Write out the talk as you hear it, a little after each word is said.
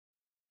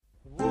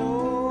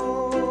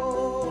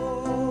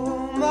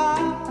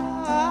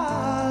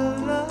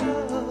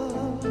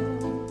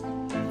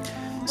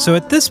So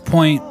at this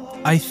point,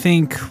 I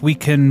think we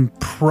can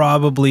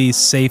probably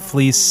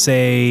safely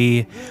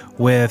say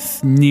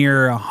with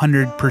near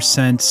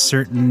 100%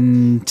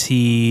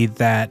 certainty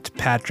that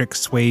Patrick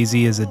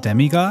Swayze is a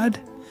demigod.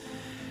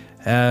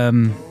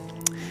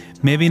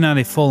 Maybe not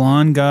a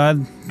full-on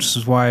god, which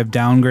is why I've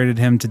downgraded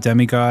him to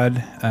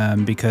demigod,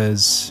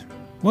 because,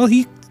 well,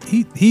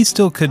 he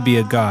still could be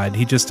a god.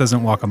 He just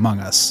doesn't walk among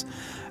us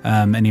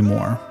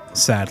anymore,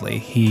 sadly.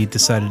 He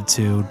decided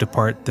to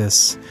depart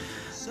this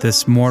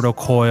mortal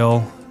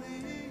coil.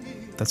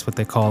 That's what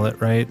they call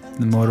it, right?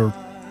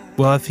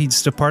 Well, if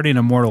he's departing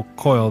a mortal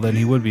coil, then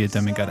he would be a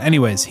demigod.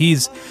 Anyways,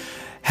 he's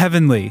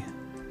heavenly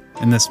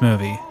in this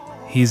movie.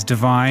 He's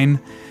divine.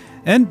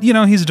 And,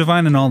 he's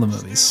divine in all the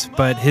movies.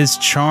 But his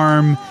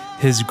charm,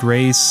 his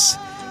grace,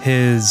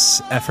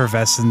 his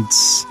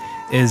effervescence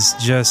is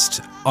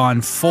just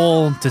on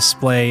full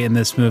display in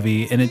this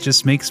movie. And it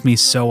just makes me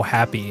so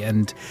happy.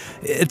 And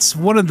it's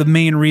one of the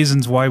main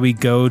reasons why we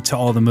go to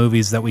all the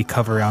movies that we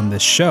cover on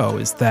this show,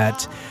 is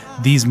that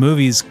these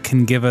movies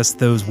can give us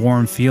those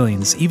warm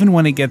feelings. Even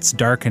when it gets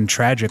dark and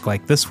tragic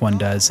like this one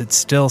does, it's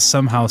still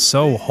somehow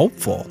so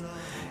hopeful.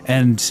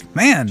 And,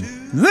 man,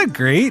 isn't that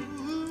great?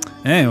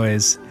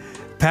 Anyways,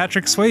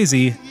 Patrick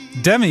Swayze,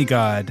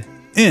 demigod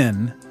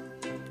in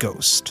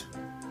Ghost.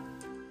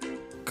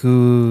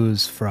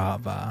 Goose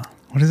Fraba.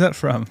 What is that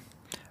from?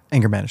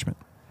 Anger management.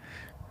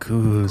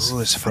 Goose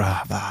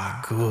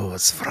Fraba.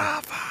 Goose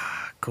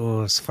Fraba.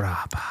 Goose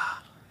Fraba.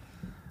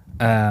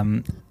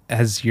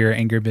 Has your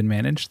anger been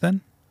managed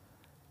then?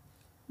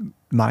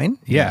 Mine?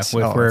 Yeah, yes.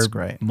 we're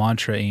great.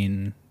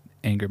 mantra-ing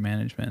anger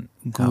management.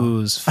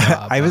 Goose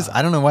Fraba.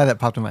 I don't know why that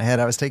popped in my head.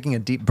 I was taking a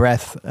deep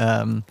breath,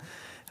 and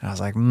I was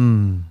like,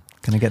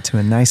 gonna get to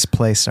a nice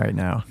place right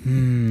now.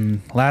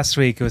 Last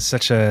week it was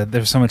there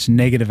was so much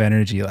negative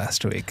energy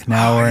last week.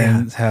 Now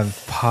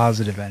have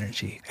positive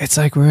energy. It's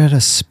like we're at a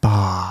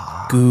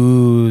spa.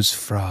 Goose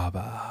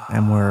Fraba.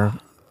 And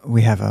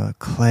we have a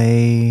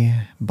clay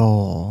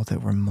bowl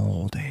that we're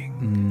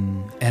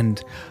molding.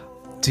 And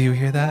do you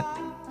hear that?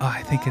 Oh,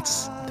 I think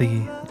it's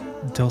the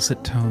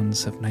dulcet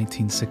tones of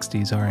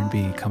 1960s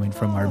R&B coming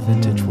from our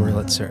vintage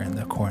Wurlitzer in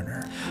the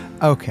corner.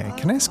 Okay,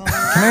 can I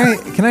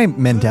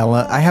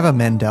Mandela? I have a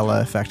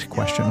Mandela effect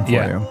question for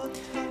you.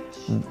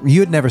 You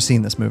had never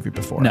seen this movie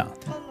before. No.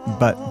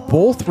 But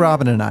both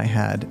Robin and I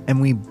had,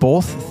 and we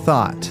both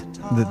thought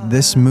that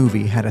this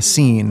movie had a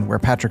scene where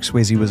Patrick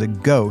Swayze was a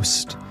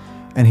ghost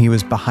and he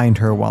was behind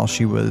her while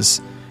she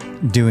was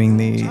doing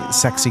the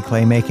sexy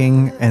clay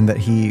making, and that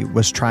he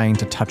was trying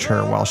to touch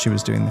her while she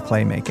was doing the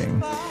clay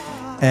making.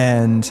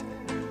 And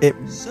it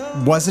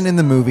wasn't in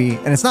the movie,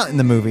 and it's not in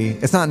the movie.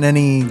 It's not in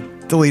any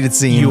deleted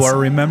scenes. You are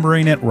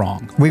remembering it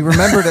wrong. We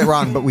remembered it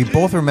wrong, but we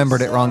both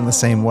remembered it wrong the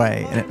same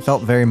way, and it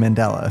felt very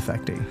Mandela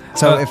effecty.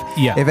 So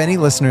if any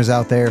listeners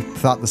out there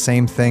thought the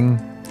same thing,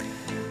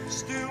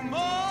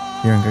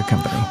 you're in good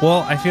company.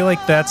 Well, I feel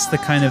like that's the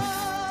kind of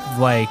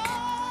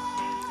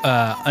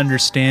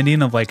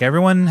understanding of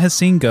everyone has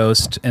seen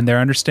Ghost, and their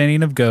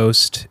understanding of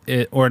Ghost,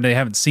 or they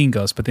haven't seen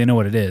Ghost, but they know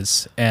what it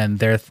is, and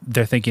their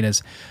thinking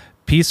is,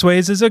 P.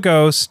 Swayze is a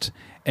ghost,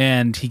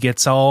 and he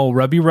gets all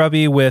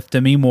rubby with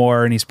Demi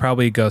Moore, and he's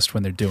probably a ghost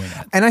when they're doing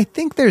it. And I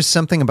think there's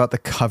something about the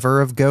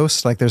cover of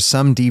Ghost, like there's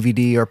some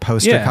DVD or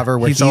poster cover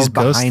where he's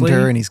behind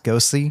her and he's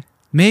ghostly.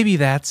 Maybe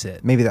that's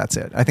it.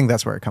 I think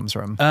that's where it comes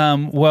from.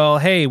 Well,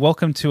 hey,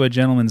 welcome to A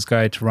Gentleman's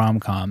Guide to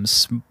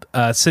Rom-Coms.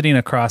 Sitting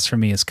across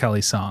from me is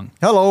Kelly Song.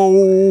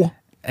 Hello.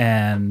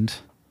 And...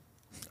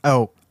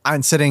 Oh,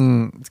 I'm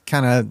sitting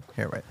kind of...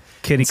 Here, wait.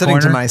 Kitty sitting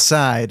corner? to my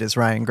side is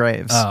Ryan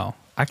Graves. Oh,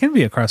 I can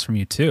be across from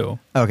you too.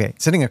 Okay,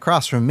 sitting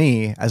across from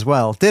me as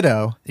well,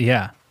 ditto.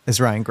 Yeah. Is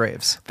Ryan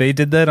Graves. They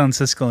did that on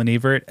Siskel and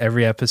Ebert.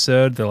 Every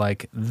episode, they're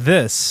like,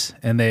 this,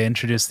 and they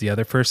introduce the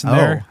other person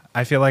there.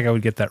 I feel like I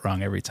would get that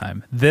wrong every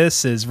time.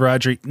 This is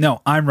Roger.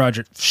 No, I'm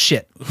Roger.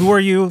 Shit. Who are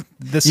you?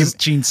 This is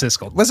Gene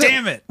Siskel.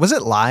 Damn it. Was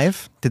it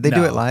live? Did they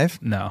do it live?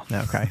 No.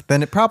 Okay.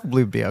 Then it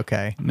probably would be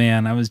okay.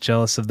 Man, I was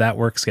jealous of that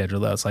work schedule,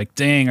 though. It's like,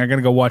 dang, I got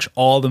to go watch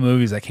all the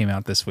movies that came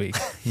out this week.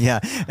 Yeah.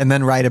 And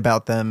then write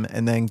about them,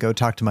 and then go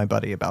talk to my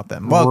buddy about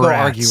them. Well, go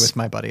argue with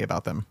my buddy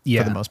about them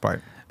for the most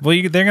part. Well,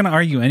 they're going to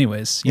argue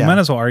anyways. You might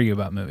as well argue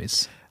about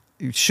movies.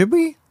 Should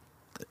we?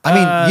 I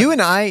mean,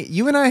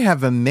 you and I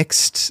have a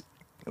mixed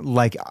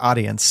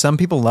audience. Some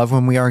people love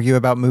when we argue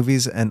about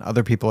movies, and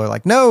other people are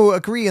like, no,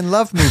 agree and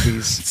love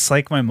movies. It's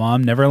like my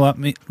mom never let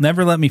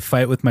me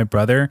fight with my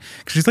brother,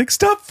 because she's like,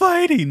 stop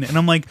fighting, and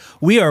I'm like,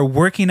 we are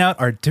working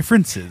out our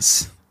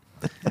differences.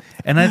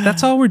 And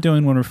that's all we're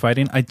doing when we're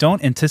fighting. I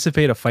don't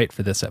anticipate a fight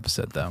for this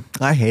episode, though.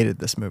 I hated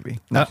this movie.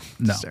 No.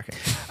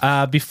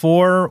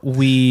 Before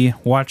we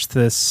watch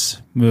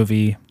this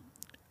movie,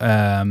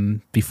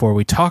 before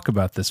we talk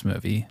about this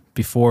movie,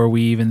 before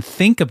we even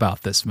think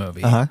about this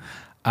movie,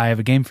 I have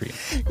a game for you.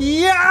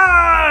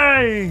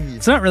 Yay!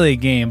 It's not really a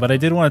game, but I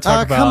did want to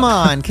talk about... Come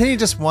on. Can you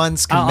just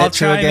once commit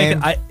to a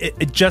game?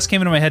 It just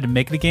came into my head to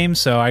make it a game,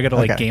 so I got to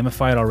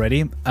gamify it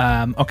already.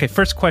 Okay,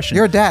 first question.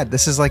 You're a dad.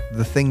 This is like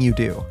the thing you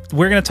do.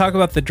 We're going to talk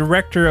about the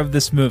director of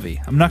this movie.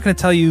 I'm not going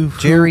to tell you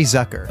who... Jerry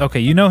Zucker. Okay,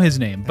 you know his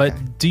name,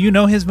 but do you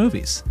know his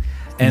movies?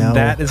 And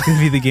that is going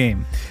to be the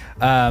game.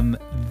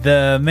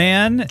 The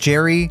man...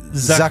 Jerry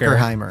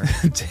Zuckerheimer.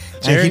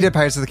 And he did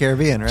Pirates of the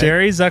Caribbean, right?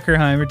 Jerry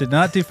Zuckerheimer did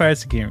not do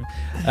Pirates of the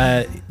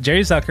Caribbean. Jerry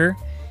Zucker,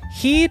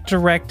 he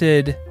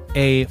directed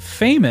a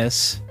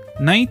famous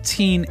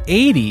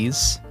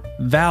 1980s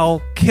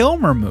Val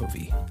Kilmer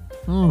movie.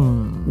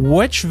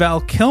 Which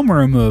Val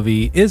Kilmer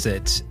movie is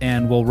it?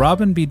 And will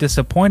Robin be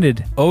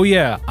disappointed? Oh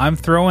yeah, I'm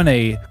throwing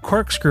a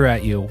corkscrew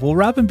at you. Will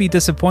Robin be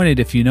disappointed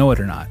if you know it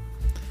or not?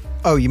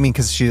 Oh, you mean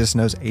because she just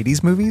knows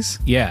 80s movies?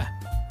 Yeah.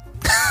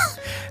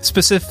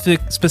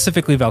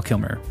 Specifically Val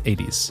Kilmer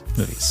 80s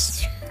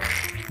movies.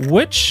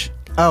 Which?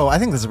 Oh, I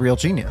think this is real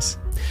genius.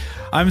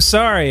 I'm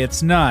sorry,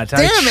 it's not.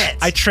 Damn it!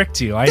 I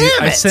tricked you. I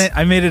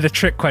made it a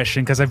trick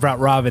question because I brought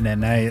Robin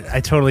in.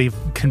 I totally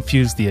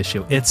confused the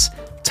issue. It's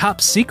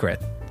Top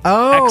Secret!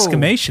 Oh!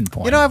 Exclamation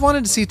point. You know, I've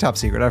wanted to see Top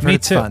Secret. I've heard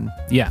it's fun.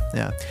 Yeah.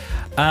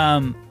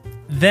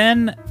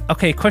 Then,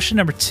 okay, question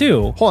number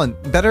 2. Hold on.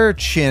 Better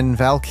chin,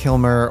 Val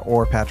Kilmer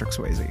or Patrick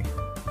Swayze?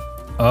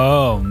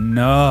 Oh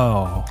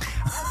no.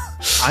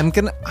 I'm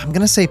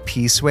gonna say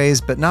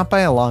P-Swayze, but not by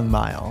a long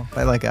mile.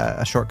 By like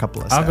a short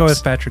couple of steps. I'll go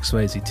with Patrick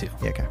Swayze too.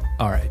 Yeah, okay.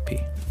 R.I.P.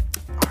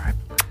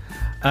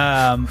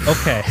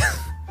 Okay.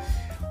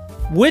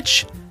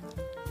 Which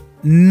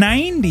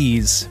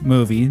 90s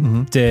movie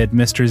did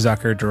Mr.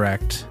 Zucker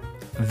direct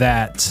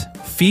that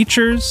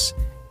features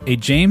a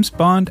James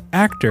Bond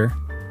actor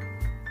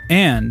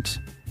and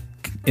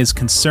is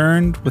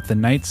concerned with the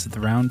Knights of the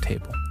Round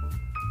Table?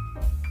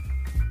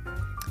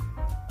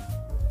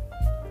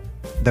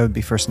 That would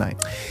be First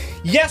Night.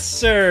 Yes,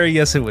 sir.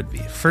 Yes, it would be.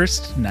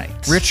 First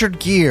Night.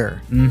 Richard Gere.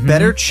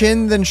 Better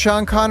chin than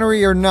Sean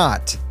Connery or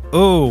not?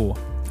 Oh,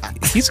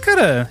 he's got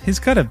a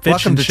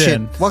bitchin'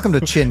 chin. Welcome to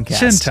Chincast.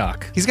 Chin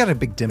talk. He's got a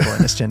big dimple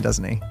in his chin,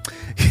 doesn't he?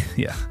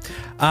 Yeah.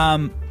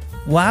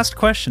 Last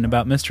question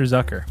about Mr.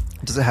 Zucker.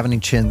 Does it have any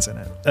chins in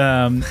it?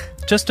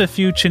 Just a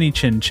few chinny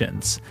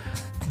chins.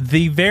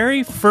 The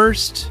very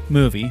first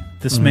movie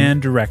this man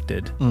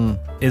directed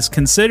is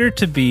considered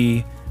to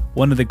be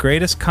one of the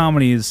greatest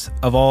comedies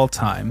of all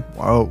time.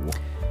 Whoa.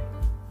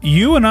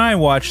 You and I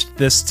watched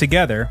this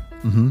together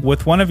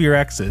with one of your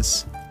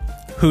exes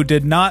who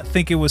did not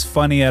think it was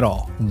funny at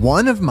all.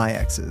 One of my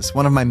exes.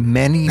 One of my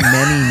many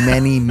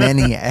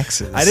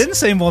exes. I didn't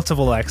say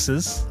multiple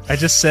exes. I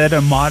just said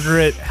a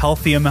moderate,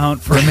 healthy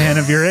amount for a man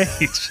of your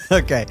age.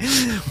 Okay.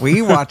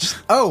 We watched...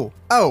 Oh.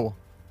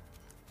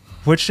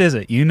 Which is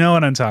it? You know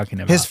what I'm talking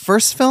about. His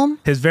first film?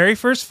 His very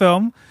first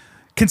film,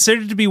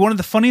 considered to be one of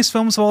the funniest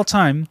films of all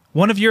time.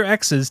 One of your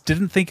exes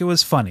didn't think it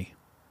was funny.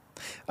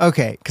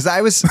 Okay, because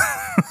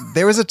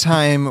there was a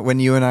time when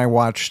you and I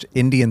watched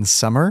Indian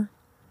Summer.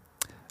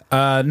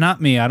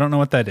 Not me. I don't know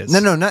what that is.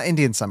 No, not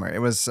Indian Summer. It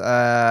was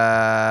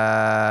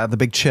The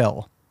Big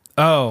Chill.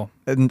 Oh,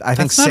 and I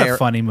think that's not a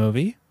funny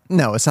movie.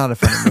 No, it's not a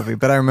funny movie.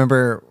 But I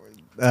remember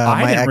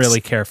I didn't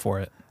really care for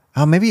it.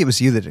 Oh, maybe it was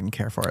you that didn't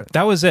care for it.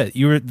 That was it.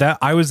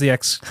 I was the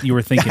ex you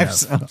were thinking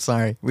of. I'm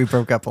sorry. We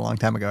broke up a long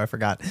time ago. I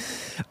forgot.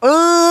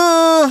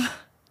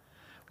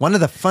 One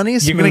of the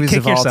funniest movies of all time. You're going to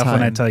kick yourself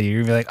when I tell you.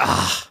 You're going to be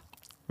like,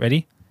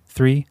 Ready?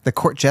 3. The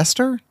Court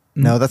Jester?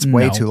 No, that's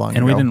way too long and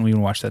ago. We didn't even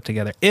watch that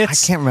together. I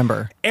can't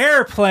remember.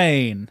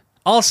 Airplane.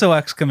 Also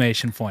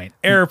exclamation point.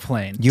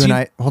 Airplane.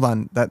 Hold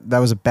on. That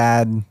was a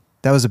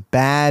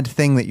bad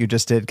thing that you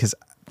just did because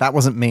that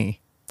wasn't me.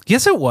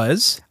 Yes, it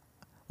was.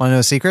 Want to know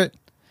a secret?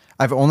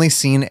 I've only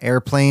seen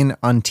Airplane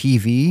on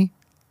TV,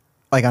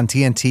 like on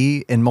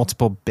TNT, in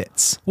multiple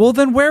bits. Well,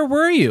 then where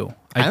were you?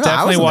 I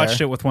definitely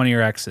watched it with one of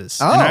your exes.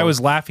 Oh. And I was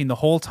laughing the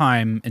whole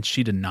time, and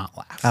she did not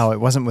laugh. Oh,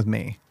 it wasn't with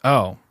me.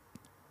 Oh,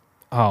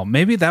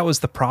 maybe that was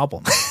the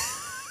problem.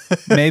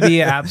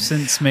 Maybe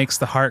absence makes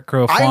the heart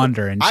grow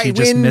fonder, and she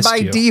just missed you. I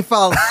win by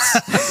default.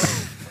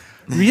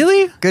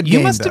 Really? Good You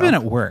game, must have been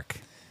at work.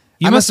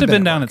 You must have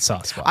been down at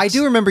Saucebox. I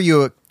do remember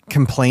you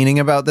complaining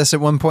about this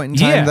at one point in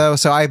time, though,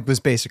 so I was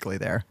basically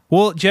there.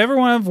 Well, do you ever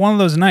have one of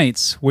those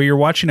nights where you're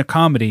watching a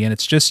comedy and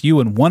it's just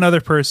you and one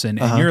other person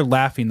and you're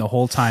laughing the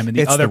whole time and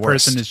the other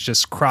person is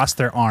just crossed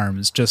their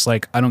arms, just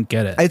like, I don't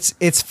get it.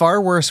 It's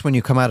far worse when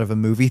you come out of a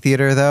movie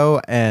theater,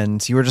 though,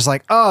 and you were just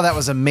like, oh, that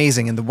was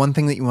amazing. And the one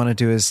thing that you want to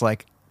do is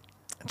like,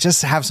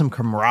 just have some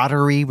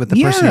camaraderie with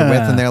the person you're with,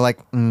 and they're like,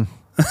 and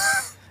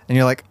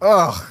you're like,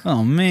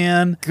 oh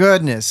man,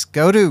 goodness,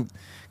 go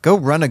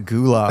run a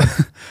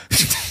gulag.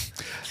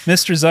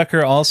 Mr.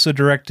 Zucker also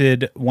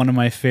directed one of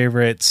my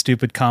favorite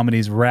stupid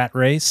comedies, Rat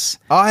Race.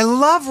 Oh, I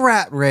love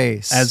Rat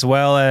Race. As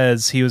well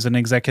as he was an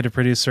executive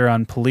producer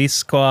on Police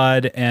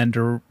Squad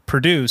and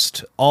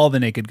produced all the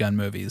Naked Gun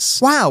movies.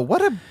 Wow,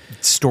 what a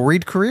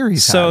storied career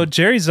he's had. So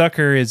Jerry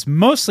Zucker is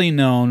mostly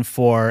known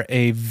for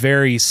a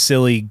very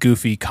silly,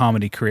 goofy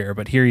comedy career,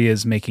 but here he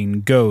is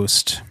making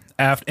Ghost,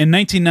 in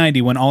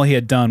 1990, when all he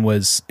had done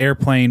was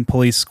Airplane,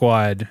 Police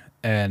Squad,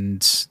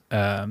 and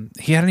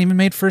he hadn't even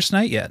made First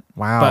Night yet.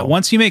 Wow. But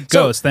once you make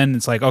Ghost, then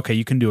it's like, okay,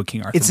 you can do a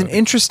King Arthur It's movie. an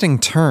interesting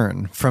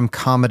turn from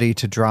comedy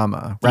to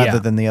drama rather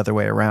than the other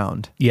way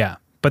around. Yeah.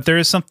 But there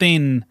is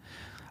something,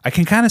 I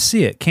can kind of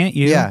see it, can't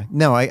you? Yeah,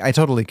 no, I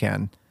totally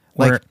can.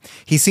 Like,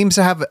 he seems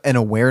to have an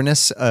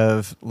awareness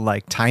of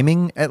like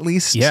timing, at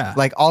least. Yeah.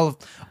 Like all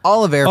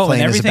of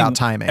Airplane is about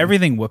timing.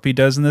 Everything Whoopi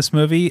does in this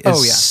movie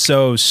is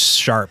so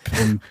sharp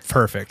and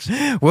perfect.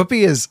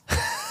 Whoopi's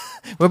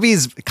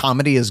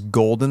comedy is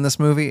gold in this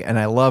movie, and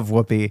I love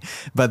Whoopi.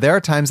 But there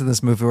are times in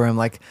this movie where I'm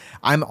like,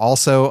 I'm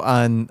also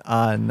on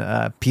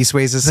P.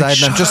 Swayze's side,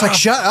 and I'm just like,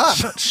 shut up,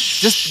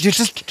 just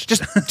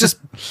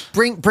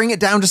bring it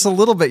down just a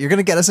little bit. You're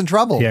gonna get us in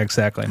trouble. Yeah,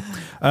 exactly.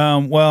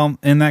 Well,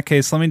 in that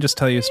case, let me just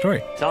tell you a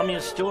story. Tell me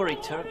a story,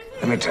 Turk.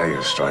 Let me tell you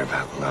a story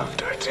about love,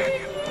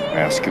 D'Artagnan.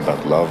 I ask you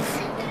about love.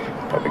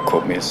 Probably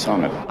quote me a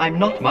sonnet. I'm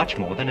not much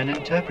more than an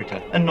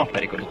interpreter, and not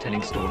very good at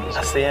telling stories.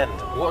 That's the end.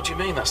 What do you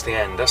mean that's the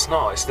end? That's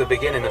not. It's the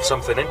beginning of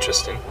something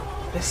interesting.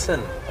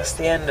 Listen, that's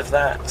the end of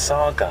that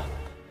saga.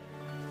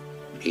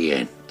 The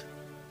end.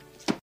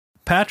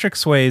 Patrick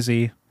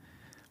Swayze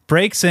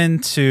breaks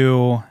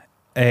into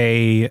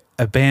a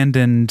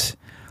abandoned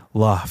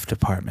loft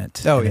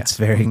apartment. Oh, and yeah. It's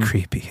very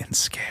creepy and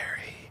scary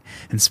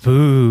and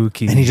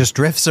spooky. And he just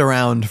drifts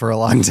around for a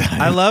long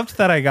time. I loved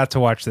that I got to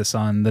watch this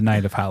on the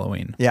night of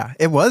Halloween. Yeah,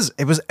 it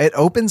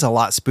opens a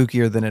lot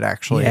spookier than it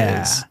actually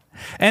is.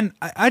 And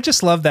I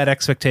just love that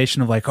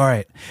expectation of like, all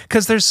right,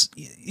 because there's,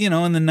 in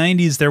the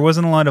 90s, there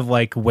wasn't a lot of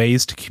like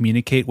ways to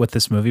communicate what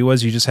this movie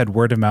was. You just had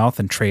word of mouth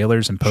and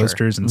trailers and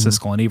posters and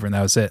Siskel and Ebert, and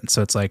that was it. And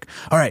so it's like,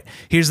 all right,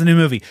 here's the new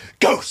movie,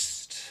 Ghost.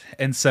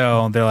 And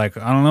so they're like,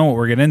 I don't know what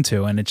we're getting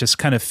into. And it just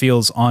kind of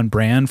feels on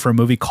brand for a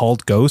movie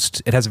called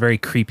Ghost. It has a very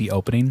creepy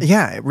opening.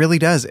 Yeah, it really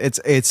does.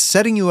 It's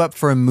setting you up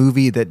for a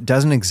movie that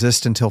doesn't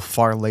exist until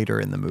far later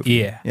in the movie.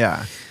 Yeah.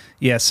 Yeah.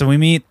 Yeah, so we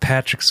meet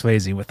Patrick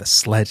Swayze with a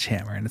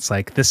sledgehammer, and it's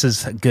like, this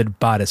is a good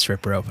bodice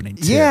ripper opening,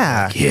 too.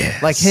 Yeah. Like,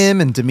 yes. Like him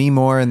and Demi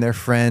Moore and their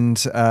friend,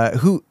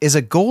 who is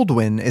a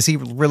Goldwyn. Is he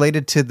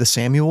related to the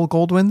Samuel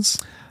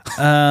Goldwyns?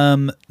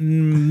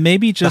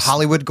 Maybe just the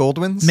Hollywood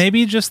Goldwyns?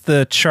 Maybe just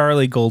the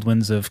Charlie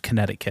Goldwyns of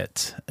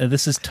Connecticut.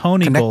 This is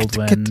Tony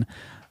Goldwyn.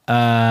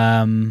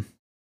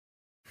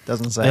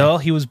 Doesn't say. Well,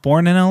 he was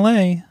born in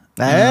L.A.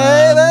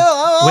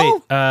 Wait,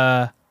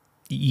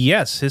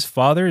 yes, his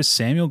father is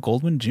Samuel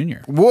Goldwyn Jr.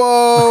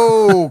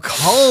 Whoa,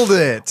 called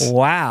it.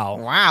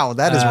 Wow,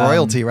 that is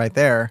royalty right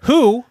there.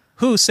 Who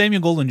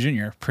Samuel Goldwyn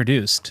Jr.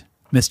 produced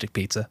Mystic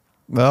Pizza.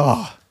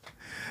 Oh,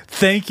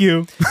 thank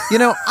you.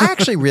 I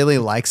actually really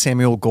like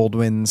Samuel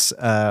Goldwyn's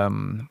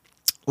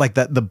like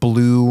the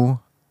blue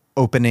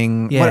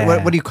opening.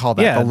 Yeah. What do you call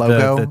that? Yeah, the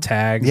logo, the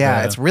tag.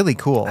 Yeah, it's really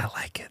cool. I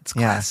like it. It's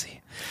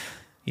classy.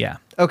 Yeah.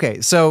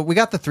 Okay, so we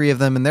got the three of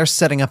them, and they're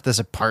setting up this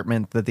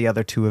apartment that the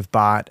other two have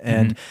bought,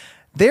 and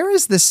there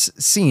is this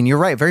scene. You're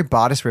right, very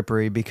bodice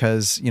rippery,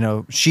 because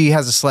she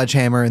has a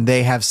sledgehammer and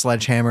they have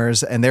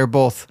sledgehammers, and they're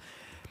both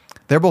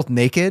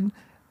naked.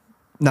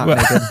 Not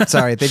naked.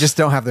 Sorry, they just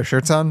don't have their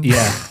shirts on.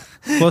 Yeah.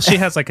 Well, she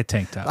has like a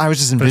tank top. I was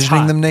just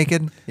envisioning them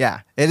naked.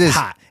 Yeah, it is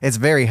hot. It's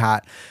very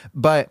hot.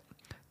 But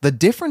the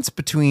difference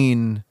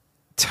between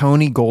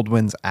Tony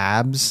Goldwyn's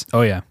abs,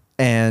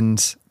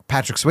 and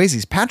Patrick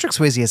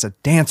Swayze has a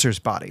dancer's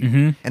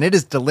body, and it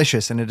is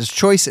delicious, and it is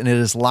choice, and it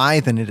is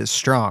lithe, and it is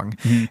strong.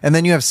 And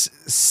then you have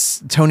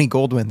Tony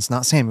Goldwyn's,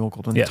 not Samuel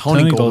Goldwyn. Yeah,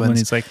 Tony Goldwyn's.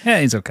 He's like,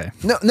 he's okay.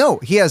 No,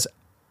 he has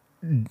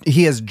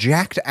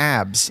jacked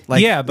abs. But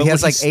he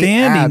has he's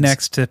standing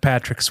next to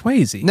Patrick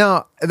Swayze.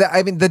 No,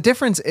 the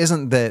difference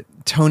isn't that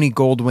Tony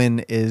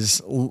Goldwyn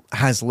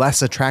has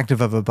less attractive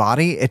of a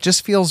body. It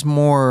just feels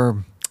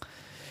more.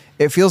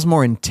 It feels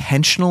more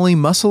intentionally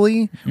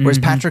muscly, whereas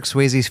Patrick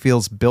Swayze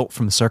feels built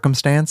from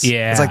circumstance.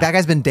 Yeah. It's like that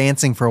guy's been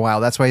dancing for a while.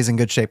 That's why he's in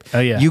good shape.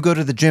 Oh, yeah. You go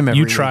to the gym every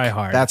You week. try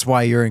hard. That's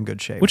why you're in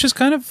good shape. Which is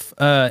kind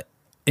of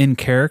in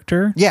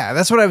character. Yeah,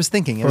 that's what I was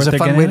thinking. It was a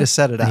fun way to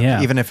set it up,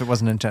 even if it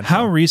wasn't intentional.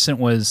 How recent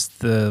was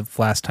the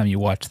last time you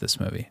watched this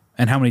movie?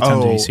 And how many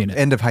times have you seen it?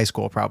 End of high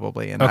school,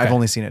 probably. And I've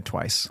only seen it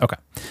twice. Okay.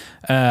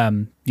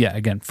 Yeah,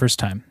 again, first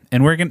time.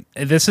 And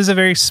this is a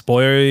very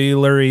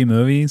spoilery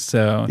movie,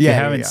 so if you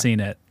haven't seen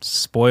it,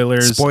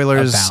 spoilers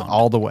abound.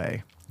 All the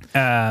way.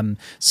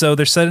 So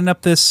they're setting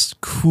up this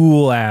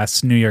cool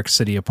ass New York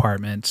City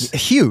apartment.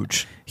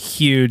 Huge,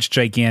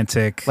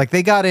 gigantic. Like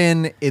they got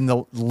in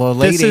the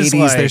late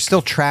 80s. There's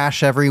still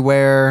trash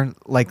everywhere.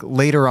 Like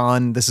later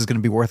on, this is going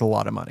to be worth a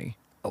lot of money.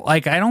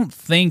 Like I don't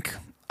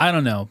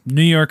know.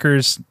 New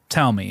Yorkers,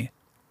 tell me,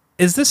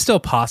 is this still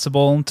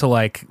possible to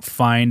like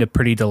find a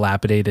pretty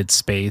dilapidated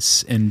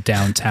space in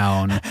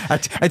downtown?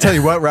 I tell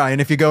you what, Ryan,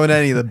 if you go into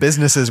any of the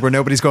businesses where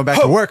nobody's going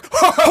back to work,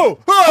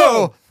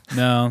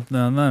 No,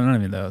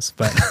 none of those.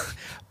 But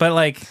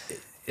like,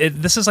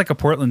 this is like a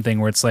Portland thing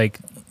where it's like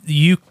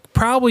you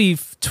probably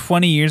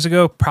 20 years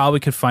ago probably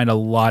could find a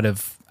lot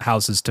of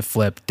houses to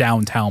flip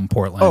downtown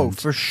Portland. Oh,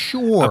 for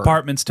sure.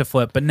 Apartments to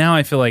flip, but now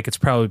I feel like it's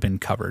probably been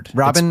covered.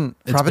 Robin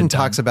It's been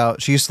talks done.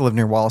 about, she used to live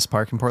near Wallace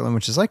Park in Portland,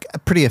 which is like a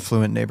pretty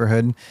affluent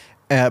neighborhood.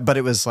 But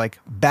it was like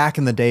back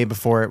in the day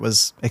before it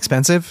was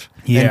expensive.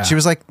 Yeah. And she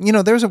was like,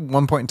 there was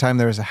one point in time,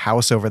 there was a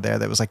house over there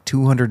that was like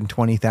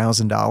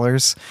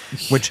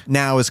 $220,000, which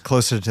now is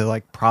closer to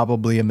like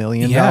probably $1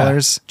 million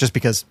just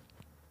because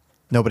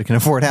nobody can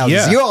afford houses.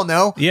 Yeah. You all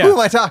know. Yeah. Who am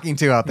I talking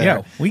to out there?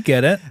 Yeah, we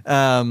get it.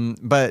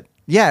 But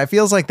yeah, it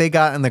feels like they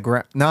got on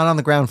the not on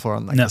the ground floor,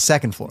 on like the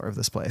second floor of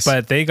this place.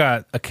 But they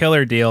got a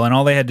killer deal, and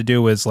all they had to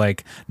do was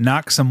like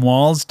knock some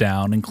walls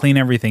down and clean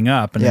everything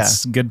up, and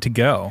it's good to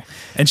go.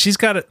 And she's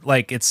got it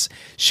like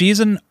she's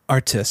an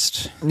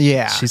artist.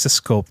 Yeah, she's a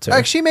sculptor.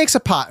 Like she makes a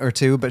pot or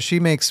two, but she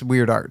makes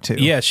weird art too.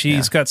 Yeah,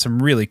 she's got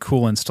some really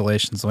cool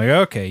installations. Like,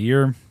 okay,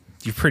 you're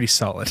pretty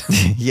solid.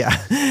 Yeah.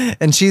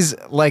 And she's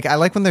like, I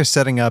like when they're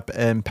setting up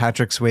and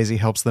Patrick Swayze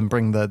helps them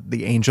bring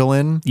the angel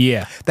in.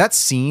 Yeah. That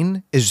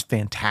scene is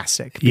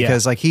fantastic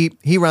because like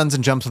he runs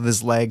and jumps with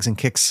his legs and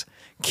kicks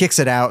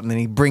it out, and then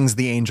he brings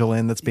the angel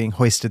in that's being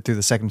hoisted through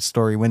the second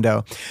story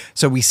window.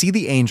 So we see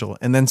the angel,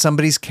 and then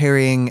somebody's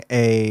carrying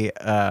a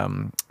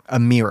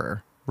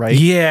mirror, right?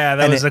 Yeah,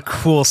 that was a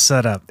cool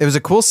setup. It was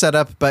a cool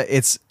setup, but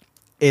it's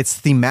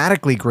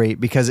thematically great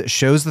because it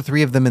shows the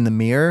three of them in the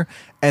mirror,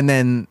 and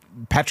then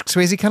Patrick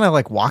Swayze kind of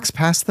like walks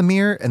past the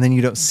mirror, and then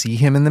you don't see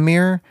him in the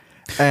mirror.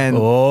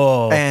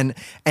 And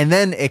and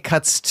then it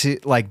cuts to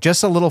like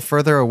just a little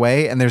further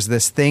away, and there's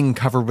this thing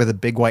covered with a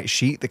big white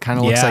sheet that kind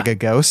of looks like a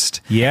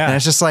ghost. Yeah. And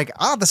it's just like,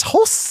 this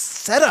whole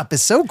setup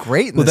is so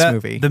great in this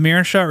movie. The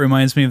mirror shot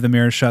reminds me of the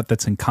mirror shot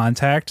that's in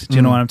Contact. Do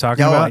you know what I'm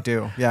talking about? Oh, I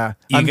do. Yeah.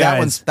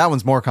 Guys, that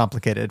one's more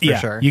complicated for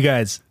sure. You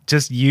guys,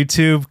 just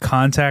YouTube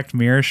Contact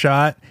mirror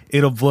shot.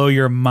 It'll blow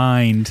your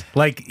mind.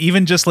 Like,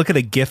 even just look at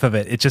a GIF of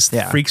it. It just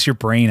freaks your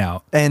brain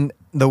out. And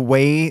the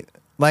way...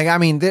 Like, I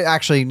mean,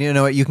 actually, you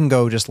know what? You can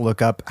go just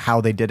look up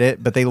how they did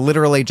it, but they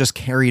literally just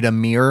carried a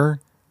mirror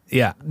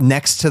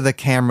next to the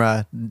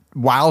camera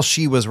while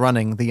she was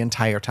running the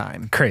entire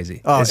time.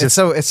 Crazy. Oh, it's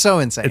so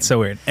insane. It's so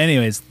weird.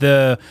 Anyways,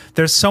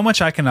 there's so much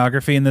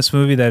iconography in this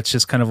movie that's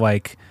just kind of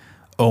like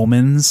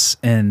omens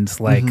and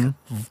like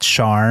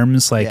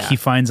charms. Like he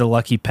finds a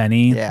lucky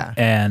penny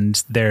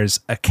and there's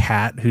a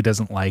cat who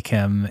doesn't like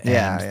him,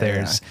 and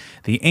there's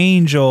the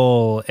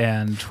angel,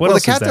 and what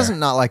else the cat is there? doesn't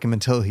not like him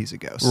until he's a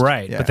ghost,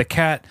 right? But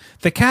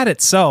the cat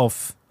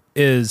itself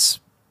is,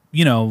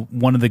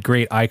 one of the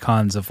great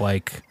icons of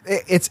like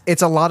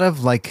it's a lot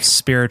of like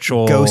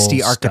spiritual, ghosty,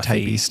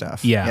 archetypey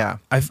stuff. Yeah.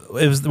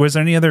 Was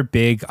there any other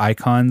big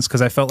icons?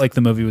 Because I felt like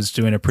the movie was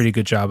doing a pretty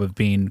good job of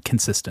being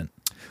consistent.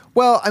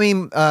 Well, I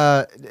mean,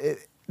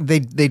 they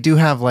do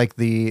have like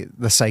the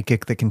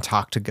psychic that can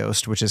talk to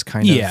ghost, which is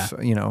kind of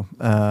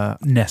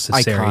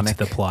necessary iconic to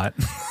the plot.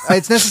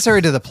 It's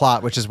necessary to the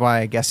plot, which is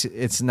why I guess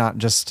it's not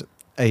just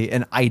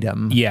an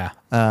item. Yeah.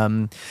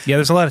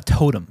 There's a lot of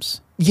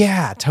totems.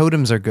 Yeah,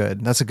 totems are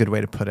good. That's a good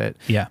way to put it.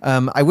 Yeah.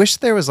 I wish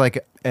there was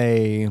like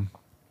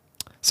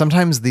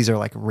sometimes these are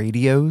like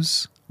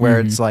radios where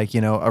it's like,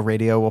 a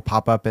radio will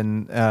pop up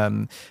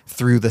and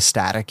through the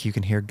static you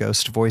can hear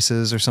ghost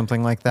voices or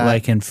something like that.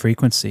 Like in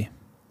Frequency.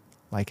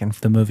 Like in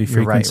the movie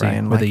Frequency, right,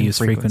 Ryan, where like they use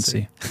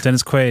frequency.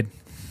 Dennis Quaid.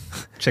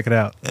 Check it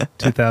out.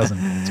 2000.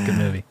 It's a good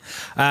movie.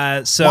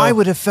 So why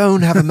would a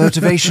phone have a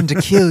motivation to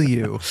kill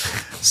you?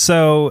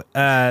 So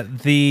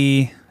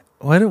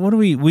what do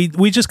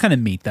we just kind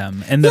of meet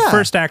them, and the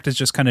first act is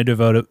just kind of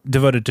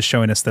devoted to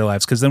showing us their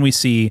lives, because then we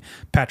see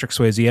Patrick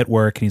Swayze at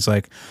work, and he's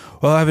like,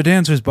 well, I have a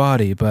dancer's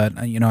body, but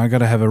I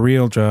gotta have a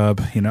real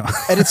job.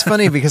 And it's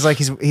funny because like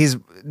he's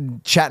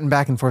chatting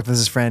back and forth with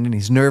his friend, and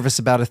he's nervous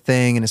about a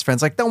thing, and his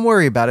friend's like, don't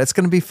worry about it, it's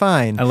gonna be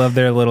fine. I love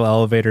their little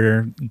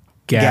elevator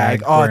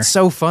gag. Oh, it's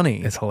so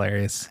funny. It's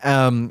hilarious.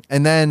 And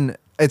then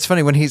it's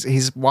funny when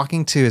he's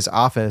walking to his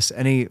office,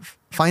 and he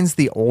finds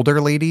the older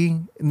lady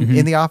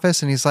in the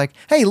office, and he's like,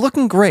 hey,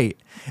 looking great.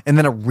 And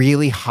then a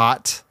really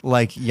hot,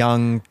 like,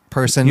 young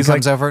person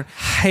comes over.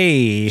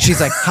 Hey. She's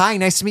like, hi,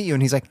 nice to meet you.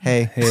 And he's like,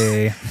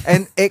 hey.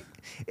 And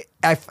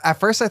at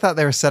first I thought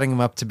they were setting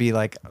him up to be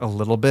like a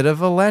little bit of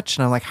a lech,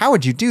 and I'm like, how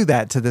would you do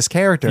that to this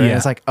character? And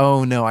it's like,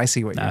 oh no, I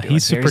see what you're doing.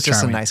 He's super He's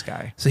just charming. a nice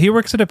guy. So he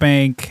works at a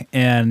bank,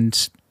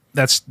 and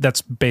that's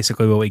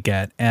basically what we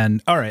get.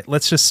 And all right,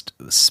 let's just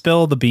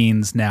spill the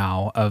beans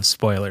now of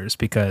spoilers,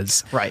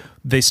 because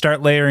they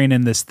start layering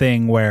in this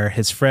thing where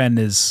his friend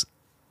is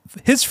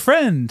his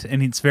friend,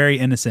 and it's very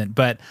innocent.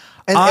 But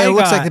it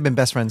looks like they've been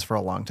best friends for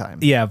a long time.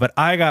 Yeah, but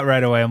I got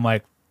right away, I'm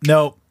like,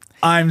 nope,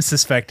 I'm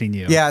suspecting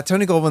you. Yeah,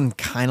 Tony Goldwyn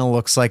kind of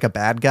looks like a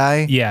bad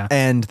guy. Yeah.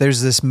 And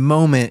there's this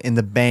moment in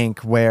the bank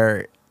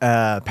where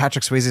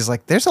Patrick Swayze is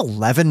like, there's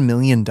 $11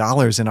 million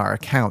in our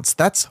accounts.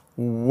 That's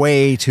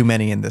way too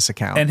many in this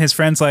account. And his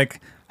friend's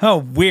like, Oh,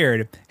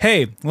 weird.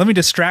 Hey, let me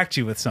distract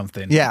you with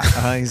something.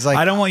 Yeah. He's like,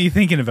 I don't want you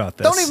thinking about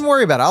this. don't even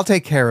worry about it. I'll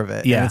take care of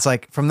it. Yeah. And it's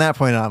like, from that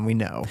point on, we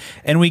know.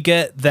 And we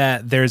get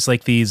that there's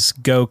like these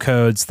go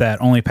codes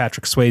that only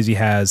Patrick Swayze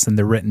has, and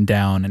they're written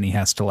down, and he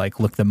has to like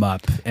look them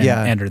up and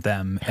enter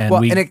them. And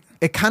and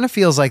it kind of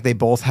feels like they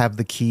both have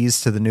the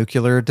keys to the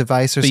nuclear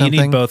device or something.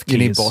 You need both keys. You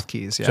need both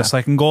keys, yeah. Just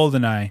like in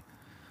GoldenEye.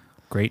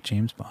 Great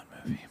James Bond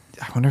movie.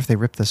 I wonder if they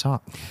ripped this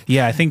off.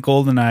 Yeah, I think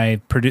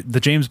GoldenEye, the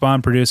James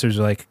Bond producers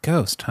are like,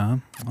 Ghost, huh?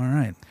 All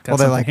right. Well,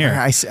 they're like, here.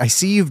 I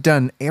see you've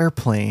done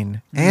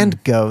Airplane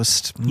and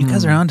Ghost. You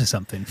guys are onto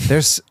something.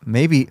 There's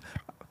maybe,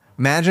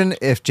 imagine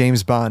if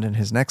James Bond in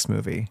his next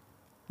movie,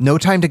 No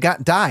Time to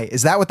Die.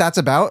 Is that what that's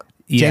about?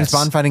 Yes. James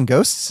Bond fighting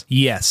ghosts?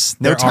 Yes.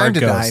 No Time to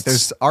Die. ghosts.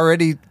 There's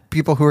already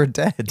people who are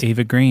dead.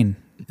 Ava Green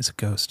is a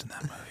ghost in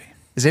that movie.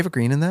 Is Ava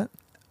Green in that?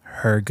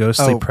 Her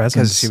ghostly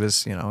presence. Because she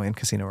was, in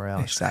Casino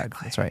Royale. She died.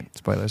 That's right.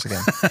 Spoilers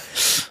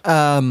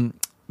again.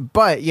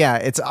 But yeah,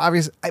 it's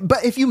obvious.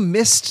 But if you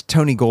missed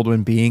Tony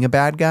Goldwyn being a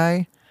bad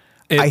guy,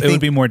 it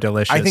would be more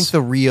delicious. I think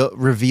the real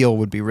reveal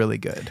would be really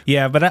good.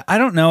 Yeah, but I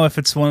don't know if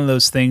it's one of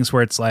those things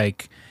where it's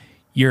like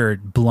you're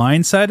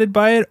blindsided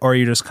by it, or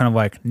you're just kind of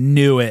like,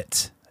 knew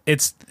it.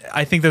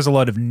 I think there's a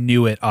lot of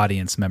knew it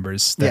audience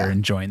members that are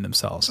enjoying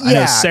themselves. I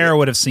know Sarah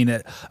would have seen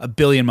it a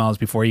billion miles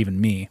before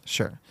even me.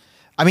 Sure.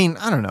 I mean,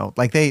 I don't know.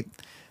 Like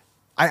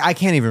I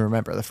can't even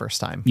remember the first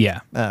time.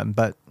 Yeah.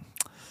 But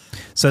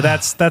so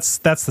that's the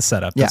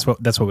setup.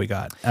 That's what we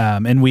got.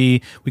 And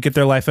we get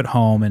their life at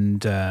home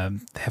and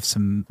have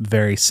some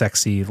very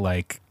sexy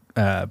like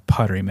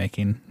pottery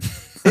making.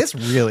 It's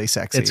really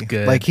sexy. It's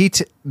good. Like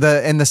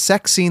the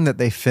sex scene that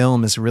they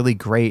film is really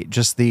great.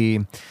 Just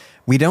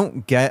we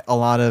don't get a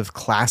lot of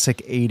classic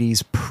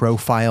 80s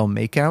profile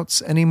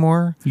makeouts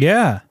anymore.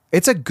 Yeah.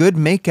 It's a good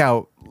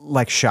makeout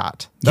like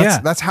shot.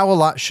 That's how a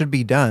lot should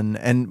be done.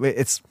 And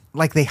it's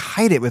like they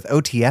hide it with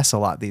OTS a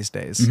lot these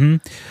days.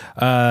 Mm-hmm.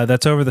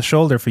 That's over the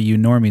shoulder for you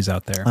normies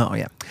out there. Oh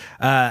yeah.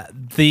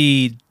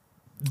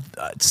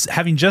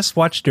 Having just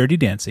watched Dirty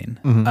Dancing,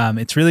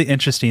 it's really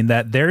interesting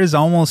that there is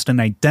almost an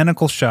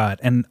identical shot,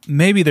 and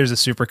maybe there's a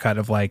supercut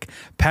of like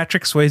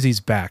Patrick Swayze's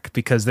back,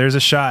 because there's a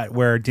shot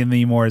where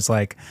Demi Moore is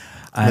like,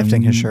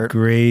 lifting his shirt,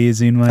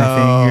 grazing my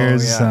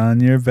fingers on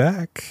your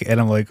back, and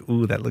I'm like,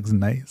 ooh, that looks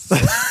nice.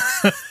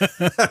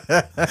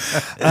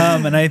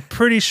 And I'm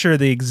pretty sure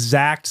the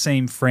exact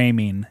same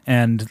framing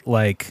and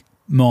like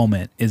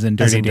moment is in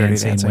Dirty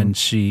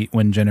Dancing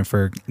when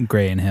Jennifer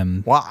Grey and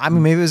him. Well, I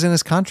mean, maybe it was in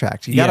his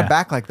contract. You got a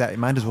back like that, you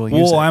might as well use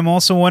it. Well, I'm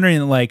also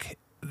wondering, like,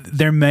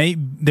 there may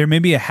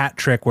be a hat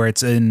trick where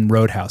it's in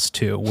Roadhouse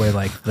too, where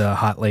like the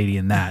hot lady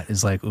in that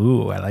is like,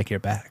 ooh, I like your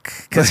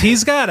back, because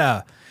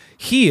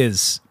he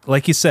is,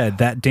 like you said,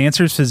 that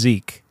dancer's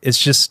physique is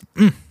just.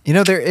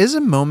 There is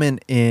a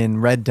moment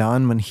in Red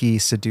Dawn when he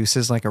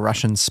seduces like a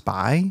Russian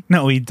spy.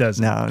 No, he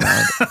doesn't. No.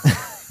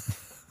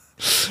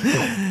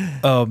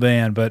 Oh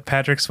man, but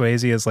Patrick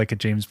Swayze is like a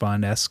James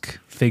Bond-esque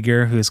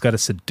figure who's got to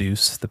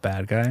seduce the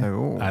bad guy.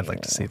 Oh. I'd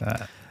like to see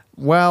that.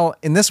 Well,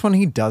 in this one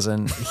he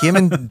doesn't. Him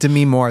and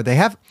Demi Moore, they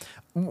have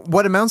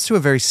what amounts to a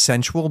very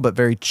sensual but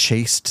very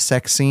chaste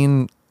sex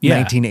scene,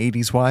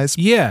 1980s wise.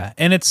 Yeah,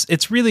 and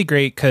it's really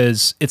great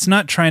because it's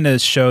not trying to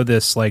show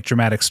this like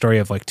dramatic story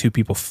of like two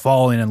people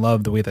falling in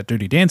love the way that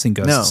Dirty Dancing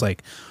goes. No. It's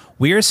like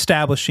we're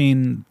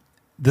establishing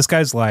this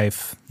guy's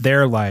life,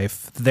 their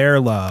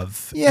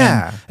love.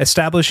 Yeah. And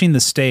establishing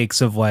the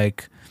stakes of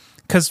like,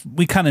 because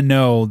we kind of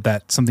know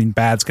that something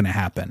bad's going to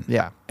happen.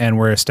 Yeah. And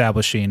we're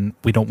establishing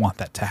we don't want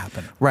that to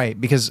happen. Right.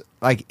 Because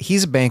like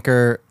he's a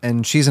banker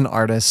and she's an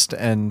artist,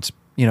 and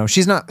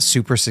she's not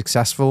super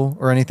successful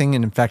or anything.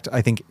 And in fact,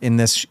 I think in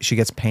this, she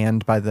gets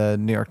panned by the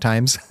New York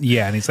Times.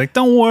 Yeah. And he's like,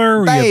 don't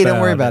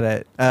worry about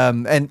it.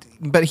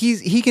 But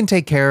he can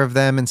take care of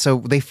them. And so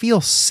they feel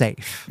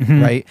safe.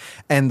 Mm-hmm. Right.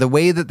 And the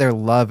way that their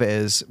love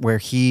is where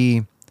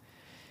he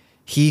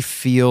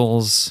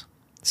feels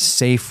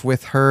safe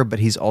with her, but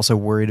he's also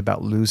worried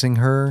about losing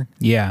her.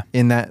 Yeah.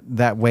 In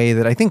that way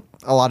that I think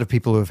a lot of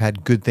people who have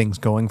had good things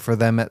going for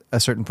them at a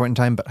certain point in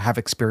time, but have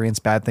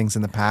experienced bad things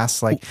in the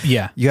past. Like,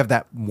 you have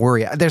that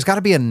worry. There's got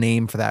to be a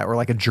name for that, or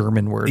like a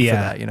German word for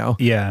that,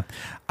 Yeah.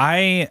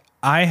 I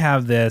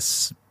have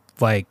this,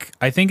 like,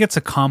 I think it's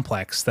a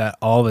complex that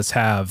all of us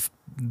have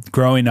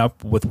growing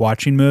up with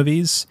watching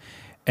movies.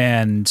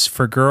 And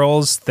for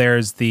girls,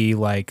 there's the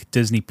like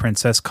Disney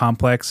princess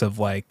complex of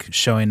like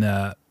showing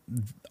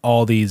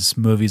all these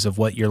movies of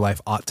what your life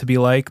ought to be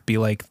like,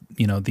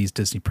 these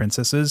Disney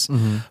princesses.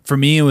 Mm-hmm. For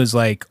me, it was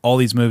like all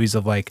these movies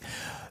of like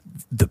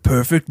the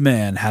perfect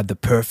man had the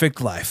perfect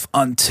life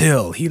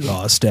until he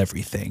lost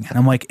everything. And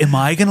I'm like, am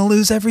I going to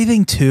lose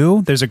everything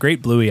too? There's a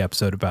great Bluey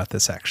episode about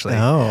this actually,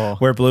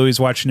 where Bluey's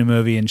watching a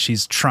movie and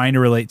she's trying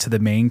to relate to the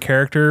main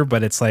character,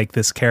 but it's like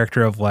this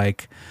character of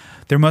like,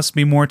 there must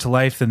be more to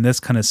life than this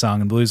kind of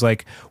song. And Blue's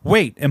like,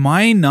 wait, am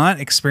I not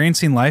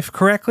experiencing life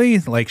correctly?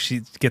 Like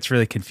she gets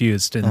really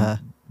confused and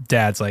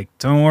Dad's like,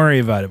 don't worry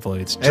about it, Blue.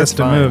 It's just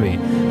a movie.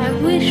 I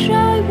wish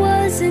I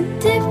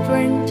wasn't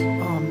different.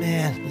 Oh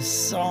man,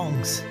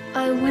 songs.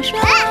 I wish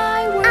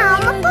I were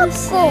I'm a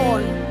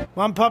popcorn.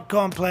 One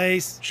popcorn,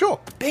 please. Sure.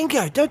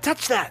 Bingo, don't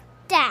touch that.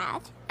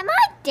 Dad, am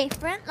I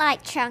different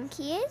like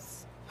Chunky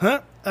is?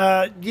 Huh?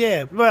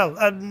 Yeah,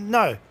 well,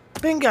 no.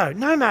 Bingo,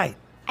 no, mate.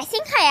 I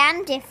think I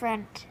am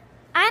different.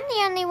 I'm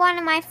the only one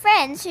of my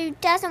friends who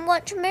doesn't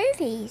watch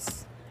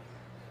movies.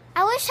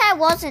 I wish I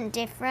wasn't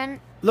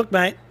different. Look,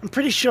 mate, I'm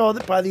pretty sure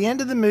that by the end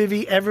of the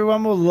movie,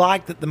 everyone will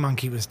like that the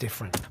monkey was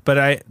different.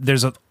 But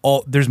there's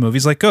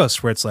movies like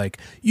Ghost where it's like,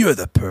 you're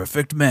the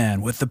perfect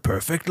man with the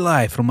perfect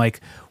life. And I'm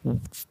like,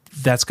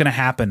 that's going to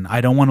happen.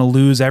 I don't want to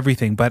lose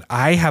everything, but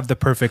I have the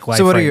perfect life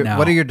now.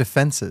 What are your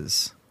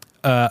defenses?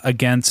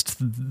 Against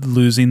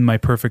losing my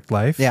perfect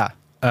life? Yeah.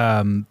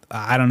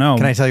 I don't know.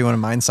 Can I tell you one of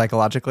mine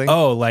psychologically?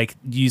 Oh, like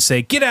you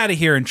say, get out of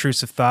here,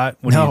 intrusive thought.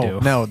 What do you do?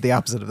 No, the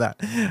opposite of that.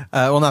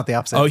 Well, not the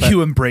opposite. Oh,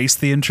 you embrace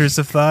the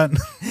intrusive thought?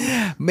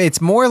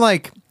 It's more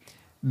like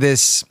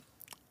this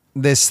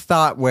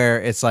thought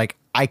where it's like,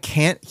 I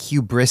can't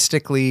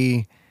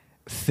hubristically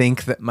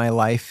think that my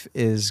life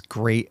is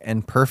great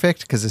and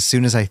perfect, because as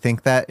soon as I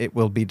think that, it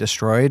will be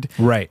destroyed.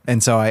 Right.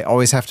 And so I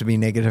always have to be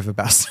negative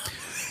about stuff.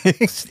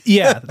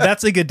 Yeah,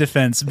 that's a good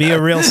defense. Be a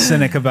real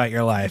cynic about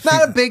your life.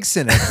 Not a big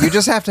cynic. You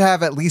just have to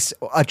have at least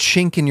a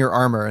chink in your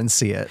armor and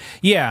see it.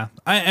 Yeah.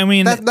 I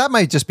mean... That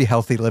might just be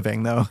healthy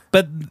living, though.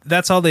 But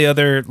that's all the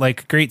other,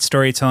 like, great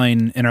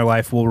storytelling in our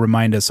life will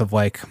remind us of,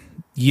 like,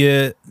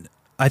 I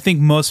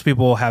think most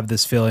people have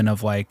this feeling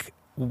of, like,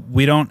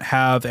 we don't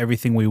have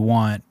everything we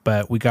want,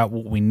 but we got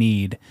what we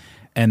need.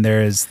 And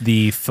there's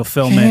the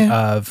fulfillment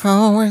of...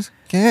 always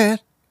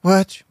get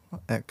what you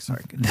want.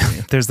 Sorry.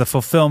 There's the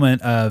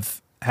fulfillment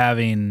of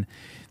having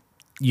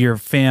your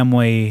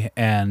family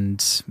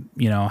and,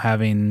 you know,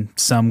 having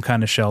some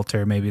kind of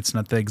shelter. Maybe it's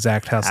not the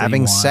exact house that you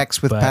having want,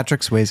 sex with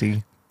Patrick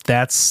Swayze.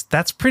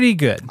 That's pretty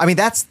good. I mean,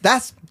 that's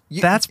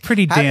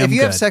pretty damn good. If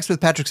you have sex with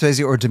Patrick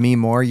Swayze or Demi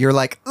Moore, you're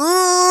like,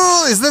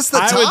 ooh, is this the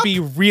top? I would be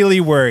really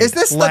worried. Is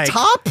this the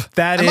top?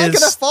 Am I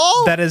gonna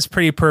fall? That is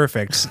pretty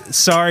perfect.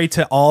 Sorry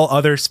to all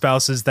other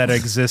spouses that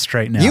exist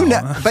right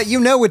now. But you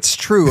know it's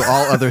true,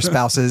 all other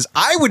spouses.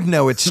 I would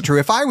know it's true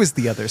if I was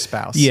the other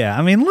spouse. Yeah,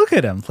 I mean, look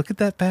at him. Look at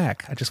that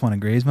back. I just want to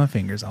graze my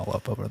fingers all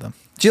up over them.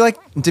 Do you like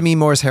Demi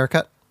Moore's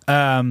haircut?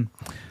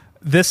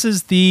 This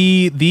is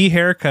the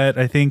haircut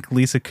I think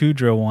Lisa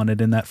Kudrow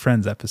wanted in that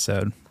Friends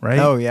episode, right?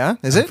 Oh, yeah?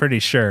 Is it? I'm pretty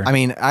sure. I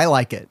mean, I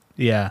like it.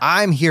 Yeah.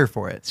 I'm here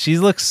for it.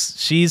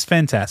 She's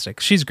fantastic.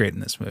 She's great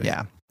in this movie.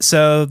 Yeah.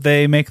 So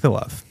they make the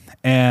love.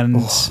 And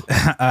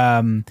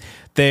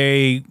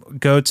they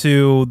go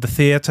to the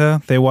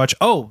theater. They watch.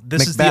 Oh,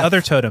 this is the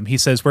other totem. He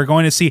says, we're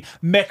going to see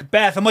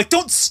Macbeth. I'm like,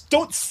 don't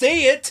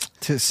say it.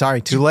 Too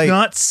late. Do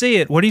not say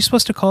it. What are you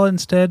supposed to call it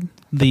instead?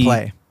 The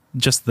play.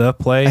 Just the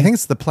play? I think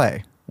it's the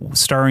play.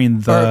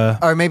 Starring the...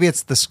 Or maybe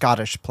it's the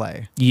Scottish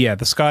play. Yeah,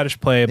 the Scottish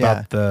play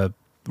about the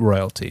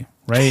royalty,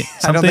 right?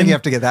 I don't think you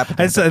have to get that.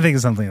 I think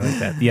it's something like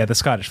that. Yeah, the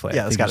Scottish play.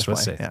 Yeah, the Scottish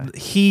play. Yeah.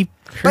 He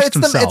cursed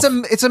himself.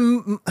 It's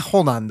a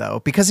hold on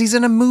though, because he's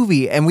in a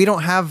movie and we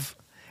don't have.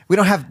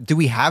 Do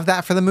we have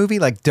that for the movie?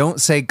 Like, don't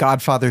say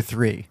Godfather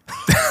 3.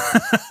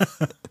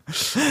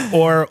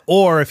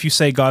 or if you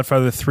say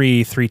Godfather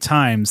 3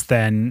 times,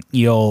 then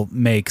you'll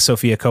make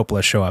Sofia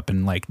Coppola show up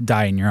and like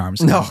die in your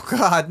arms. No,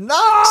 God,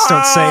 no! Just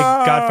don't say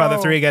Godfather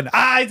 3 again.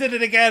 I did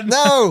it again.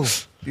 No,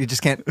 you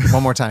just can't.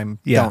 One more time.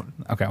 Yeah. Don't.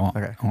 Okay, I won't.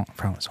 Okay, I won't. I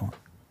promise I won't.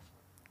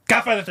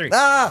 Godfather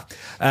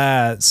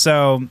 3.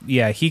 So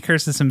yeah, he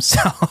curses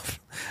himself.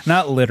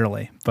 Not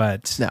literally,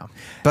 but no.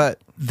 But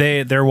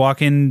they're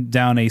walking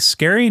down a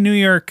scary New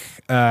York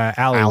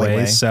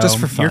alleyway. So just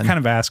for fun. You're kind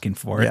of asking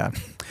for it. Yeah.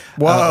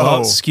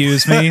 Whoa.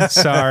 Excuse me.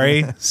 Sorry.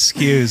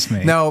 Excuse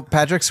me. No,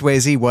 Patrick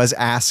Swayze was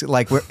asked,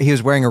 like, he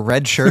was wearing a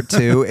red shirt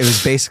too. It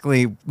was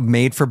basically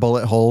made for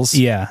bullet holes.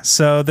 Yeah.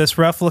 So this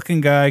rough looking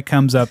guy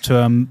comes up to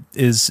him,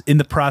 is in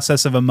the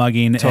process of a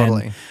mugging.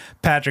 Totally. And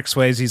Patrick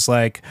Swayze's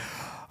like,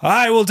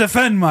 I will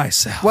defend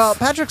myself. Well,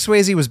 Patrick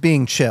Swayze was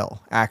being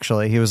chill,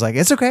 actually. He was like,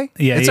 it's okay.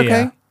 Yeah, it's yeah,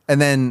 okay. yeah. And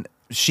then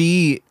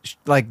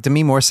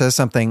Demi Moore says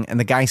something and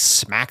the guy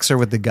smacks her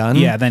with the gun.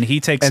 Yeah, then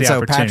he takes the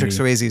opportunity. And so Patrick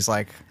Swayze's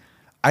like,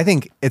 I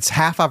think it's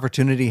half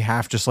opportunity,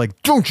 half just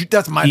like, don't you,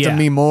 that's my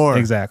Demi Moore.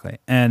 Exactly.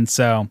 And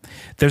so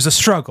there's a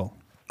struggle.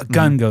 A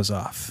gun goes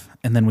off.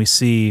 And then we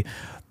see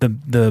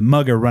the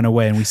mugger run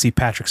away and we see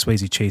Patrick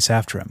Swayze chase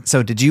after him.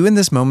 So did you in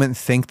this moment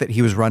think that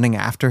he was running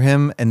after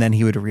him and then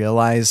he would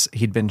realize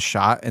he'd been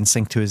shot and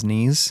sink to his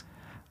knees?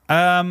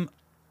 I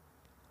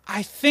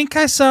think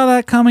I saw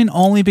that coming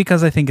only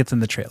because I think it's in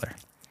the trailer.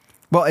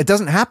 Well, it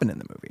doesn't happen in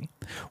the movie.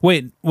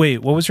 Wait,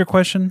 what was your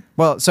question?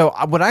 Well, so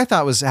what I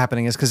thought was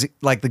happening is because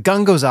like the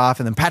gun goes off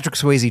and then Patrick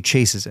Swayze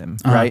chases him,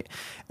 right?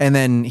 And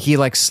then he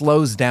like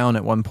slows down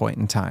at one point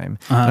in time.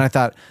 And I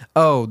thought,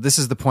 oh, this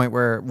is the point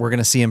where we're going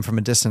to see him from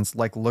a distance,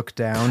 like look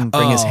down,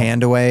 bring his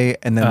hand away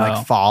and then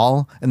like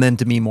fall. And then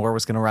Demi Moore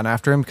was going to run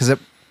after him because it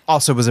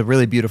also was a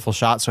really beautiful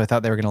shot. So I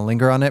thought they were going to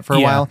linger on it for a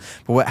while.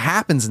 But what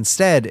happens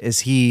instead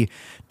is he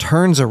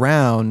turns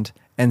around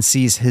and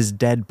sees his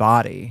dead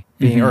body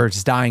being, or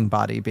his dying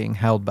body being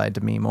held by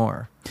Demi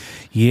Moore.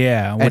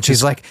 Yeah. And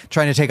she's like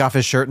trying to take off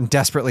his shirt and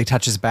desperately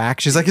touch his back.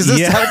 She's like, is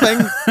this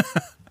helping?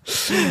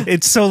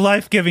 It's so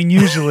life-giving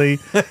usually.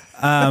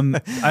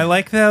 I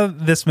like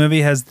that this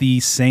movie has the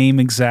same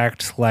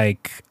exact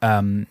like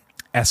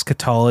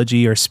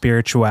eschatology or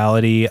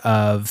spirituality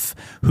of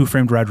Who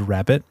Framed Roger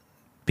Rabbit,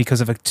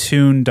 because if a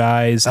tune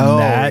dies in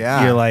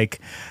you're like,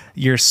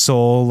 your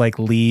soul like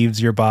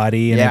leaves your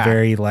body in a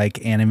very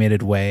like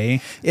animated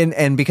way.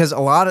 And because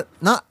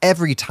not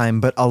every time,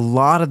 but a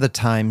lot of the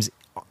times,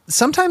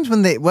 sometimes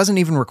when it wasn't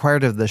even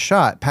required of the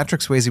shot,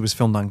 Patrick Swayze was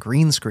filmed on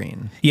green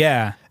screen.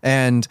 Yeah.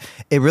 And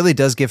it really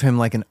does give him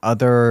like an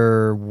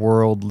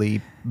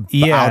otherworldly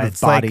out of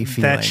body like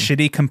feeling. That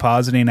shitty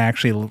compositing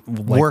actually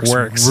works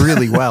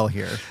really well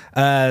here.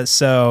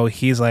 So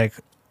he's like,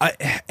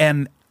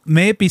 and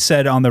may it be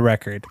said on the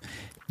record,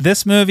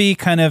 this movie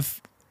kind of,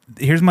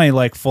 here's my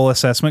like full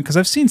assessment, because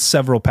I've seen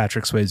several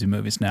Patrick Swayze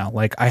movies now.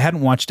 Like I hadn't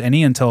watched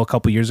any until a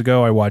couple years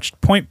ago. I watched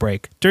Point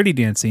Break, Dirty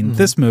Dancing,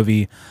 this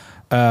movie,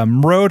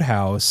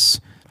 Roadhouse,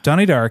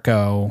 Donnie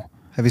Darko.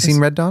 Have you seen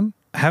Red Dawn?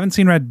 I haven't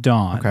seen Red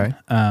Dawn. Okay.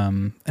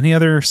 Any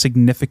other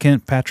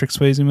significant Patrick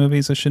Swayze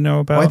movies I should know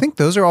about? Well, I think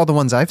those are all the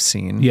ones I've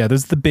seen. Yeah,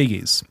 those are the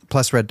biggies.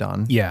 Plus Red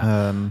Dawn.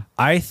 Yeah.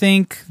 I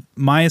think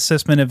my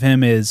assessment of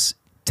him is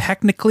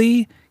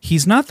technically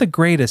he's not the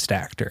greatest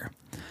actor,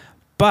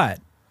 but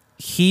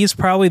he's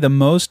probably the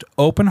most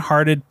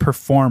open-hearted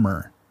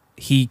performer.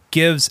 He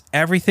gives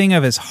everything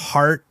of his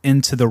heart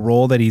into the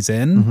role that he's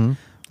in,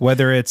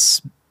 whether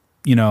it's,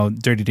 you know,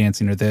 Dirty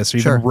Dancing or this, or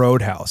even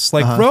Roadhouse.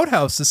 Like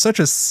Roadhouse is such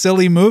a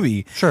silly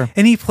movie. Sure.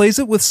 And he plays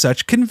it with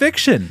such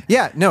conviction.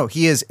 Yeah, no,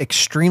 he is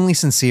extremely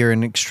sincere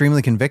and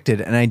extremely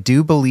convicted. And I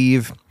do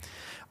believe,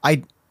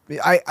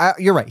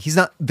 you're right. He's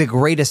not the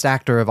greatest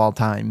actor of all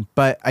time,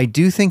 but I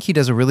do think he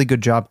does a really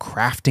good job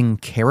crafting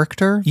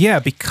character. Yeah,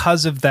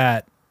 because of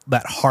that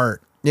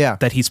heart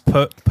that he's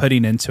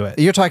putting into it.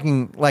 You're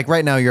talking like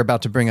right now you're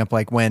about to bring up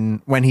like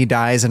when he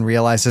dies and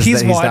realizes that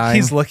he's dying.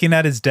 He's looking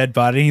at his dead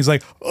body and he's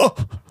like, oh,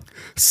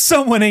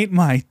 someone ate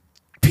my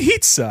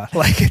pizza.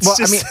 Like it's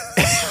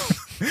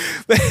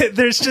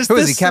there's just Who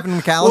this, is he, Captain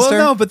McAllister?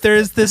 Well, no, but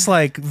there's this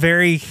like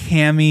very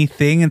hammy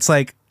thing. It's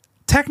like,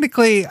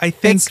 technically, I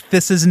think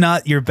this is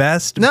not your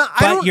best,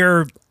 but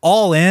you're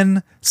all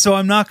in, so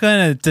I'm not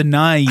going to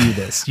deny you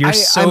this. You're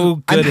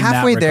good I'm in that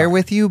halfway there regard.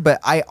 with you, but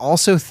I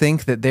also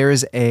think that there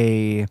is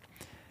a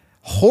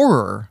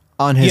horror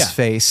on his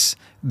face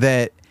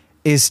that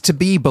is to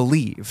be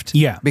believed.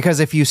 Yeah. Because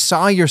if you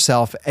saw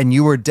yourself and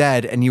you were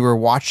dead and you were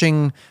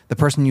watching the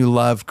person you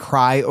love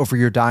cry over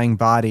your dying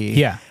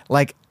body,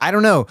 like, I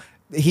don't know,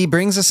 he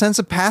brings a sense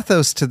of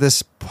pathos to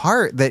this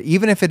part that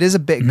even if it is a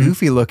bit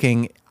goofy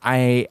looking,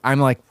 I'm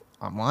like,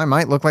 well, I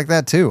might look like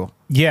that too.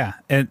 Yeah,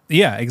 and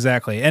yeah,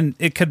 exactly. And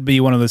it could be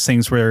one of those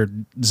things where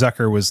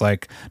Zucker was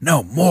like,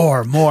 "No,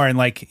 more," and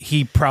like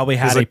he probably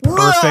had he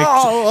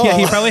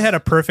probably had a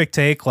perfect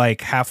take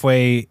like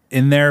halfway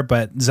in there,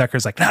 but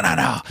Zucker's like, "No."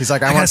 He's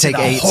like, "I want to take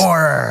 8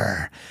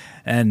 horror."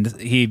 And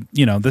he,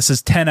 you know, this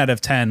is 10 out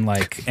of 10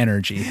 like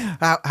energy.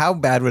 How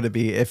bad would it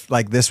be if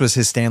like this was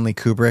his Stanley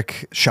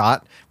Kubrick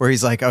shot where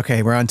he's like,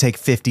 okay, we're on take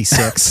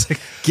 56.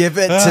 Give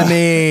it to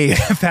me.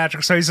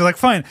 Patrick Swayze is like,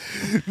 fine.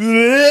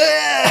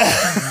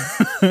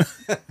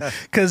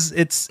 Because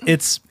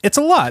it's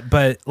a lot.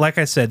 But like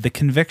I said, the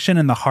conviction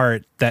and the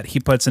heart that he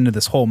puts into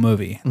this whole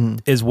movie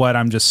is what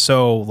I'm just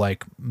so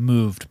like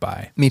moved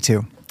by. Me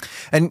too.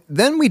 And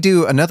then we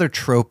do another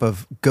trope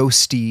of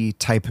ghosty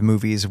type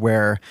movies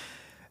where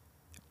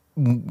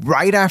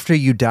right after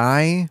you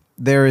die,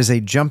 there is a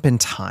jump in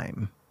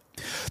time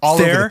all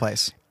over the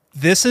place.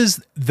 This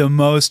is the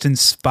most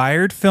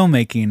inspired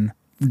filmmaking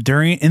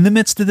in the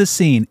midst of the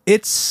scene.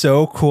 It's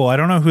so cool. I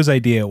don't know whose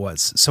idea it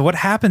was. So what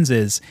happens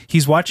is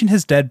he's watching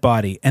his dead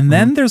body, and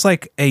then there's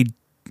the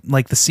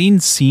scene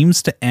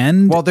seems to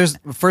end. Well, there's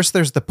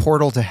the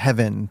portal to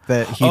heaven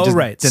that he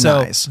just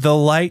denies. So the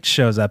light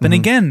shows up, and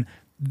again,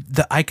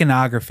 the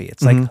iconography,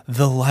 it's like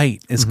the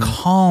light is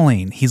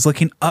calling. He's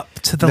looking up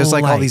to the light. There's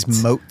like all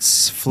these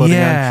motes floating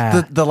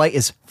around. The light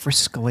is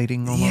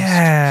friscolating almost.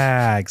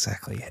 Yeah,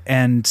 exactly.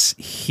 And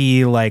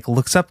he like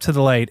looks up to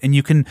the light, and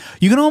you can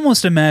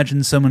almost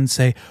imagine someone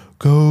say,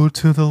 "Go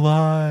to the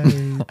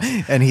light."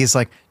 And he's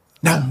like,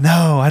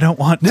 No, I don't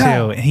want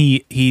to. And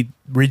he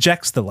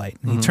rejects the light.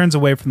 He turns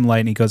away from the light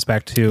and he goes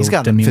back to He's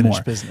got Demi unfinished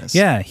Moore. business.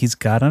 Yeah, he's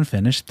got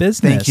unfinished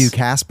business. Thank you,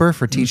 Casper,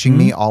 for teaching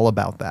me all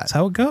about that. That's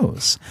how it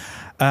goes.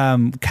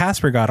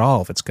 Casper got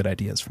all of its good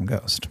ideas from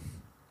Ghost.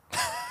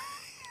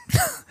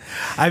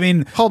 I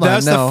mean,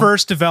 that's the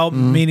first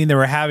development meeting they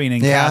were having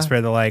in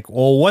Casper. They're like,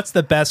 well, what's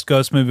the best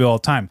Ghost movie of all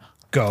time?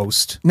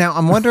 Ghost. Now,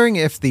 I'm wondering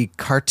if the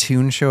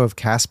cartoon show of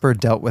Casper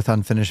dealt with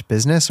unfinished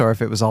business or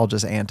if it was all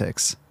just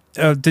antics.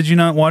 Did you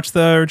not watch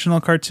the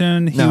original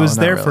cartoon? He was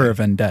there for a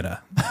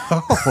vendetta.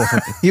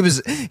 He was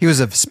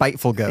a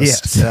spiteful ghost,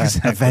 yes,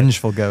 exactly. A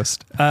vengeful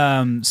ghost.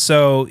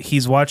 So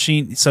he's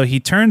watching. So he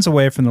turns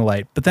away from the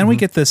light, but then we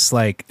get this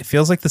like it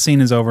feels like the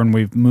scene is over and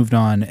we've moved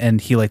on,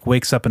 and he like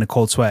wakes up in a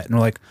cold sweat, and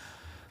we're like,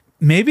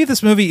 maybe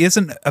this movie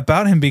isn't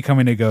about him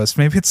becoming a ghost.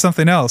 Maybe it's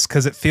something else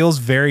because it feels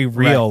very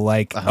real.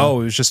 Like,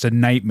 oh, it was just a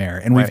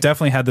nightmare. And we've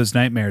definitely had those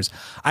nightmares.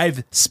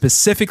 I've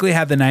specifically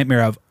had the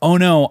nightmare of, oh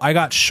no, I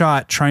got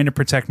shot trying to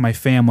protect my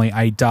family.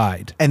 I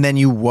died. And then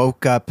you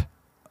woke up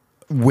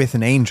with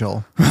an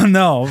angel.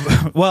 No.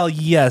 Well,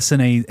 yes, in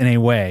a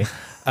way.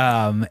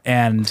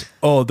 And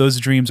those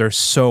dreams are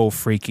so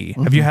freaky.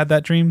 Have you had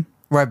that dream?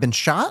 Where I've been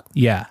shot?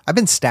 Yeah. I've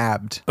been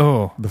stabbed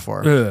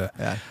before.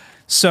 Yeah.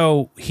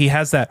 So he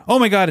has that, oh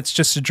my God, it's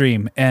just a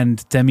dream.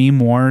 And Demi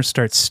Moore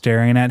starts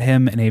staring at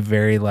him in a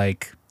very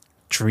like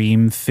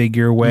dream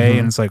figure way.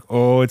 And it's like,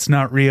 oh, it's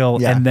not real.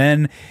 Yeah. And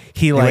then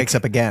he wakes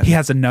up again. He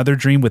has another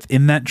dream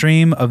within that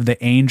dream of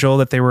the angel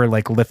that they were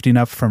like lifting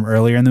up from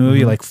earlier in the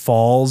movie, like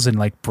falls and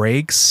like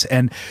breaks.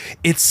 And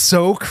it's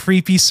so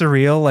creepy,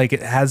 surreal. Like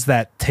it has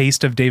that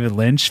taste of David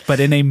Lynch, but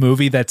in a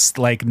movie that's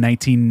like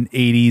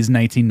 1980s,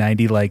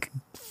 1990, like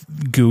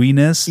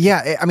gooiness.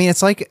 Yeah, I mean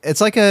it's like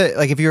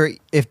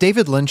if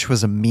David Lynch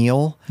was a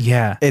meal,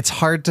 it's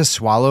hard to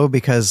swallow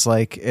because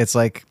it's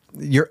like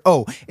you're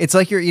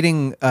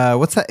eating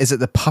what's that? Is it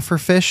the puffer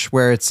fish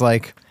where it's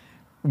like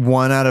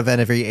 1 out of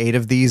every 8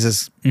 of these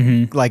is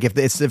like if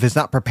it's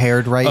not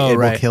prepared right, it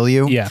will kill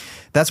you. Yeah.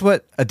 That's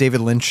what a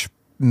David Lynch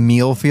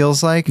meal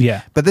feels like.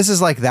 Yeah. But this is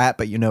like that,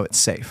 but you know it's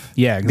safe.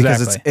 Yeah,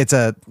 exactly. Because it's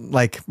a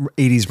like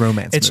 80s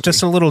romance It's movie.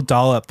 just a little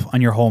dollop on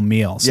your whole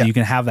meal. So you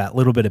can have that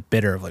little bit of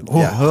bitter of like,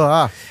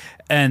 whoa.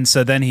 And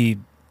so then he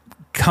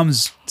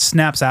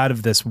snaps out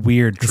of this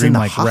weird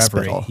dreamlike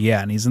reverie.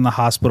 Yeah, and he's in the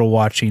hospital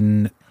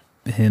watching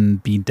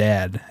him be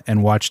dead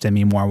and watch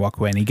Demi Moore walk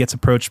away. And he gets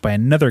approached by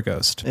another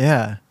ghost.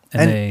 Yeah.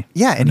 And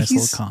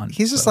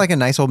he's just like a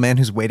nice old man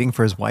who's waiting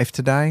for his wife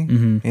to die.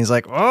 And he's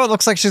like, oh, it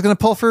looks like she's gonna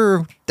pull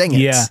for dang it.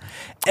 Yeah,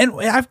 and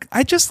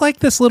I just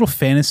like this little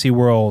fantasy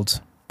world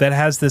that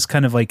has this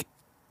kind of like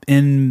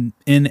in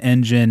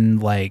engine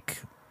like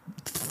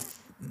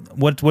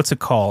what's it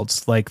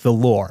called, like the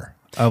lore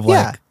of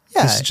like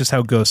this is just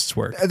how ghosts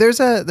work. There's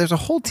a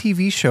whole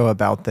TV show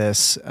about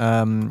this,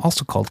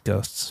 also called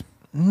Ghosts.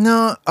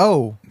 No,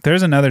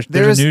 there's a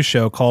new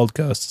show called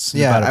Ghosts.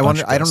 Yeah,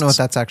 I don't know what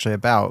that's actually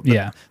about.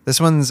 Yeah,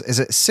 this is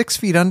it 6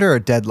 Feet Under or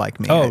Dead Like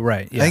Me? Oh,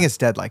 right. Yeah. I think it's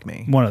Dead Like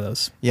Me. One of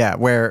those. Yeah,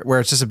 where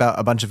it's just about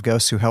a bunch of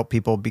ghosts who help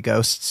people be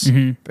ghosts,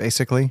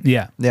 basically.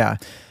 Yeah, yeah,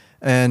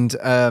 and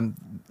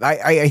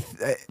I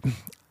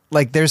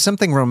like there's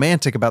something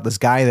romantic about this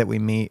guy that we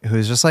meet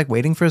who's just like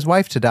waiting for his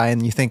wife to die,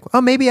 and you think, oh,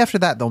 maybe after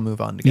that they'll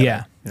move on together.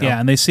 Yeah. You know? Yeah,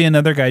 and they see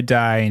another guy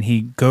die, and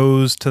he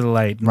goes to the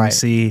light, and we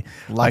see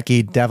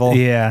lucky devil.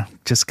 Yeah,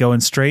 just going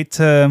straight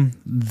to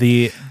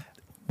the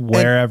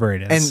wherever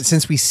it is. And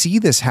since we see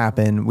this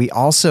happen, we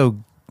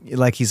also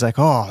like he's like,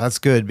 oh, that's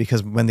good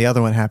because when the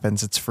other one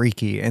happens, it's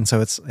freaky, and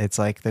so it's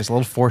like there's a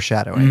little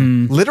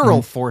foreshadowing,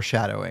 literal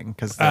foreshadowing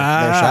because they're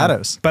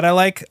shadows. But I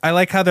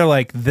like how they're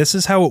like, this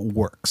is how it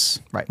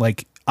works, right?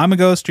 Like, I'm a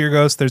ghost, you're a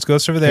ghost, there's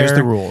ghosts over there. Here's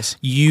the rules.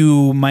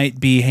 You might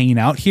be hanging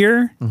out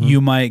here.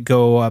 You might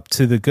go up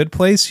to the good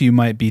place. You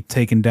might be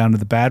taken down to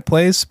the bad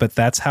place, but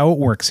that's how it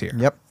works here.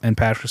 Yep. And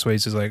Patrick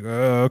Swayze is like,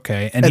 oh,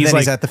 okay. And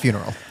he's at the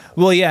funeral.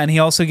 Well, yeah, and he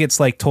also gets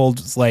like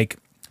told like,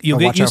 you'll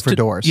get watch used out for to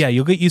doors. Yeah,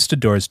 you'll get used to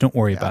doors. Don't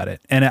worry about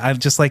it. And I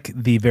just like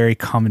the very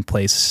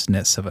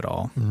commonplaceness of it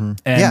all.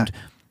 And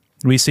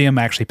we see him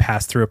actually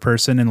pass through a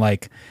person and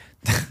like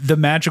the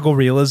magical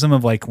realism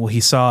of like, well, he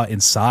saw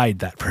inside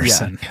that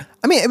person. Yeah.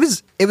 I mean,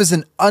 it was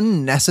an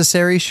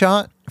unnecessary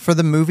shot for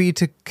the movie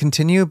to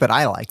continue, but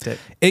I liked it.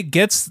 It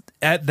gets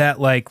at that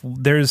like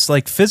there's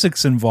like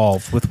physics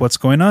involved with what's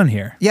going on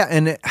here. Yeah,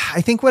 and I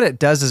think what it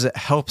does is it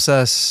helps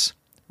us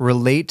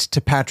relate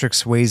to Patrick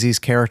Swayze's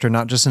character,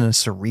 not just in a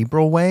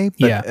cerebral way,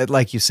 but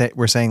like you say,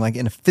 we're saying like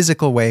in a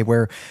physical way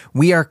where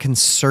we are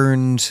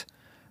concerned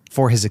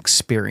for his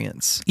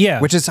experience.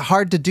 Yeah. Which is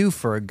hard to do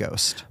for a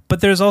ghost.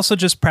 But there's also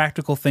just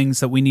practical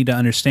things that we need to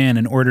understand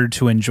in order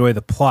to enjoy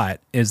the plot,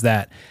 is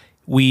that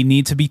we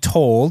need to be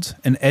told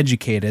and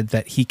educated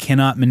that he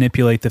cannot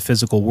manipulate the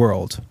physical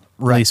world,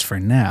 at least for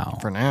now.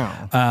 For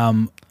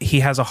now. He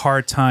has a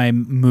hard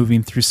time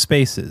moving through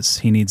spaces.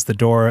 He needs the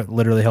door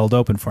literally held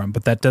open for him,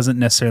 but that doesn't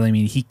necessarily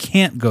mean he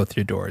can't go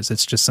through doors.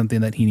 It's just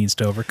something that he needs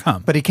to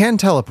overcome. But he can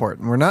teleport,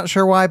 and we're not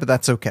sure why, but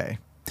that's okay.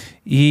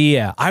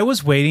 Yeah, I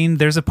was waiting.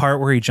 There's a part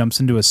where he jumps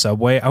into a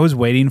subway. I was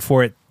waiting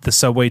for the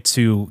subway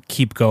to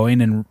keep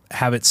going and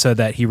have it so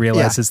that he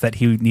realizes that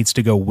he needs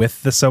to go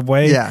with the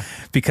subway. Yeah,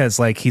 because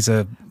like he's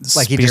a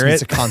spirit. He just needs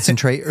to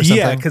concentrate or something.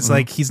 Yeah, because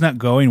like he's not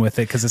going with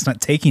it because it's not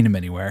taking him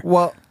anywhere.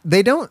 Well,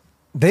 they don't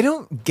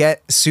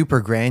get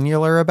super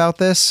granular about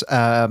this.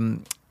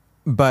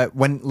 But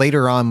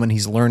later on, when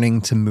he's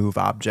learning to move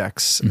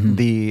objects,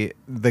 the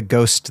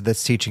ghost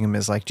that's teaching him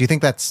is like, do you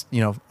think that's,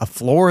 a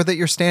floor that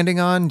you're standing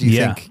on? Do you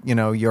think,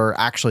 you're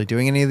actually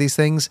doing any of these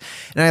things?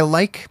 And I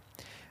like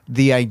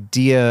the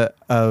idea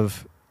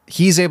of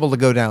he's able to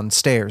go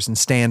downstairs and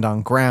stand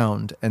on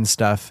ground and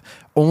stuff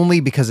only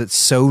because it's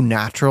so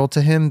natural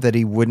to him that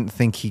he wouldn't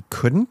think he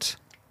couldn't.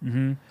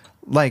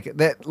 Like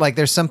that, like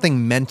there's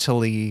something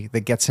mentally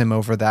that gets him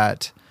over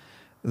that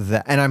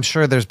that, and I'm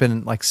sure there's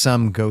been like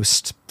some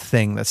ghost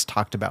thing that's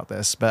talked about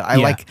this, but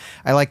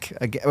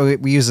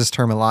we use this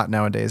term a lot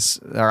nowadays,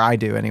 or I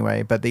do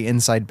anyway, but the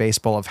inside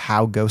baseball of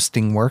how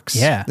ghosting works.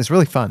 Yeah. It's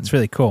really fun. It's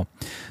really cool.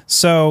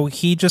 So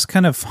he just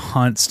kind of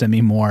haunts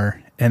Demi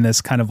Moore, and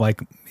this kind of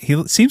like,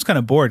 he seems kind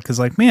of bored because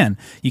like, man,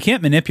 you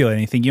can't manipulate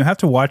anything. You have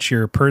to watch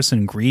your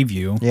person grieve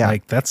you. Yeah.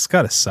 Like that's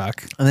gotta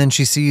suck. And then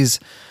he sees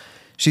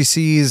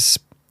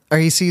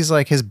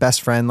like his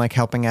best friend like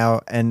helping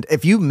out, and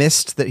if you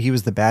missed that he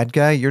was the bad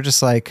guy, you're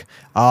just like,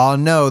 oh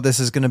no, this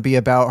is going to be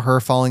about her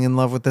falling in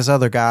love with this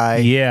other guy.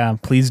 Yeah,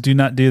 please do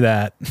not do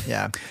that.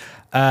 Yeah.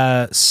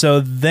 So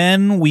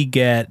then we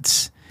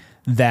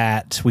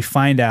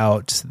find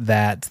out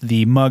that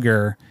the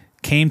mugger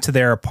came to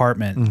their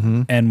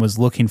apartment and was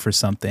looking for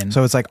something.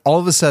 So it's like all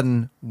of a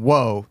sudden,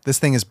 whoa, this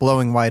thing is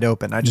blowing wide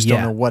open. I just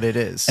don't know what it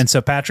is. And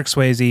so Patrick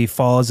Swayze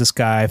follows this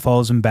guy,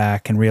 follows him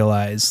back, and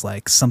realizes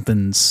like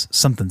something's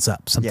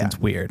up, something's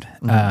weird.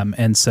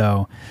 And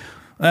so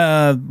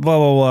blah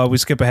blah blah. We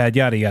skip ahead,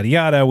 yada yada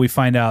yada. We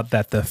find out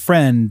that the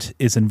friend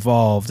is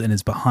involved and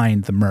is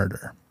behind the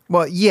murder.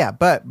 Well, yeah,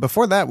 but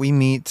before that, we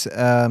meet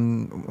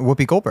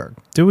Whoopi Goldberg.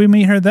 Do we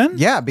meet her then?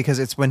 Yeah, because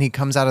it's when he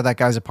comes out of that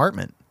guy's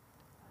apartment.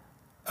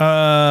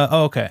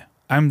 Okay.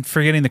 I'm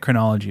forgetting the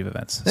chronology of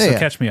events. So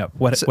catch me up.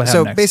 What happened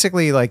so next?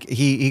 basically, like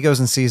he goes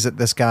and sees that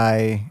this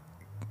guy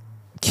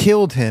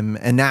killed him,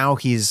 and now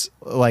he's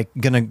like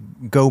gonna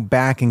go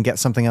back and get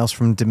something else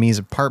from Demi's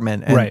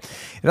apartment. And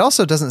it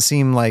also doesn't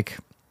seem like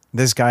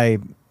this guy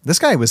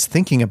was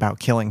thinking about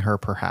killing her,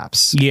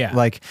 perhaps. Yeah.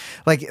 Like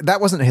that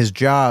wasn't his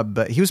job,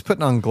 but he was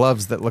putting on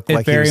gloves that looked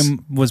like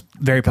was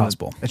very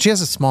possible. And she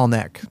has a small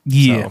neck.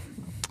 Yeah.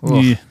 So,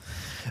 yeah.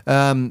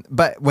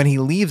 But when he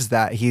leaves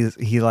that,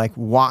 he like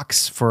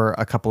walks for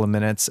a couple of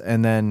minutes,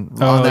 and then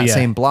on that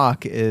same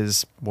block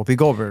is Whoopi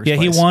Goldberg's place.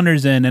 He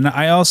wanders in, and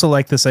I also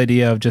like this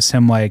idea of just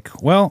him like,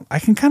 well, I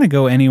can kind of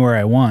go anywhere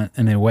I want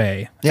in a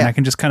way, and I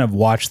can just kind of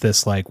watch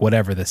this like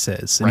whatever this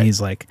is. And he's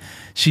like,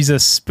 she's a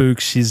spook.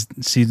 She's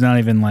not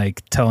even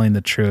like telling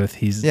the truth.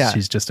 She's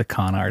just a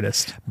con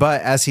artist.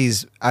 But as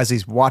he's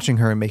watching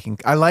her and making,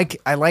 I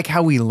like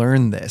how we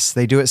learn this.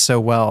 They do it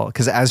so well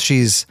because as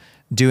she's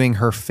doing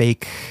her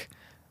fake,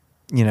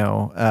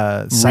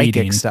 psychic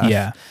reading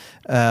stuff.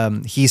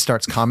 He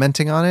starts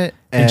commenting on it,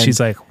 and she's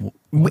like,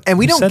 and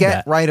we don't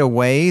get right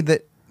away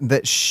that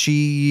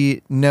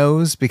she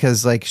knows,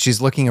 because like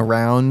she's looking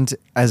around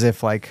as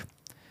if like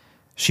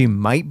she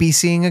might be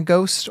seeing a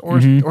ghost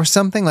or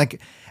something,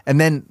 like,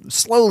 and then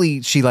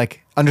slowly she like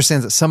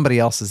understands that somebody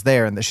else is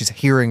there and that she's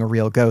hearing a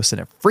real ghost,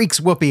 and it freaks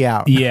Whoopi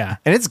out. Yeah.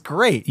 And it's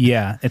great.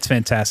 Yeah, it's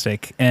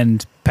fantastic.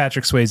 And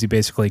Patrick Swayze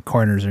basically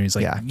corners her. He's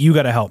like, you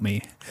got to help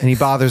me. And he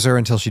bothers her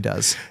until she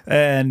does.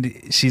 And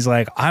she's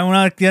like, I'm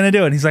not going to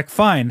do it. And he's like,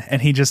 fine.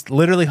 And he just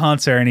literally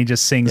haunts her, and he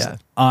just sings,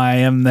 I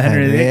am the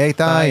Henry VIII.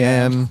 I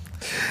am.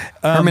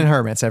 Herman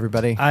Hermits,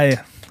 everybody. I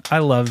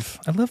love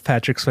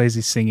Patrick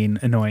Swayze singing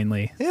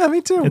annoyingly. Yeah,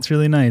 me too. It's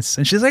really nice.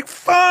 And she's like,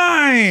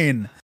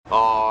 fine.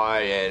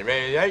 I am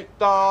Henry VIII,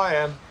 I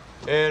am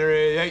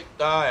Henry VIII,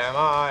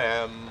 I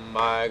am.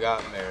 I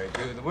got married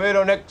to the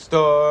widow next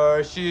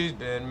door. She's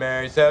been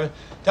married 7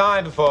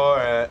 times before,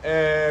 and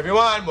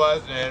everyone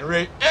was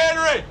Henry,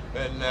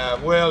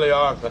 and Willie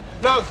Arthur.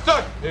 No,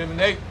 sir, him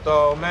the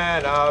 8th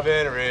man of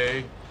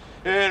Henry.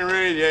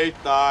 Henry VIII,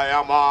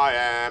 I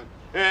am.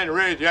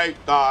 Henry VIII,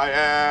 I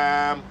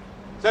am.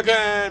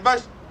 Second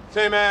verse,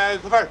 same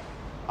as the first.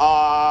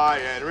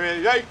 I, Henry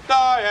VIII,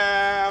 I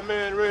am.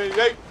 Henry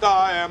VIII,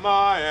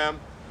 I am.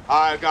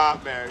 I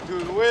got married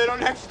to the widow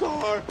next door.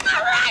 All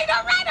right.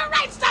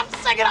 Stop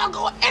singing. I'll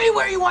go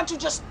anywhere you want to.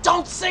 Just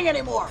don't sing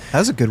anymore. That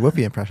was a good Whoopi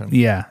impression.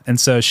 Yeah. And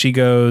so she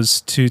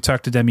goes to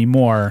talk to Demi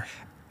Moore.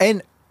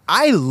 And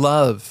I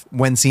love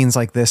when scenes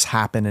like this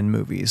happen in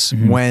movies,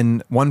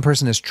 when one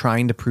person is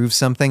trying to prove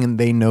something and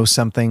they know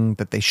something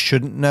that they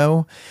shouldn't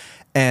know,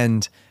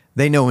 and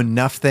they know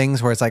enough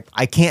things where it's like,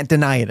 I can't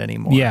deny it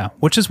anymore. Yeah,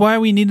 which is why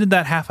we needed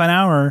that half an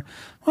hour.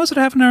 What was it,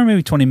 half an hour,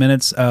 maybe 20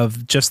 minutes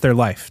of just their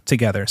life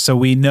together. So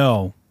we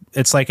know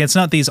it's like, it's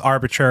not these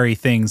arbitrary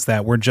things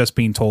that we're just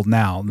being told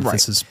now. That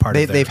This is part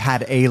of they've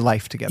had a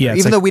life together. Yeah,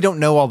 even though we don't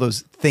know all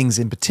those things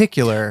in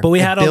particular. But we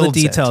had all the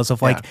details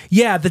of like,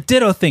 the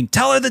ditto thing.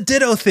 Tell her the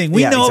ditto thing.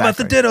 We know about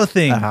the ditto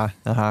thing.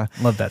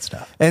 Love that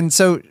stuff. And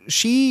so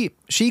she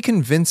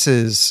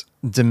convinces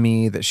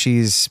Demi that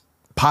she's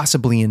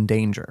possibly in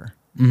danger.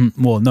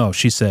 Mm-hmm. Well, no,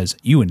 she says,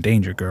 you in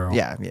danger, girl.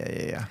 Yeah.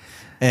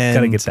 And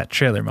gotta get that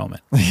trailer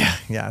moment.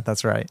 Yeah,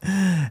 that's right.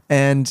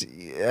 And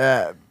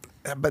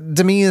but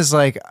Demi is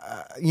like,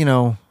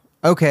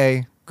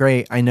 okay,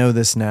 great, I know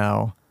this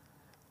now.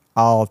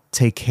 I'll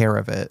take care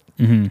of it.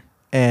 Mm-hmm.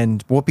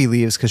 And Whoopi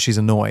leaves because she's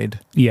annoyed.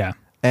 Yeah.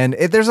 And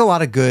there's a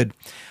lot of good.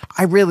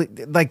 I really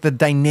like the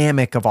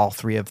dynamic of all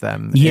three of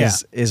them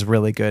is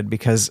really good,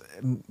 because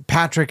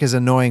Patrick is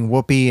annoying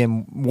Whoopi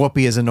and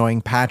Whoopi is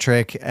annoying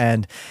Patrick,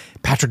 and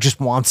Patrick just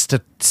wants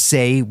to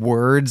say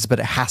words, but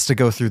it has to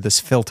go through this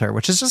filter,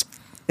 which is just,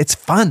 it's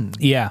fun.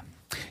 Yeah.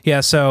 Yeah.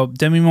 So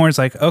Demi Moore's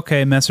like,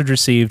 okay, message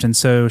received. And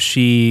so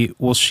she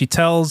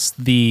tells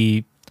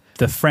the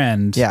the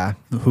friend,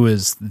 who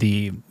is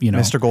the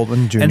Mr.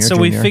 Goldwyn Jr. And so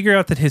we Jr.. figure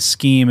out that his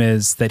scheme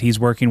is that he's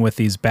working with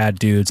these bad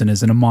dudes and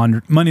is in a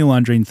money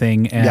laundering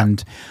thing,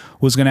 and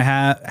was going to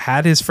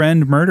had his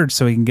friend murdered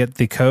so he can get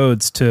the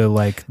codes to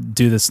like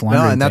do this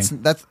laundering. No,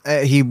 and that's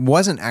he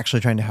wasn't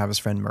actually trying to have his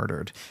friend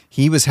murdered.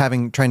 He was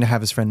trying to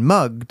have his friend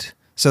mugged.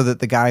 So that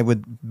the guy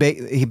would,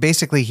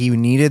 he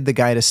needed the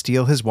guy to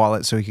steal his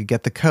wallet so he could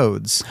get the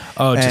codes.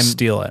 Oh, just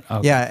steal it.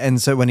 Okay. Yeah,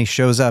 and so when he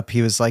shows up,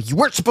 he was like, "You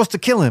weren't supposed to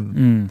kill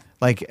him."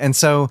 Like, and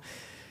so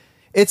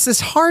it's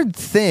this hard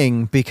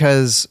thing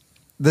because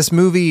this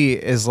movie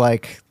is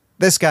like,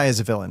 this guy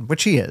is a villain,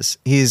 which he is.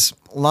 He's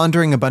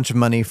laundering a bunch of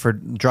money for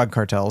drug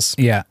cartels.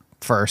 Yeah.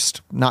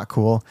 First, not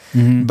cool.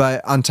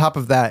 But on top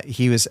of that,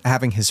 he was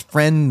having his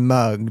friend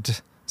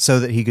mugged so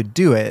that he could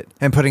do it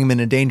and putting him in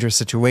a dangerous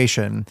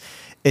situation.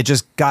 It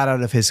just got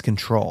out of his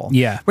control.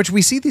 Yeah. Which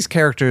we see these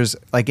characters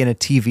like in a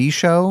TV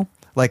show,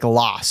 like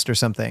Lost or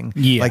something.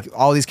 Yeah. Like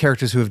all these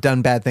characters who have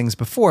done bad things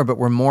before, but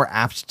we're more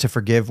apt to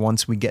forgive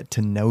once we get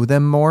to know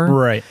them more.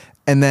 Right.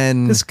 And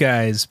then this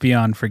guy's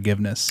beyond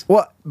forgiveness.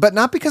 Well, but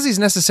not because he's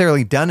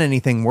necessarily done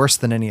anything worse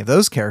than any of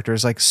those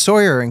characters. Like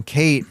Sawyer and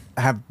Kate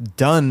have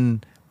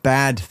done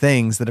bad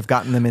things that have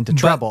gotten them into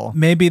trouble. But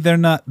maybe they're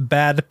not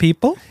bad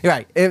people.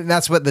 Right. And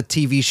that's what the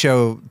TV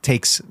show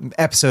takes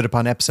episode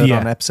upon episode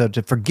on episode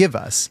to forgive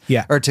us.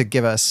 Yeah. Or to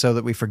give us so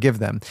that we forgive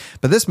them.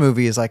 But this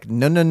movie is like,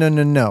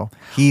 no.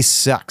 He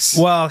sucks.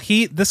 Well,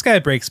 this guy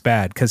breaks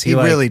bad because he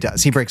really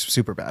does. He breaks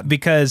super bad.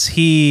 Because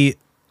he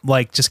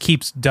like just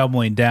keeps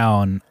doubling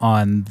down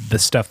on the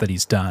stuff that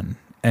he's done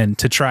and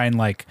to try and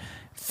like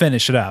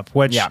finish it up,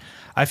 which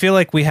I feel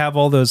like we have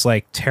all those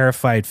like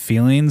terrified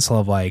feelings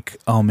of like,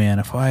 oh man,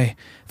 if I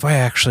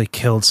actually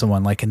killed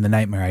someone like in the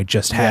nightmare I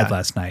just had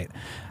last night,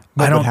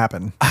 what would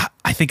happen?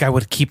 I think I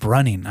would keep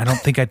running. I don't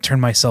think I'd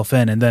turn myself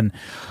in. And then,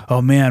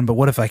 oh man, but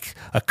what if like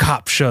a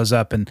cop shows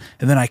up and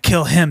then I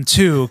kill him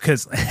too?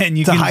 And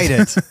you can hide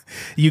it.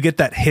 You get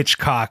that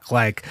Hitchcock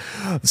like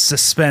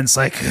suspense,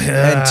 like,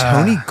 and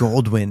Tony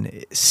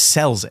Goldwyn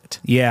sells it.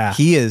 Yeah.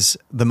 He is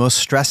the most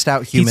stressed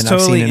out human He's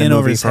totally I've seen in a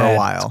over movie his for head. a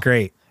while. It's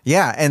great.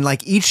 Yeah, and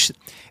like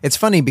it's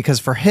funny because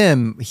for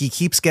him, he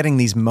keeps getting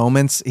these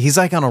moments. He's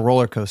like on a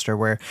roller coaster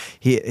where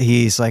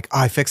he's like, oh,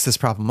 I fixed this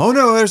problem. Oh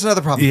no, there's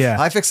another problem.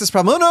 Yeah. I fixed this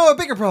problem. Oh no, a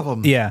bigger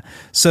problem. Yeah.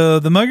 So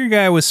the mugger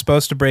guy was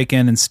supposed to break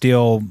in and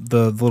steal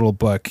the little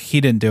book.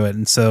 He didn't do it.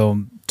 And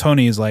so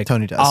Tony is like,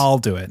 Tony does. I'll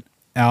do it.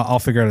 I'll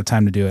figure out a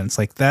time to do it. And it's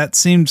like, that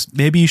seems,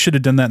 maybe you should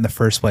have done that in the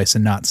first place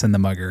and not send the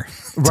mugger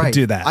to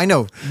do that. I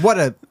know. What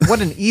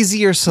an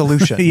easier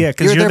solution. Yeah,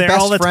 because you're their there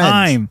all best the friend.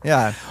 time.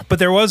 Yeah. But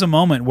there was a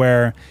moment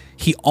where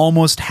he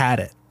almost had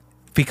it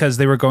because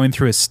they were going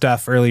through his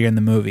stuff earlier in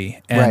the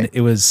movie. And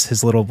it was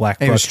his little black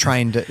book. And he was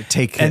trying to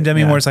take it. And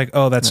Demi Moore's like,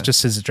 oh, that's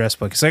just his address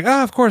book. He's like,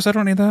 oh, of course, I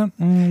don't need that.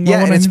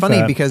 Yeah, and it's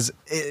funny because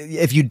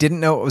if you didn't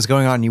know what was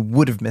going on, you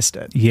would have missed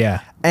it.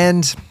 Yeah.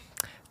 And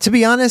to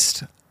be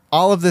honest,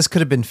 all of this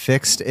could have been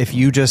fixed if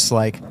you just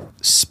like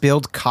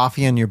spilled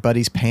coffee on your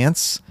buddy's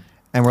pants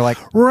and were like,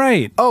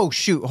 right. Oh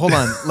shoot, hold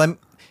on.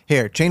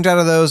 Here, change out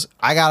of those.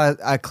 I got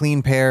a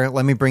clean pair.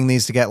 Let me bring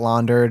these to get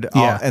laundered.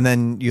 Yeah. And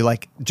then you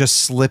like just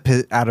slip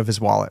it out of his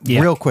wallet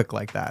real quick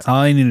like that. That's all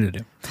I needed to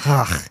do.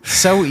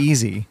 So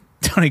easy.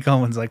 Tony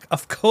Goldwyn's like,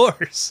 of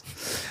course.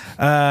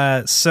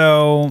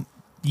 So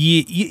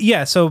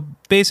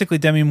basically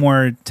Demi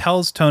Moore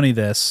tells Tony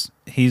this.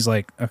 He's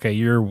like, okay,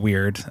 you're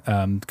weird.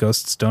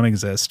 Ghosts don't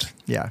exist.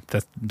 Yeah.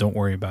 Don't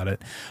worry about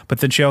it.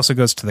 But then she also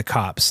goes to the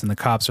cops, and the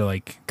cops are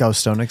like,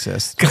 ghosts don't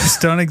exist. Ghosts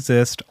don't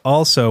exist.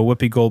 Also,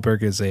 Whoopi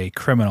Goldberg is a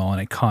criminal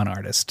and a con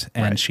artist,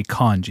 and she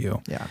conned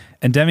you. Yeah.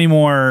 And Demi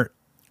Moore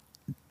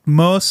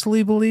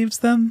mostly believes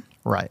them.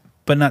 Right.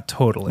 But not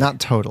totally. Not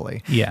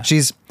totally. Yeah.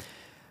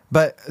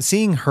 But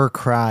seeing her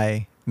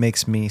cry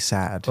makes me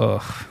sad.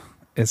 Ugh.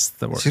 It's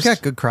the worst. She's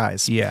got good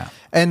cries. Yeah.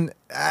 And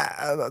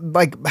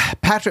like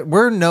Patrick,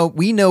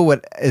 we know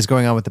what is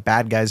going on with the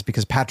bad guys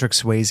because Patrick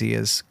Swayze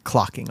is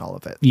clocking all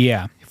of it.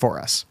 Yeah. For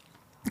us.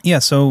 Yeah.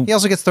 So he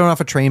also gets thrown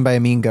off a train by a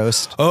mean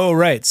ghost. Oh,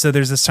 right. So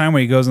there's this time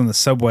where he goes on the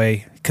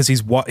subway because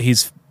he's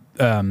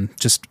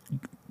just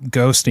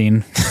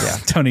ghosting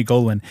Tony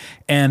Goldwyn,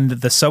 and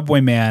the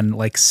subway man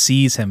like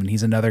sees him and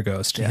he's another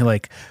ghost. And he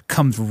like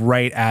comes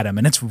right at him,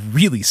 and it's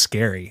really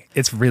scary.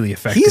 It's really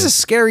effective. He's a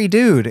scary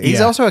dude.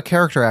 He's also a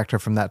character actor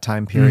from that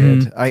time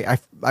period.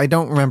 I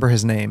don't remember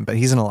his name, but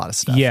he's in a lot of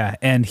stuff. Yeah,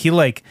 and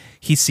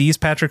he sees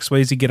Patrick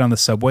Swayze get on the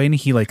subway, and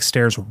he like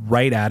stares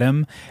right at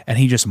him, and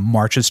he just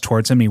marches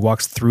towards him. He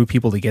walks through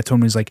people to get to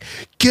him. And he's like,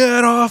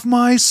 "Get off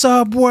my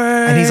subway!"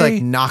 And he's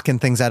like knocking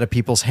things out of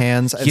people's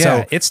hands. And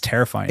yeah, so it's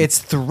terrifying. It's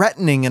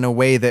threatening in a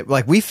way that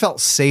like we felt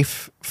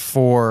safe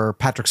for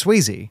Patrick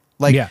Swayze.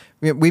 Like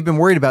we've been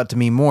worried about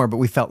Demi Moore, but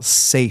we felt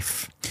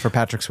safe for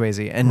Patrick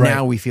Swayze, and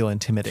now we feel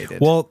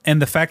intimidated. Well,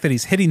 and the fact that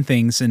he's hitting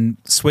things and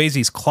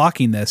Swayze's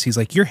clocking this, he's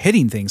like, "You're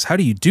hitting things. How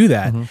do you do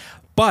that?"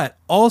 But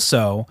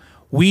also,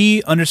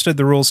 we understood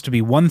the rules to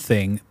be one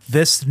thing.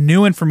 This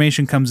new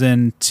information comes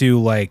in to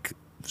like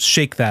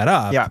shake that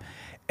up. Yeah.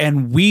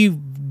 And we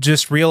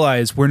just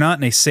realize we're not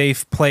in a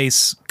safe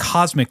place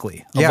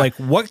cosmically. Of like,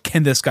 what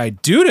can this guy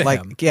do to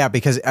him? Yeah,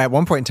 because at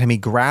one point in time, he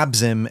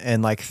grabs him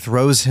and like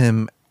throws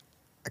him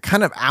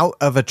kind of out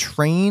of a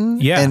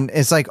train. Yeah. And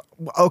it's like,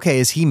 okay,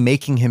 is he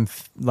making him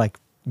like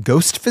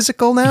ghost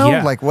physical now?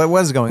 Yeah. Like what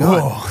was going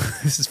on?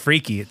 This is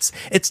freaky.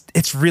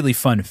 It's really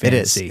fun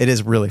fantasy. It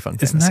is really fun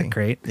fantasy. Isn't that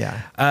great?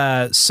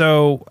 Yeah.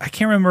 So I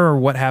can't remember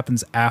what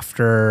happens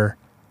after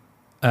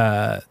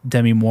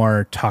Demi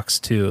Moore talks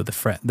to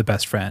the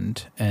best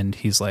friend, and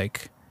he's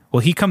like, well,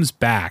 he comes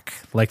back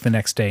like the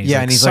next day.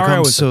 And he's like, sorry, I'm I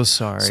was so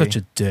sorry. Such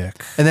a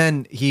dick. And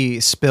then he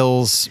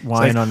spills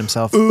wine on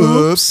himself.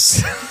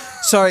 Oops.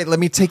 Sorry, let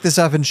me take this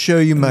off and show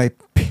you my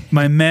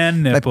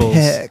man nipples.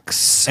 My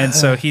pecs. And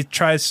so he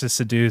tries to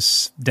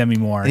seduce Demi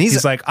Moore. And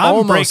he's like, I'm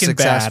almost Breaking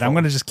successful. Bad. I'm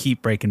going to just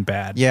keep Breaking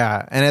Bad.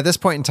 Yeah. And at this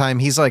point in time,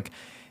 he's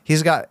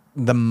got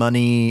the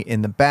money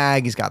in the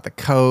bag. He's got the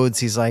codes.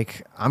 He's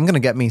like, I'm going to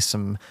get me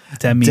some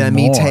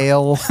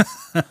demi-tail.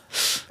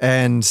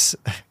 And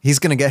he's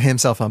going to get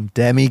himself some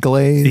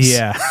demi-glaze.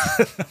 Yeah.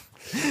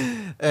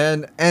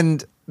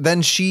 And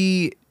then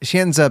she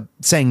ends up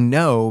saying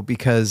no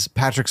because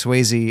Patrick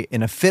Swayze,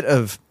 in a fit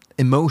of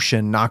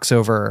emotion, knocks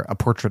over a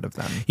portrait of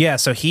them. Yeah,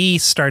 so he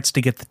starts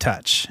to get the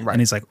touch. Right. And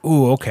he's like,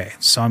 ooh, okay,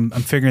 so I'm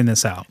figuring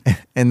this out.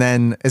 And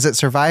then, is it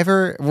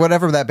Survivor?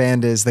 Whatever that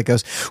band is that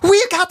goes,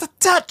 we got the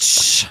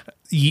touch!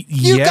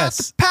 You got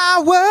the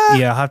power!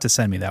 Yeah, I'll have to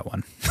send me that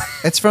one.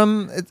 It's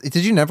from,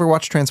 did you never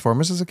watch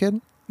Transformers as a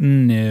kid?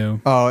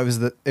 No. Oh, it was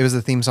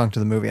the theme song to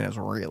the movie, and it was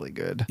really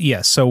good.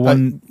 Yeah, so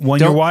when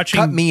you're watching...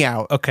 Cut me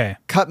out. Okay.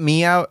 Cut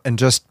me out and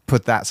just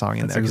put that song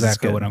in there. That's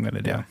exactly what I'm going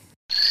to do.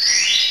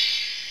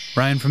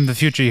 Ryan from the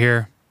future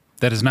here.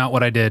 That is not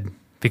what I did,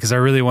 because I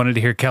really wanted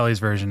to hear Kelly's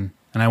version,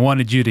 and I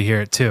wanted you to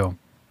hear it too.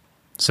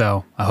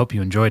 So I hope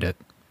you enjoyed it.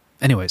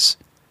 Anyways,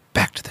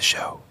 back to the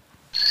show.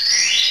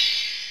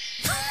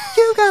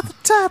 You got the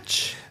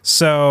touch.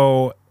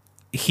 So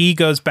he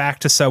goes back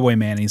to Subway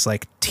Man. And he's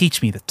like,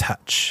 teach me the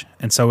touch.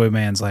 And Subway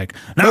Man's like,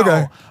 no,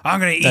 okay. I'm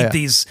going to eat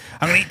these.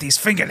 I'm going to eat these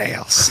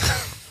fingernails.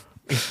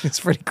 It's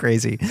pretty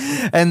crazy.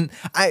 And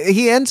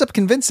he ends up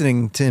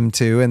convincing him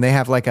to, and they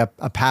have like a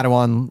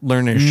Padawan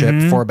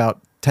learnership for about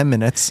 10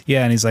 minutes.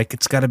 Yeah, and he's like,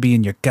 it's got to be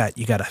in your gut.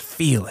 You got to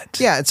feel it.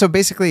 Yeah, so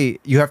basically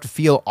you have to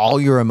feel all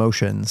your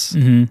emotions,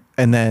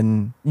 and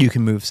then you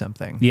can move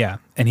something. Yeah,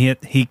 and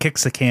he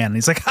kicks the can, and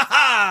he's like, ha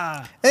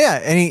ha! Yeah,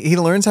 and he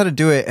learns how to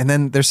do it, and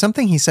then there's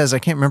something he says, I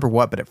can't remember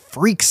what, but it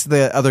freaks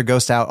the other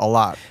ghost out a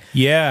lot.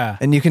 Yeah.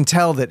 And you can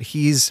tell that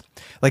he's,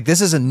 like,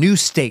 this is a new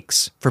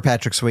stakes for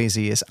Patrick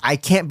Swayze, is I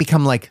can't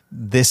become like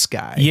this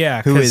guy.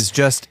 Yeah. Who is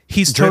just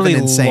he's driven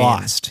totally insane.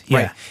 Lost. Yeah.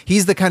 Right.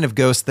 He's the kind of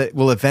ghost that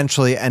will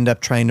eventually end up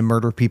trying to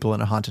murder people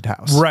in a haunted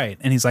house. Right.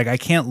 And he's like, I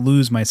can't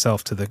lose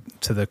myself to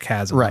the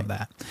chasm of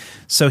that.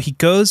 So he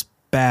goes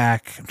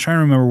back. I'm trying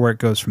to remember where it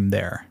goes from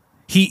there.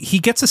 He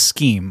gets a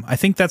scheme. I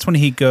think that's when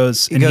he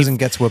goes... He goes and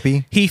gets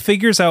Whoopi? He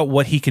figures out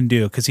what he can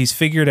do, because he's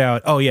figured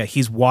out, oh yeah,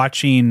 he's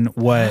watching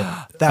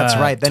what that's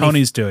right. Then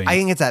Tony's doing. I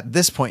think it's at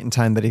this point in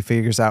time that he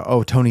figures out,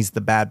 oh, Tony's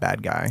the bad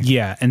guy.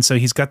 Yeah, and so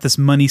he's got this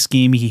money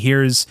scheme. He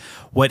hears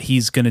what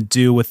he's going to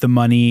do with the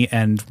money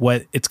and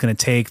what it's going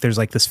to take. There's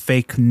like this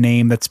fake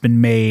name that's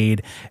been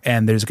made,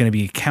 and there's going to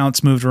be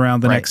accounts moved around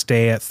the next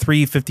day at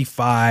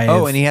 3:55.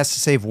 Oh, and he has to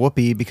save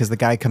Whoopi because the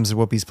guy comes to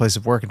Whoopi's place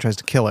of work and tries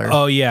to kill her.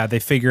 Oh yeah, they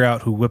figure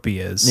out who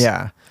Whoopi is.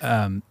 Yeah.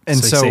 And so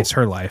he saves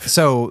her life.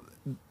 So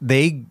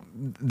they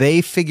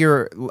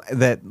figure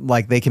that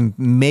like they can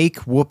make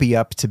Whoopi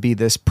up to be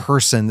this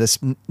person, this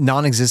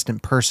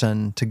non-existent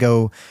person, to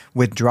go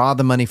withdraw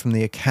the money from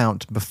the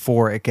account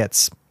before it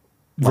gets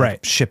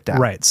shipped out.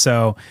 Right.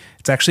 So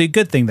it's actually a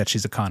good thing that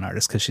she's a con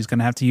artist, because she's going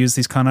to have to use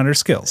these con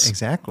artist skills.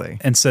 Exactly.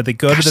 And so they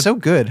go to the... so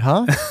good,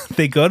 huh?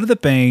 They go to the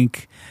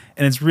bank,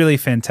 and it's really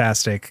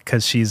fantastic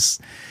because she's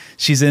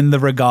in the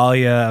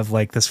regalia of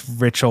like this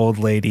rich old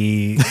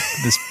lady,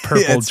 this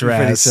purple dress.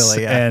 Pretty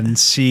silly, yeah. And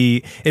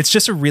it's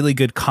just a really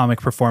good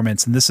comic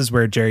performance. And this is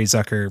where Jerry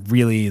Zucker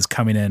really is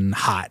coming in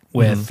hot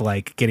with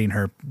like getting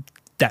her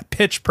that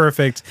pitch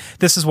perfect.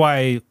 This is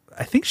why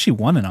I think she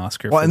won an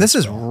Oscar. Well, and this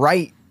is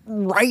right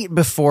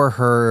before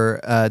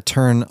her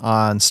turn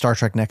on Star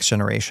Trek Next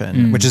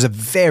Generation, which is a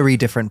very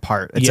different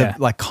part. It's a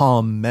like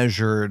calm,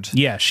 measured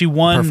she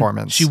won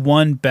performance. She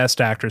won Best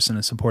Actress in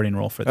a Supporting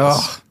Role for this.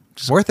 Oh,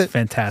 worth it.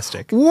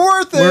 Fantastic.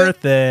 Worth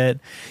it.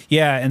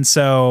 Yeah, and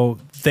so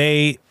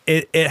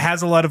it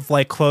has a lot of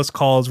like close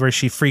calls where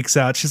she freaks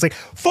out. She's like,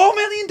 $4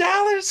 million?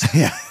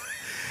 Yeah.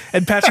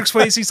 And Patrick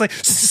Swayze's like,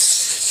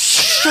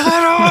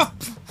 shut up.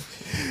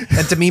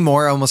 And Demi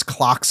Moore almost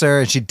clocks her,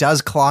 and she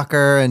does clock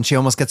her, and she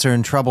almost gets her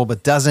in trouble,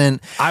 but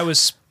doesn't. I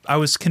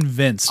was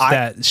convinced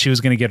that she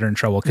was going to get her in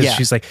trouble, because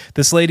she's like,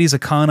 this lady's a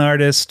con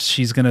artist.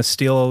 She's going to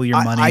steal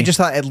your money. I just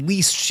thought at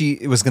least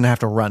she was going to have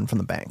to run from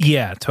the bank.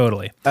 Yeah,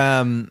 totally.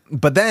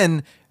 But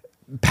then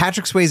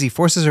Patrick Swayze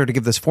forces her to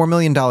give this $4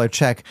 million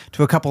check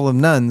to a couple of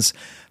nuns,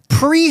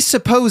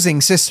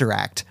 presupposing Sister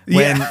Act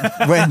when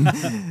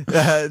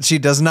she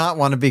does not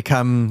want to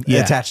become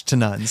attached to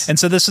nuns. And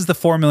so this is the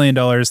 $4 million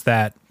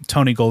that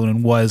Tony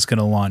Goldwyn was going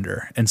to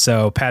launder. And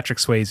so Patrick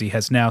Swayze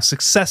has now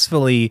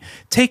successfully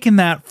taken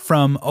that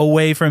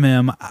away from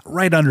him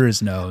right under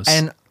his nose.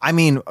 And I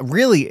mean,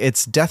 really,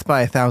 it's death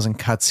by 1,000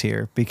 cuts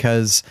here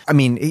because, I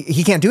mean,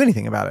 he can't do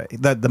anything about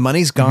it. The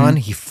money's gone.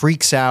 He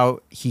freaks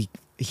out.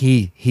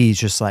 He's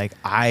just like,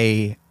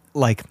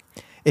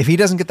 if he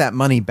doesn't get that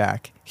money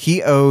back,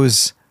 he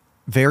owes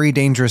very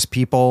dangerous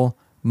people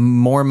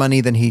more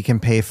money than he can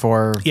pay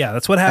for. Yeah,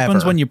 that's what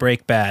happens when you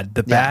break bad.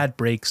 The bad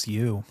breaks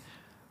you.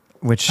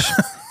 Which,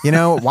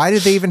 why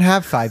did they even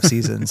have 5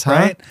 seasons, huh?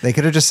 Right? They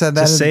could have just said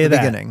that at the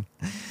beginning.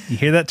 You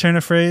hear that turn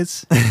of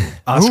phrase?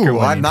 Oscar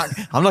winning.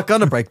 I'm not going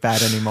to break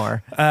bad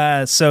anymore.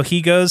 So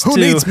he goes Who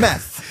needs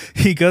meth?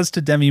 He goes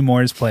to Demi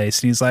Moore's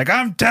place and he's like,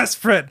 I'm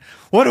desperate.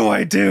 What do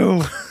I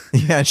do?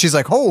 Yeah, and she's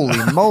like, holy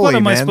moly, what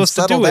am man, I supposed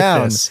to do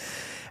down. with this?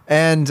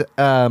 And,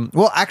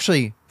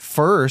 actually,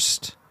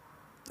 first...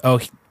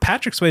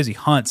 Patrick Swayze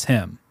hunts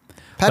him.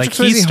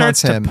 He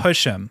starts to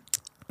push him,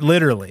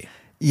 literally.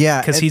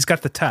 Yeah. Because he's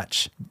got the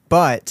touch.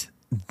 But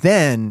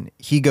then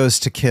he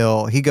goes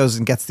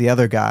and gets the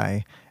other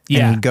guy.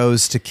 Yeah. And he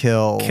goes to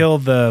kill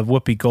the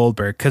Whoopi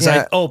Goldberg. Because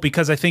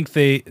I think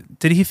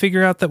did he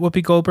figure out that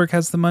Whoopi Goldberg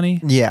has the money?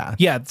 Yeah.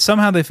 Yeah.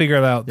 Somehow they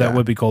figured out that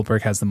Whoopi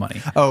Goldberg has the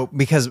money. Oh,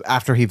 because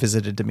after he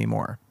visited Demi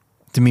Moore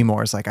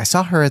is like, I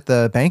saw her at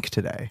the bank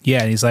today.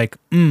 Yeah. And he's like,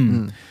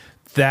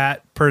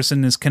 that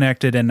person is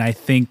connected, and I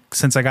think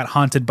since I got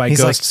haunted by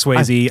Ghost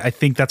Swayze, I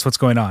think that's what's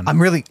going on. I'm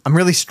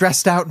really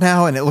stressed out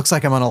now, and it looks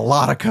like I'm on a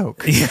lot of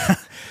coke. Yeah.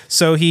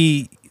 So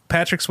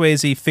Patrick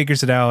Swayze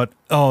figures it out.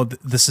 Oh,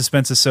 the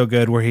suspense is so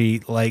good where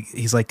he's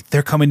like,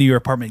 they're coming to your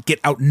apartment.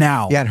 Get out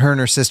now. Yeah, and her and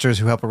her sisters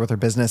who help her with her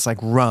business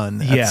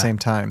run at the same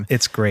time.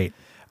 It's great.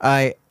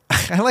 I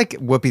like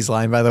Whoopi's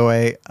line, by the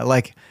way.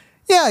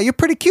 Yeah, you're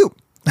pretty cute.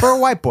 For a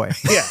white boy.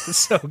 Yeah, it's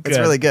so good. It's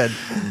really good.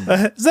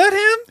 Is that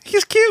him?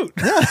 He's cute.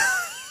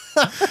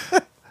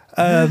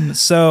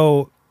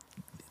 So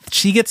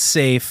she gets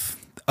safe.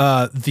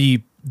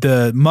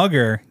 The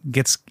mugger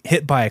gets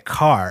hit by a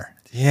car.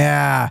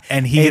 Yeah.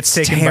 And he gets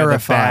taken by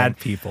the bad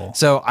people.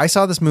 So I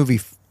saw this movie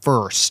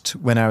first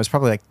when I was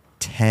probably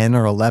 10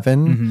 or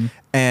 11.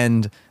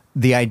 And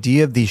the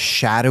idea of these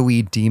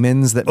shadowy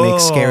demons that make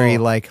scary,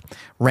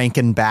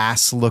 Rankin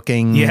Bass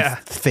looking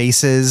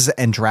faces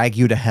and drag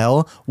you to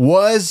hell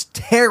was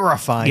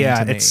terrifying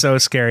to me. It's so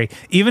scary.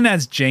 Even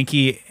as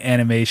janky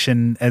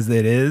animation as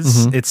it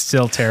is, it's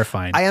still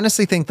terrifying. I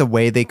honestly think the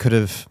way they could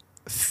have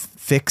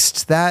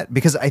fixed that,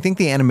 because I think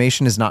the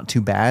animation is not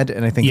too bad,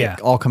 and I think it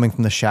all coming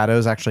from the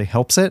shadows actually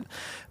helps it,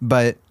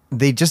 but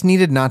they just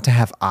needed not to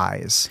have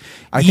eyes.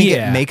 I think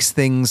it makes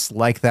things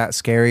like that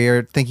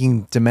scarier.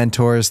 Thinking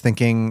Dementors,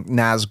 thinking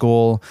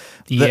Nazgul.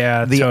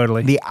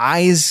 Totally. The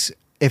eyes,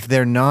 if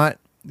they're not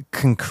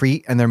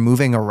concrete and they're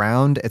moving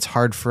around, it's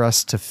hard for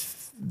us to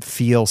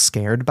feel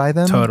scared by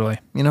them. Totally.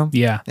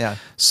 Yeah.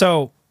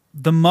 So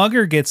the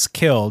mugger gets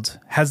killed,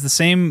 has the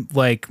same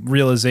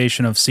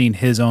realization of seeing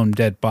his own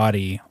dead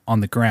body on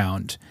the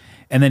ground.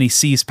 And then he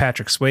sees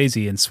Patrick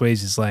Swayze, and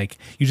Swayze's like,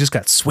 you just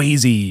got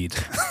Swayze'd.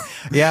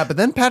 Yeah, but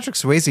then Patrick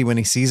Swayze, when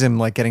he sees him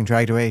getting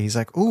dragged away, he's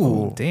like,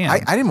 ooh, damn. I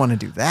didn't want to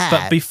do that.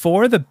 But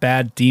before the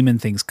bad demon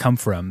things come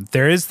from,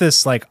 there is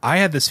this, I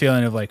had this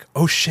feeling of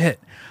oh shit,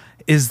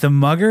 is the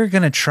mugger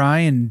going to try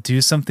and do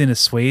something to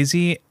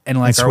Swayze? And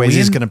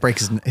Swayze's going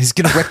to he's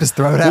going to rip his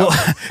throat out.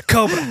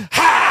 Cobra,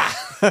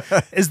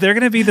 ha! Is there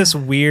going to be this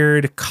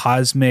weird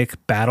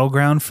cosmic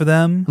battleground for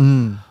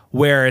them?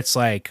 Where it's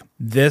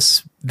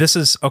this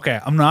is okay.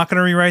 I'm not going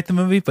to rewrite the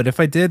movie, but if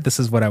I did, this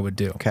is what I would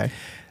do. Okay.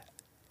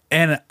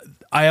 And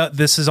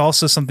this is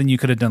also something you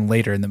could have done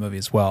later in the movie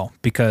as well,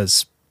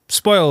 because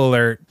spoiler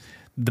alert,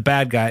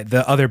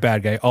 the other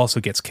bad guy also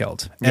gets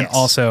killed and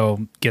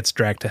also gets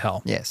dragged to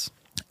hell. Yes.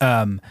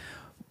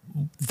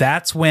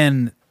 That's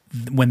when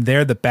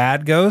they're the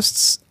bad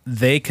ghosts,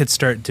 they could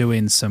start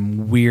doing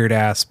some weird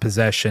ass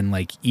possession,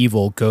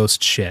 evil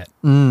ghost shit.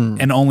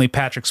 And only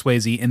Patrick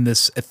Swayze in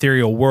this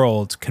ethereal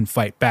world can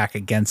fight back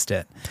against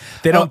it.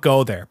 They don't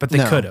go there, but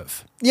they could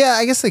have. Yeah,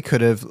 I guess they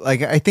could have.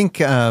 I think,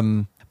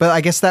 but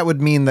I guess that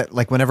would mean that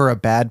whenever a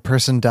bad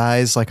person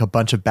dies, a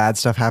bunch of bad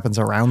stuff happens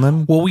around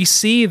them. Well, we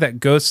see that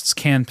ghosts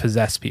can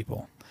possess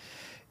people.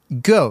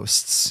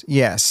 Ghosts,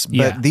 yes,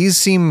 but these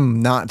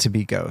seem not to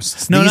be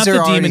ghosts. No, these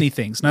not the demony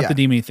things. Not the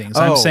demony things.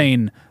 I'm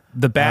saying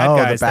the bad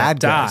guys that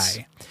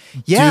die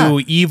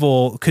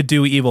could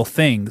do evil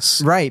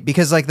things. Right,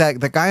 because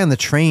the guy on the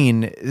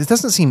train, it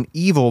doesn't seem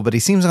evil, but he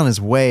seems on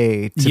his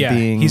way to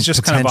being he's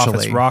just kind of off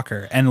his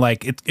rocker. And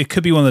it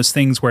could be one of those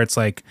things where it's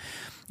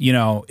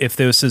if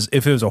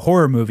it was a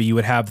horror movie, you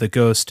would have the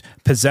ghost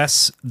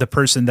possess the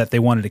person that they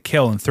wanted to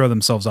kill and throw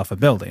themselves off a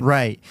building.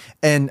 Right.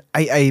 And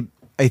I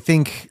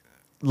think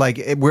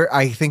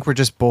I think we're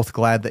just both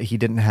glad that he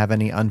didn't have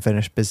any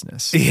unfinished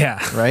business. Yeah.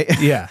 Right?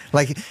 Yeah.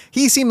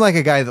 He seemed like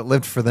a guy that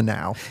lived for the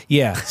now.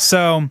 Yeah.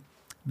 So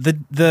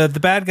the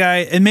bad guy,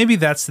 and maybe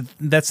that's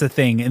the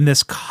thing in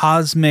this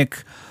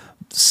cosmic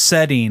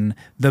setting,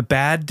 the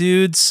bad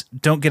dudes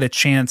don't get a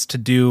chance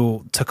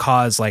to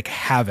cause like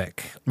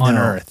havoc on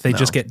Earth. They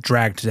just get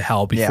dragged to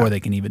hell before they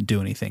can even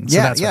do anything. So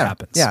that's what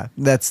happens. Yeah,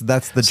 that's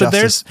the so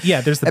justice.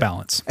 there's the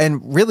balance.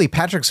 And really,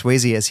 Patrick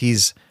Swayze, as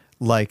he's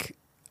like,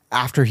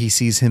 after he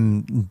sees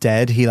him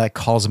dead, he like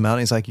calls him out.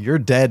 And he's like, "You're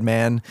dead,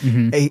 man."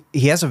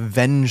 He has a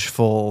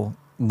vengeful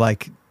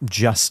like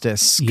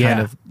justice kind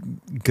of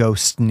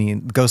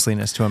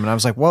ghostliness to him, and I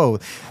was like, "Whoa,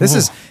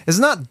 this is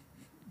not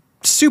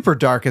super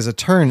dark as a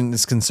turn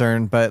is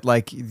concerned, but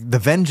like the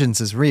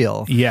vengeance is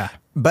real." Yeah.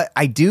 But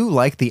I do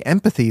like the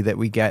empathy that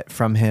we get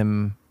from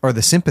him, or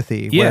the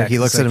sympathy, where he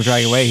looks at him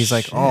drag away. He's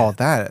like, "Oh,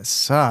 that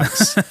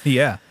sucks."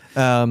 Yeah.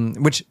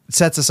 Which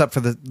sets us up for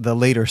the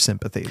later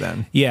sympathy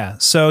then. Yeah.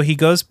 So he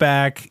goes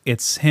back.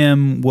 It's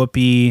him,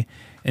 Whoopi,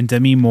 and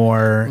Demi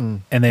Moore,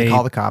 and they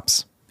call the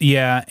cops.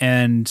 Yeah,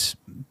 and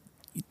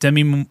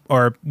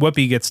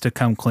Whoopi gets to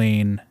come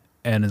clean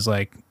and is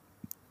like,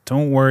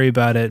 "Don't worry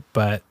about it,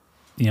 but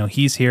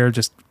he's here.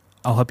 Just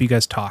I'll help you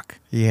guys talk."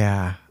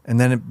 Yeah, and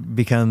then it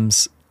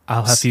becomes,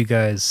 "I'll help you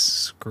guys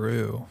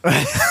screw."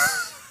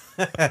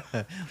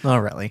 Not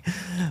really,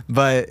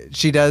 but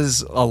she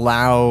does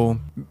allow,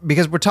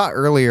 because we're taught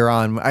earlier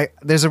on.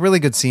 There's a really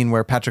good scene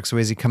where Patrick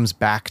Swayze comes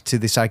back to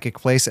the psychic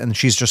place and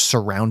she's just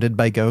surrounded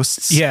by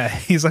ghosts. Yeah,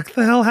 he's like, "What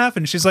the hell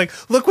happened?" She's like,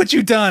 "Look what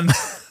you've done."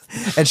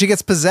 And she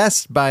gets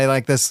possessed by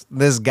like this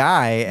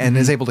guy and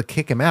is able to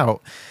kick him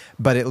out,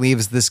 but it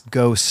leaves this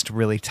ghost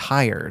really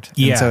tired.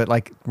 Yeah. And so it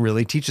like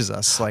really teaches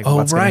us like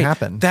what's going to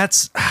happen.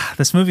 This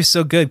movie's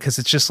so good because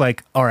it's just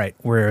like, all right,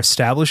 we're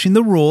establishing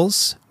the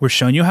rules, we're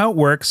showing you how it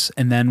works,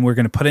 and then we're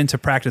going to put it into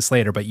practice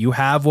later. But you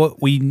have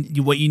what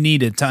you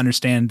needed to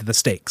understand the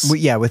stakes.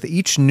 With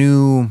each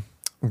new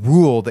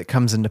rule that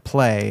comes into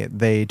play,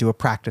 they do a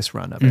practice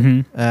run of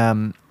it.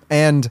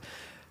 And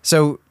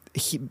so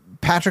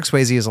Patrick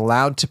Swayze is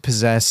allowed to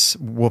possess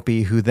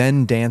Whoopi, who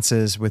then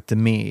dances with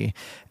Demi.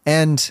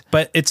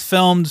 But it's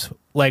filmed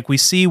like we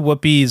see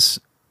Whoopi's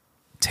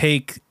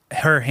hands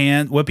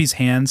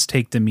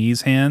take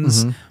Demi's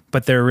hands,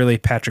 but they're really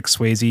Patrick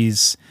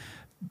Swayze's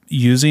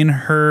using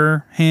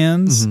her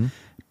hands.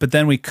 But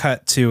then we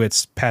cut to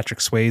it's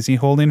Patrick Swayze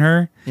holding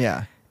her.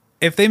 Yeah.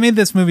 If they made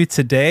this movie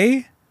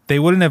today, they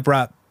wouldn't have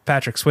brought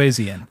Patrick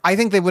Swayze in. I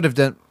think they would have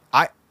done.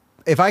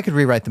 If I could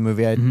rewrite the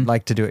movie, I'd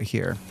like to do it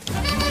here.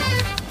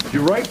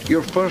 You write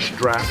your first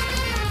draft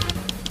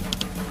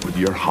with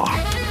your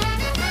heart,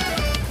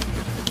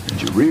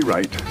 and you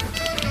rewrite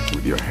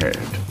with your head.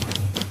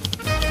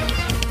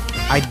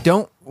 I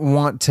don't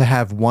want to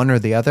have one or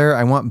the other.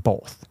 I want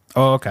both.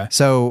 Oh, okay.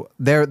 So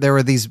there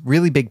were these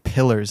really big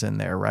pillars in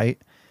there, right?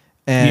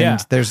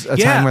 And there's a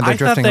time where they're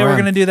drifting around. I thought they were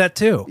going to do that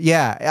too.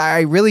 Yeah,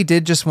 I really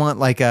did just want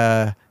like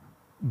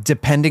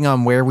depending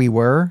on where we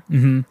were,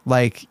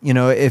 like,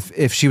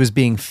 if she was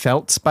being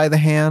felt by the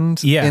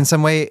hand in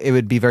some way, it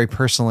would be very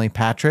personally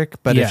Patrick.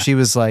 But if she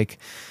was like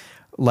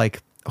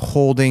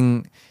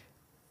holding,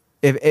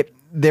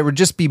 there would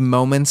just be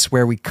moments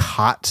where we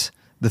caught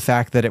the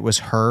fact that it was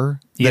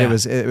her, that it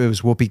was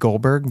Whoopi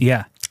Goldberg.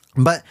 Yeah.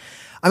 But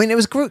I mean, it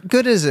was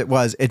good as it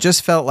was. It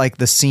just felt like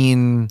the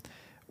scene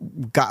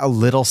got a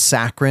little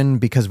saccharine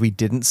because we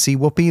didn't see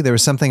Whoopi. There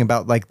was something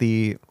about like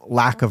the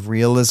lack of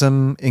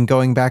realism in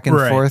going back and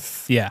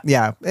forth. Yeah.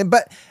 Yeah.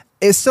 But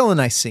it's still a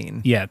nice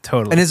scene. Yeah,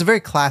 totally. And it's a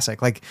very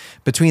classic, like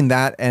between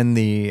that and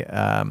the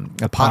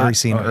pottery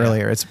scene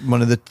earlier, it's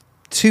one of the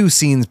two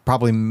scenes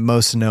probably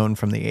most known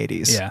from the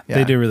 80s. Yeah.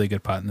 They do a really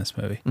good pot in this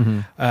movie.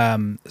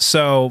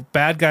 So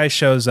bad guy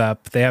shows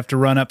up. They have to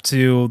run up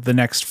to the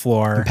next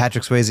floor. And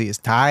Patrick Swayze is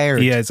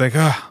tired. Yeah, it's like,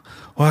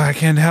 well, I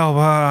can't help.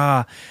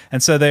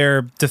 And so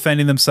they're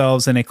defending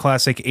themselves in a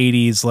classic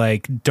 80s,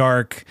 like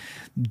dark,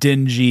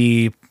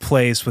 dingy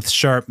place with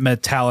sharp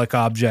metallic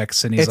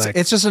objects. And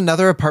it's just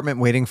another apartment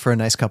waiting for a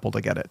nice couple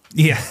to get it.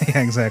 Yeah,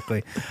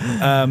 exactly.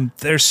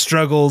 There's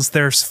struggles,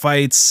 there's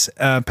fights.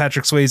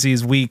 Patrick Swayze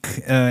is weak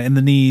in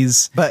the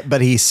knees.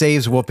 But he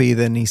saves Whoopi,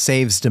 then he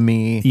saves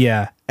Demi.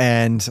 Yeah.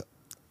 And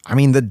I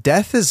mean, the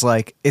death is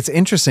like, it's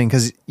interesting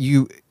because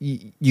you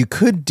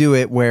could do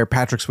it where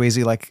Patrick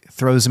Swayze like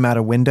throws him out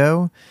a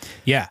window.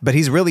 Yeah. But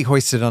he's really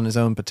hoisted on his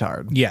own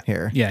petard. Yeah.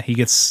 Here. Yeah. He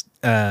gets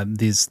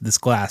this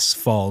glass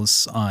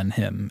falls on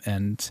him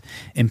and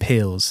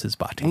impales his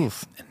body.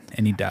 Oof.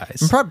 And he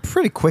dies.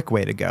 Pretty quick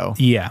way to go.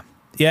 Yeah.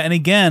 Yeah. And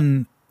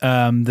again,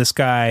 this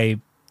guy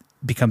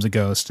becomes a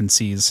ghost and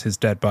sees his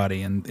dead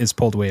body and is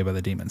pulled away by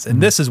the demons.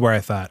 And this is where I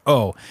thought,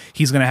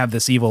 he's going to have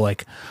this evil,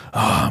 like,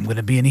 I'm going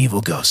to be an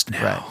evil ghost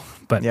now. Right.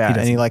 But yeah,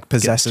 and he like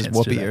possesses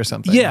Whoopi or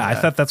something. Yeah, I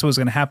thought that's what was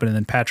going to happen. And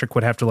then Patrick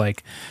would have to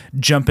like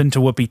jump into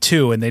Whoopi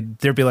too, and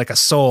there'd be like a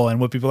soul, and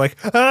Whoopi would be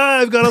like,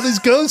 I've got all these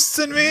ghosts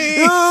in me.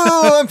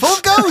 Oh, I'm full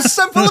of ghosts.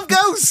 I'm full of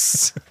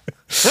ghosts.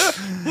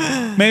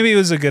 Maybe it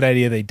was a good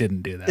idea they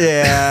didn't do that.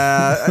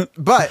 Yeah,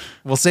 but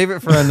we'll save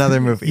it for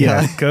another movie.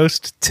 Yeah,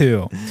 Ghost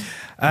 2.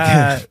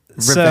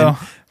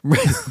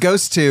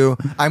 Ghost 2,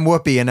 I'm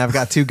Whoopi and I've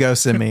got two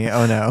ghosts in me.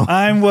 Oh no.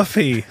 I'm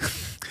Whoopi.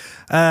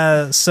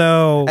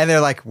 And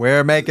they're like,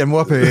 we're making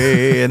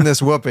Whoopi in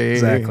this Whoopi.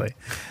 Exactly.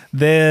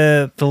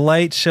 The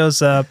light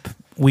shows up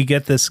we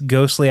get this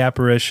ghostly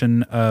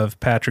apparition of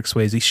Patrick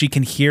Swayze. She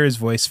can hear his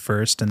voice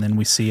first, and then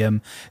we see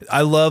him.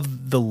 I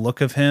love the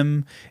look of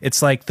him.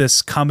 It's like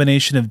this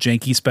combination of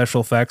janky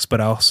special effects,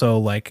 but also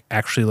like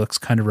actually looks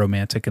kind of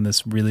romantic in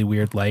this really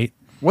weird light.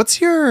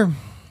 What's your?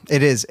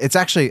 It is. It's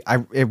actually.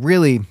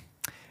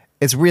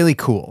 It's really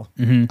cool.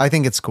 Mm-hmm. I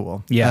think it's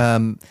cool. Yeah.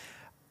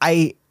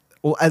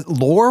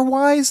 Lore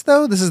wise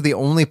though, this is the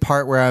only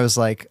part where I was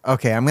like,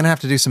 okay, I'm gonna have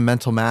to do some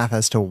mental math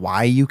as to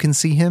why you can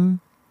see him.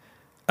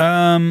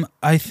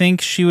 I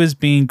think she was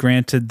being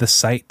granted the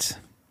sight.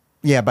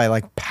 Yeah, by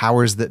like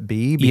powers that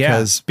be.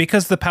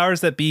 Because the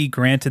powers that be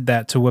granted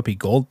that to Whoopi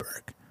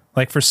Goldberg.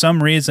 Like for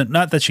some reason,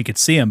 not that she could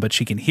see him, but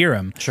she can hear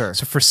him. Sure.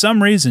 So for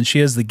some reason, she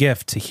has the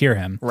gift to hear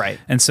him. Right.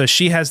 And so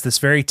she has this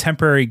very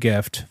temporary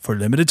gift for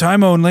limited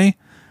time only,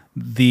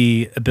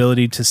 the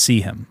ability to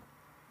see him.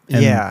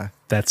 And yeah.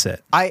 That's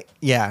it.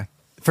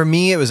 For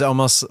me, it was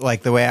almost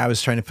like the way I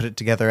was trying to put it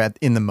together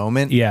in the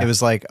moment. Yeah. It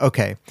was like,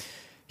 okay,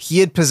 he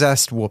had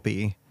possessed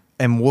Whoopi,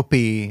 and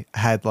Whoopi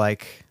had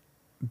like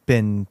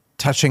been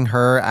touching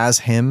her as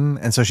him,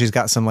 and so she's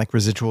got some like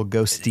residual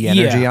ghosty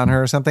energy on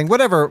her or something.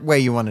 Whatever way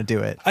you want to do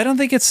it. I don't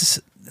think it's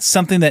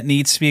something that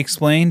needs to be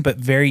explained, but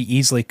very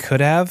easily could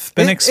have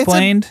been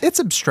explained. It's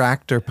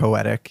abstract or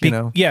poetic, you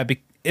know? Yeah,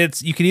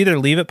 it's you could either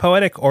leave it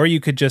poetic or you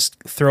could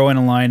just throw in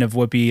a line of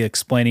Whoopi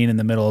explaining in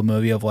the middle of the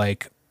movie of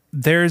like,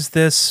 there's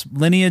this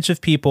lineage of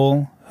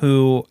people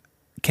who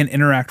can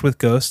interact with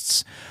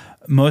ghosts.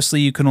 Mostly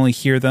you can only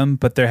hear them,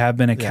 but there have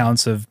been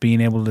accounts of being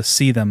able to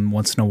see them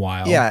once in a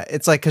while. Yeah,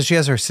 it's like because she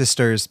has her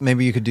sisters.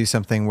 Maybe you could do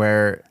something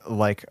where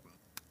like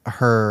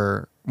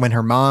when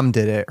her mom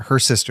did it, her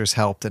sisters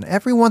helped, and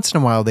every once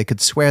in a while they could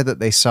swear that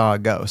they saw a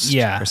ghost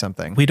or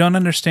something. We don't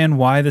understand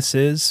why this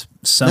is.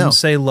 Some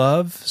say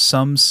love,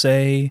 some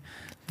say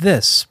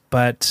this,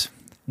 but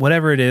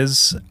whatever it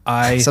is,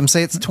 some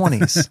say it's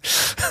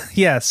 20s.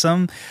 Yeah,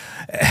 some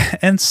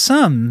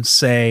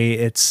say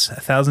it's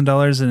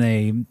 $1,000 in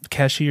a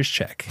cashier's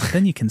check.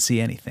 Then you can see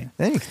anything.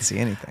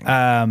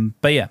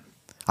 But yeah,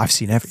 I've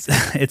seen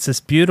everything. It's this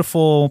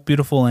beautiful,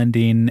 beautiful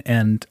ending,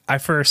 and I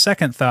for a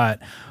second thought,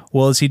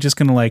 well, is he just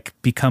gonna like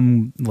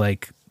become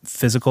like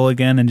physical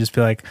again and just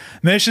be like,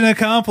 mission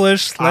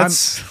accomplished?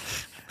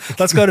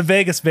 Let's go to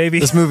Vegas, baby.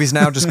 This movie's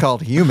now just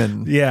called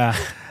Human. Yeah.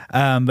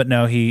 But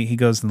no, he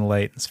goes in the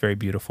light. It's very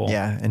beautiful.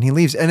 Yeah, and he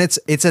leaves, and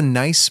it's a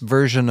nice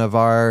version of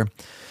our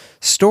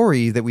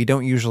story that we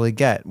don't usually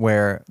get,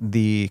 where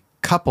the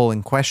couple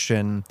in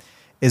question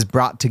is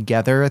brought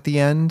together at the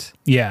end.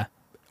 Yeah,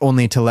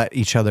 only to let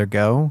each other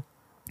go,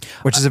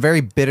 which is a very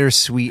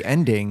bittersweet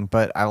ending,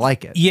 but I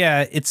like it.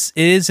 Yeah, it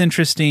is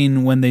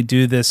interesting when they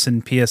do this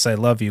in P.S. I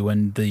Love You,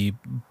 when the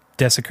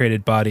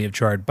desecrated body of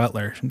Gerard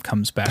Butler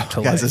comes back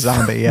to life as a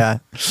zombie. Yeah.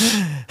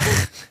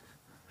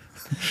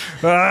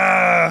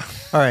 All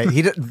right.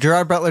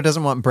 Gerard Butler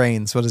doesn't want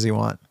brains. What does he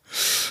want?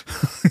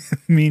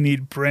 Me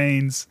need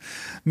brains.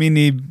 Me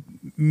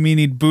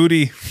need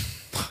booty.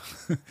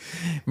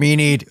 Me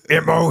need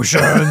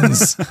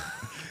emotions.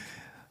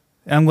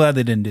 I'm glad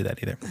they didn't do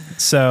that either.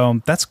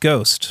 So that's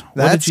Ghost.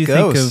 What did you think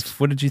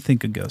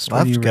of Ghost?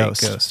 What do you rate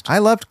Ghost? I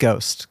loved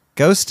Ghost.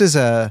 Ghost is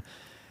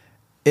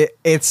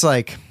it's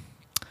like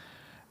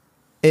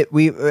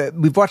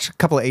we've watched a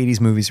couple of 80s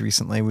movies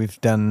recently.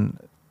 We've done.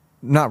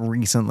 Not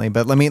recently,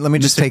 but let me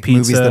just take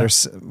movies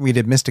that we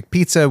did Mystic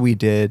Pizza, we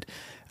did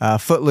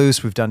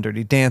Footloose, we've done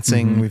Dirty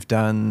Dancing, we've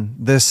done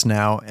this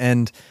now,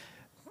 and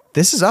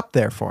this is up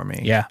there for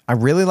me. Yeah. I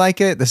really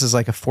like it. This is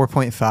like a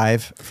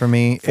 4.5 for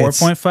me.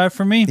 4.5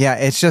 for me? Yeah,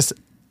 it's just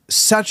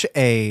such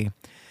a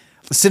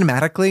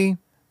cinematically,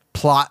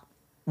 plot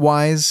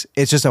wise,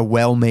 it's just a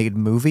well-made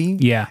movie.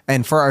 Yeah.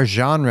 And for our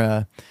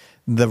genre,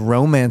 the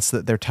romance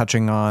that they're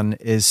touching on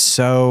is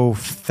so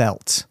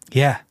felt.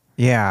 Yeah.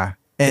 Yeah.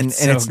 And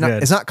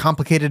it's not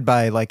complicated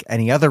by like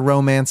any other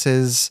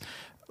romances.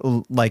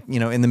 Like, you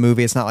know, in the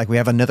movie, it's not like we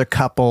have another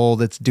couple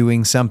that's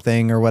doing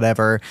something or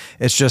whatever.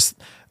 It's just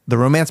the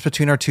romance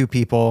between our two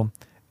people,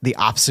 the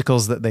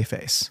obstacles that they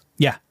face.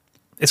 Yeah,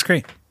 it's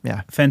great.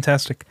 Yeah.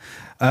 Fantastic.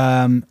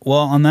 Well,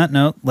 on that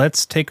note,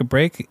 let's take a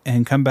break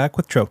and come back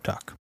with Trope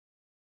Talk.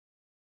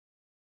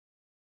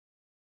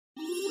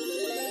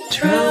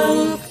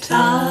 Trope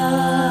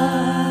Talk.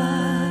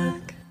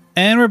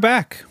 And we're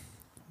back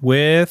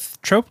with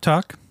Trope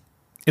Talk.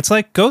 It's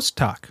like Ghost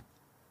Talk,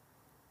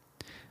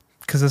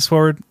 because that's what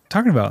we're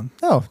talking about.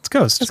 Oh, it's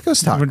Ghost. It's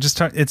Ghost Talk. We're just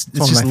talking. It's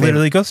just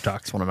literally Ghost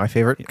Talk. It's one of my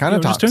favorite kind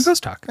of talks. We're just doing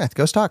Ghost Talk. Yeah, it's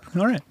Ghost Talk.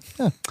 All right.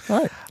 Yeah. All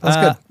right. That's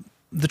good.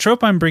 The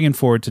trope I'm bringing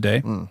forward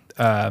today,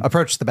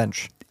 approach the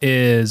bench,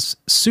 is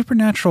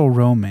supernatural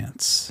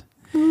romance.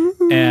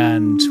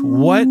 And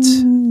what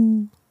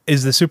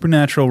is the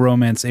supernatural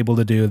romance able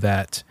to do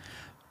that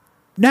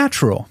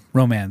natural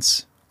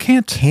romance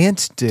can't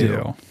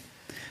do?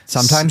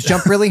 Sometimes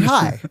jump really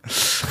high.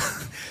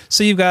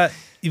 So you've got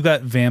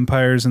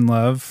vampires in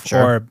love,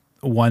 sure. Or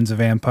one's a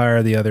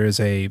vampire, the other is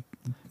a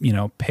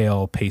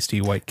pale,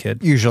 pasty white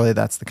kid. Usually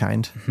that's the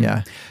kind. Mm-hmm.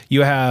 Yeah.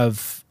 You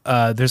have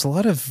there's a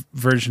lot of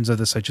versions of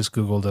this I just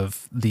Googled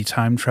of the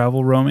time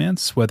travel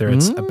romance, whether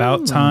it's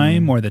about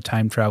time or the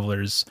time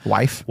traveler's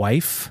wife,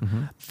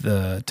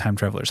 the time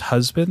traveler's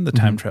husband, the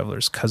time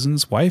traveler's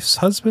cousin's wife's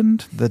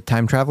husband, the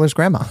time traveler's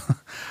grandma.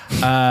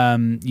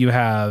 You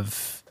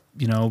have,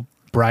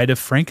 Bride of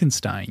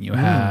Frankenstein. You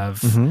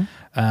have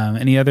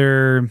any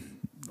other...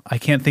 I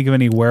can't think of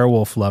any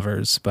werewolf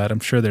lovers, but I'm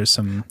sure there's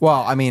some.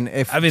 Well,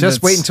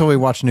 just wait until we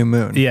watch New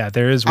Moon. Yeah,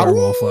 there is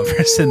werewolf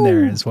lovers in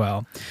there as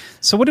well.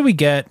 So what do we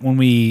get when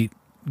we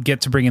get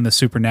to bring in the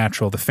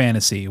supernatural, the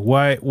fantasy?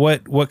 What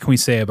can we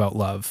say about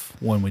love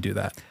when we do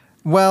that?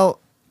 Well,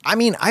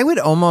 I would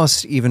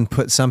almost even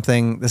put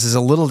something, this is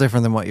a little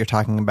different than what you're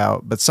talking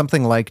about, but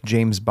something like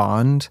James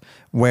Bond,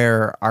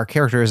 where our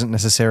character isn't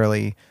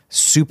necessarily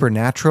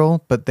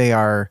supernatural, but they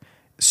are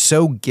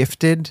so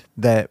gifted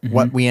that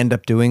what we end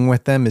up doing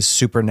with them is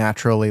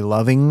supernaturally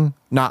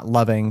not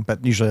loving,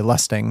 but usually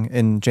lusting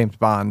in James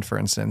Bond, for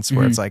instance,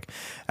 where it's like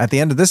at the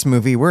end of this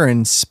movie, we're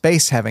in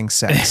space having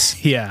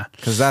sex. Yeah.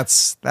 Cause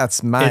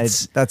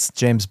that's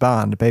James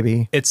Bond,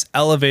 baby. It's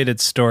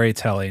elevated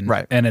storytelling.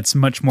 Right. And it's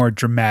much more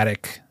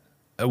dramatic.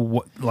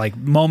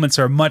 Moments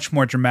are much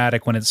more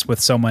dramatic when it's with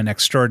someone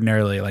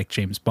extraordinarily like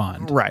James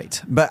Bond.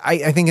 Right. But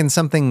I think in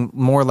something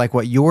more like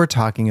what you're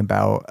talking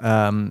about,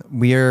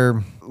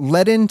 we're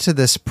led into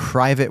this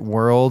private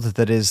world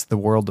that is the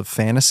world of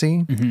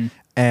fantasy.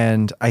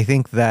 And I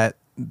think that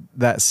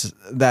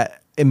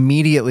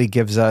immediately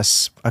gives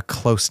us a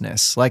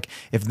closeness. Like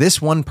if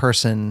this one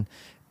person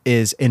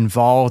is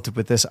involved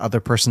with this other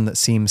person that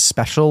seems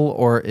special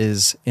or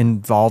is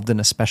involved in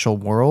a special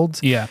world,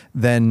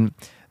 then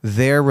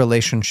their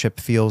relationship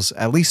feels,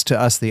 at least to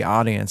us, the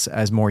audience,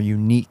 as more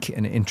unique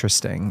and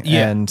interesting.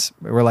 Yeah. And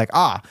we're like,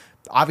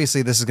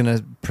 obviously this is going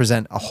to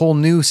present a whole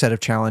new set of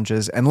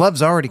challenges, and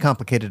love's already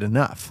complicated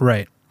enough.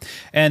 Right.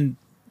 And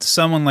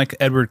someone like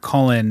Edward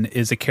Cullen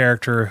is a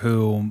character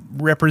who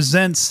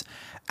represents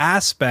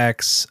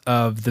aspects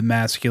of the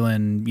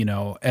masculine,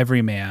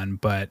 everyman,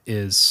 but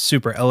is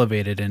super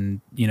elevated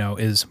and,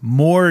 is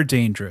more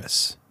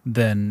dangerous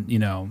than,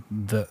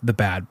 the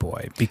bad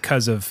boy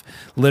because of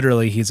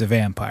literally he's a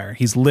vampire.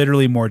 He's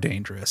literally more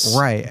dangerous.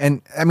 Right.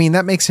 And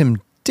that makes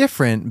him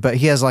different, but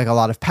he has like a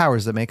lot of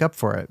powers that make up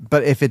for it.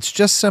 But if it's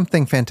just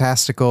something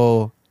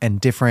fantastical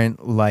and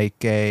different,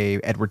 like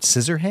a Edward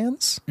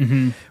Scissorhands,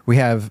 we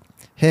have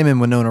him and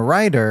Winona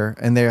Ryder,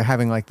 and they're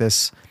having like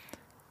this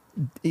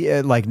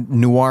like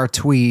noir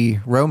twee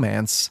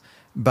romance,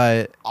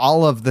 but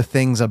all of the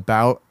things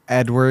about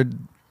Edward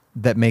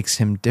that makes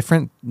him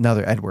different,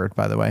 another Edward,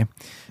 by the way,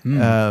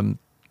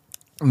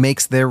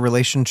 makes their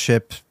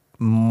relationship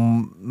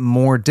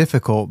more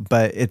difficult,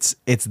 but it's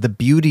the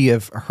beauty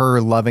of her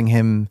loving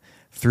him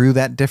through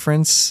that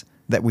difference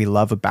that we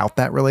love about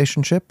that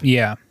relationship.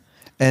 Yeah.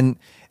 And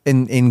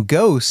in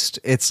Ghost,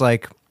 it's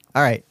like,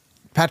 all right,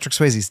 Patrick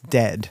Swayze's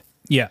dead.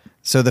 Yeah.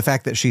 So the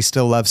fact that she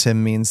still loves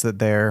him means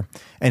that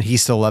and he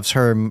still loves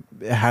her,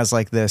 has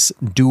like this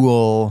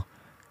dual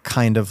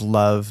kind of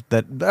love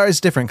that is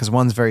different because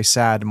one's very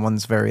sad and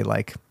one's very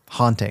like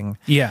haunting.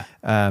 Yeah.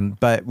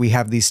 But we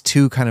have these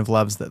two kind of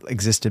loves that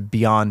existed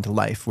beyond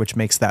life, which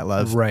makes that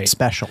love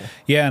special.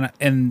 Yeah.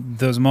 And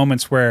those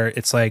moments where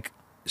it's like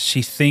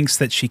she thinks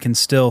that she can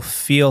still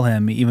feel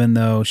him even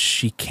though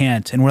she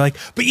can't. And we're like,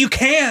 but you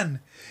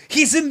can.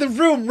 He's in the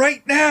room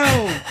right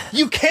now.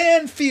 You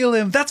can feel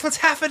him. That's what's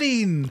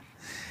happening.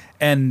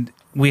 And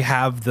we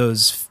have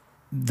those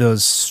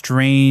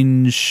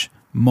strange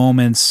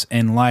moments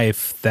in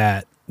life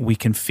that we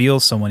can feel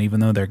someone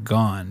even though they're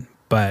gone,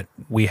 but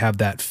we have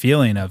that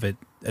feeling of it.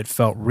 It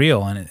felt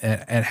real, and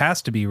it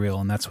has to be real,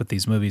 and that's what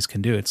these movies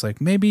can do. It's like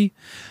maybe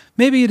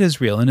it is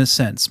real in a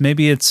sense.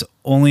 Maybe it's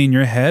only in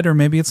your head, or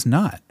maybe it's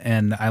not.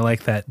 And I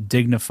like that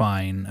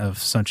dignifying of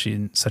such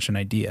an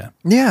idea.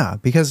 Yeah,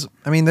 because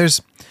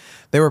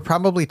there were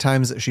probably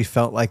times that she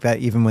felt like that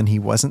even when he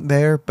wasn't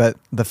there, but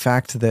the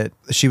fact that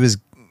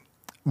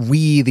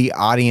we, the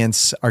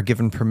audience, are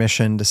given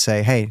permission to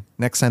say, hey,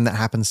 next time that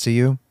happens to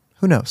you,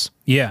 who knows?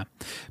 Yeah,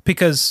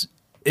 because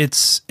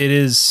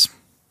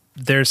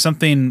there's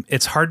something,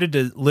 it's hard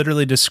to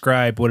literally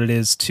describe what it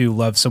is to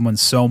love someone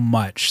so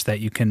much that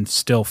you can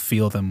still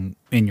feel them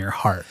in your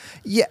heart.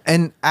 Yeah,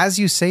 and as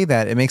you say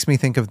that, it makes me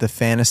think of the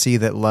fantasy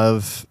that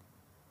love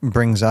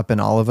brings up in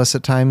all of us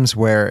at times,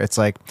 where it's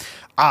like,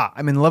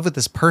 I'm in love with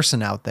this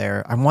person out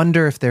there. I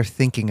wonder if they're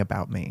thinking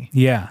about me.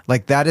 Yeah.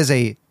 Like that is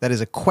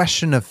a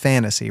question of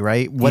fantasy,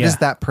 right? What is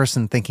that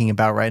person thinking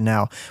about right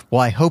now? Well,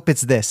 I hope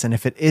it's this. And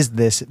if it is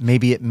this,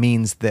 maybe it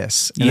means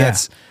this.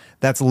 And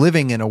that's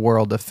living in a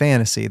world of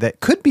fantasy that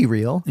could be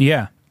real.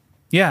 Yeah.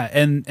 Yeah.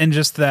 And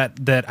just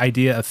that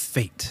idea of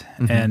fate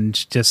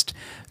and just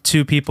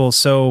two people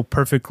so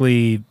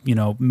perfectly,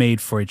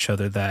 made for each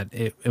other that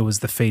it was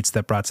the fates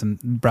that brought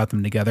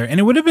them together. And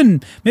it would have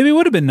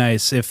been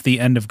nice if the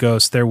end of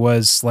Ghost, there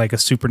was like a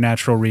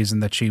supernatural reason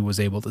that she was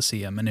able to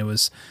see him. And it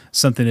was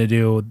something to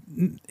do,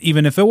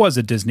 even if it was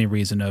a Disney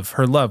reason of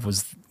her love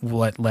was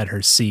what let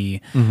her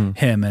see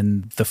him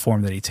and the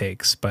form that he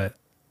takes. But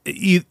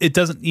it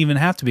doesn't even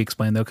have to be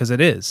explained though, because it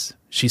is.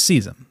 She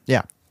sees him.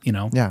 Yeah.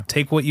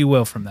 take what you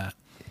will from that.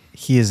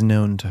 He is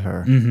known to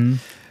her. Mm-hmm.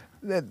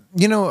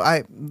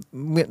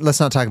 Let's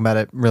not talk about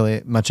it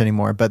really much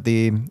anymore, but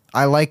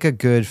I like a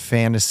good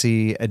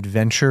fantasy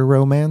adventure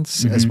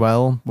romance as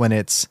well, when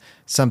it's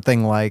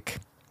something like,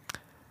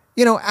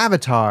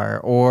 Avatar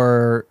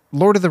or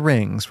Lord of the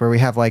Rings, where we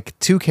have like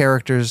two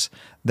characters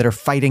that are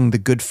fighting the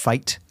good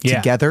fight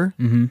together.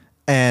 Mm-hmm.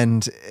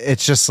 And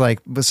it's just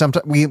like,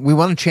 sometimes we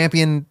want to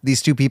champion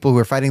these two people who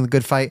are fighting the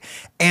good fight,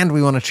 and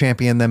we want to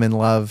champion them in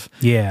love.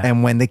 Yeah.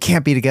 And when they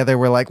can't be together,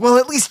 we're like, well,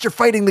 at least you're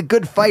fighting the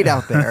good fight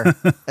out there.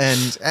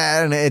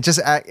 and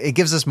it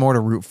gives us more to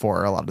root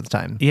for a lot of the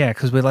time. Yeah,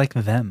 because we like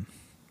them.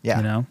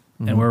 Yeah.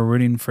 And we're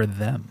rooting for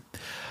them.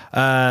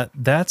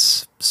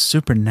 That's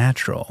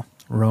Supernatural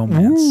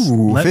romance.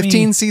 Ooh,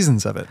 15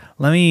 seasons of it.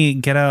 Let me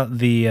get out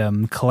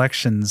the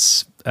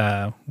collections.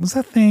 What's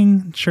that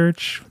thing,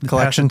 church?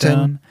 Collection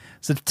tin?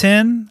 Is it a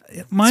tin?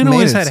 Mine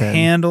always had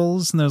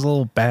handles and there's a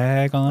little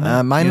bag on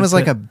it. Mine was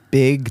like a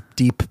big,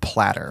 deep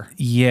platter.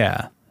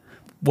 Yeah.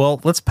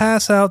 Well, let's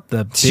pass out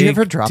the big, Did you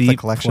ever drop the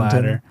collection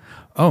platter. Tin?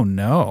 Oh,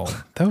 no.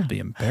 That would be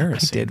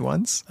embarrassing. I did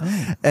once.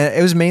 Oh.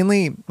 It was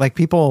mainly like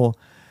people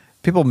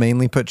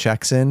mainly put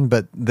checks in,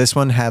 but this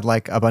one had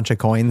like a bunch of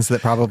coins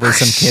that probably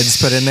some kids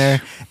put in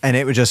there, and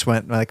it just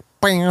went like...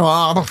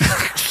 Well,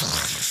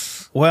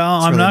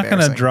 I'm really not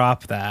going to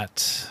drop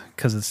that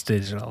because it's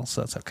digital,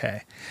 so that's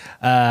okay.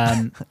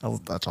 That's a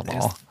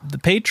law. The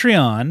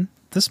Patreon,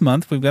 this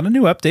month, we've got a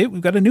new update.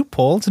 We've got a new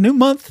poll. It's a new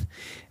month.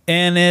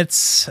 And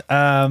it's,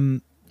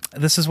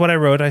 this is what I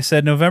wrote. I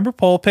said, November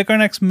poll, pick our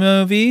next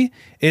movie.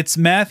 It's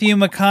Matthew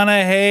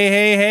McConaughey.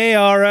 Hey,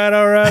 all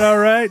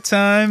right,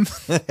 time.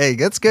 Hey,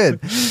 that's good.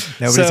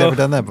 Nobody's ever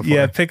done that before.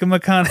 Yeah, pick a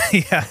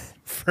McConaughey. Yeah.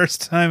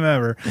 First time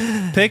ever.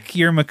 Pick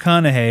your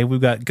McConaughey.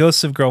 We've got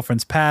Ghosts of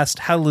Girlfriends Past,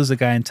 How to Lose a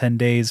Guy in 10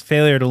 Days,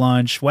 Failure to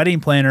Launch, Wedding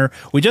Planner.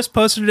 We just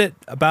posted it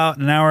about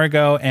an hour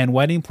ago, and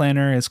Wedding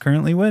Planner is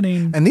currently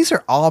winning. And these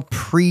are all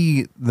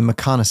pre the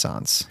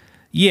McConaissance.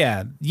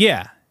 Yeah.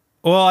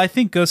 Well, I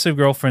think Ghosts of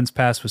Girlfriends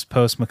Past was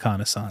post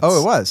McConaissance.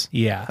 Oh, it was?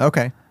 Yeah.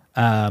 Okay.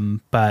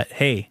 But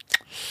hey,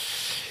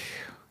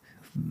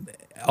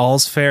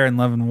 all's fair in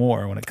love and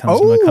war when it comes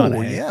to McConaughey.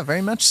 Oh, yeah,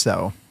 very much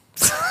so.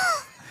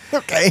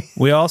 Okay.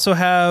 We also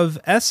have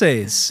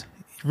essays.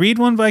 Read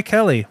one by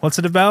Kelly. What's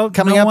it about?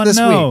 Coming no up one this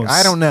knows. week.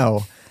 I don't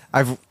know.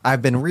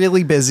 I've been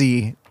really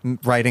busy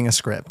writing a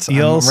script.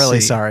 You'll I'm really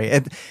see. sorry.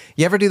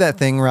 You ever do that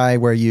thing, Rye,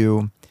 where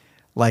you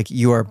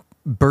are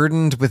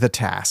burdened with a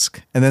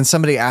task, and then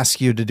somebody asks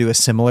you to do a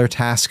similar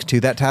task to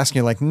that task, and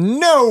you're like,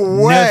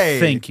 no way. No,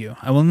 thank you.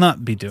 I will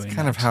not be doing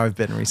Kind of how I've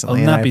been I recently,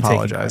 will not and be I taking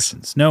apologize.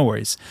 questions. No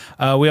worries.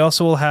 We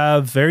also will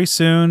have very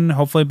soon,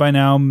 hopefully by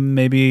now,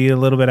 maybe a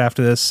little bit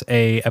after this,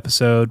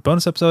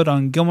 bonus episode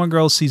on Gilmore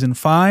Girls season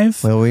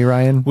 5. Will we,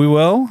 Ryan? We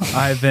will.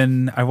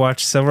 I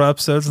watched several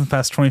episodes in the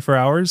past 24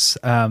 hours.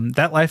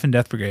 That Life and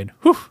Death Brigade.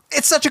 Whew.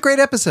 It's such a great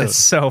episode. It's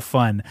so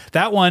fun.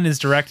 That one is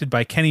directed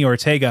by Kenny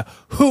Ortega,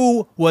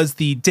 who was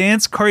the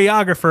dance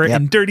choreographer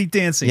in Dirty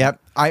Dancing.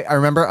 Yep. I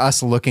remember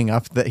us looking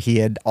up that he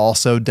had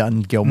also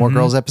done Gilmore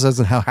Girls episodes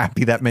and how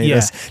happy that made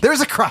us.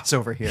 There's a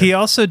crossover here. He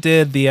also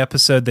did the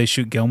episode They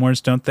Shoot Gilmore's,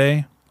 don't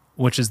they?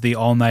 Which is the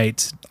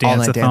all-night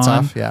dance-a-thon.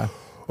 Dance-off, yeah.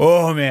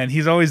 Oh, man.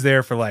 He's always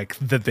there for, like,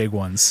 the big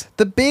ones.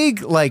 The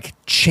big, like,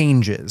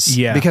 changes.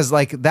 Yeah. Because,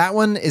 like, that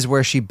one is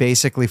where she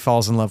basically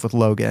falls in love with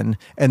Logan.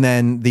 And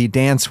then the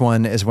dance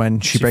one is when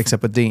she breaks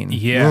up with Dean.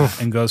 Yeah,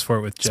 Oof. and goes for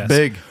it with Jess. It's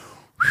big.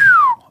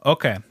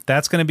 Okay,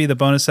 that's going to be the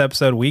bonus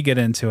episode. We get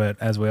into it,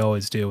 as we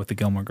always do with the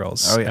Gilmore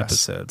Girls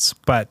episodes.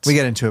 But we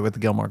get into it with the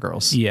Gilmore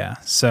Girls. Yeah,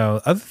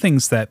 so other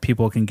things that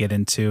people can get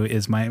into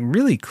is my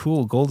really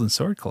cool Golden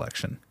Sword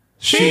collection.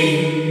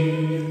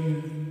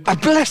 A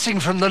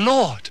blessing from the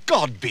Lord.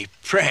 God be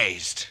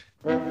praised.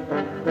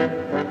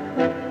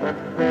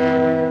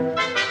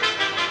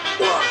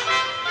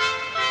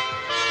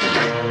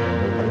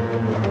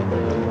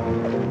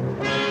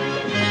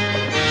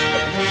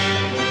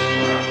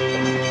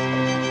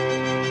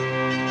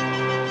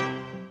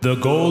 The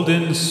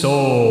Golden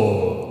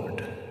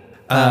Sword.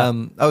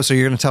 So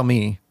you're going to tell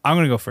me? I'm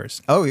going to go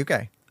first. Oh,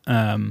 okay.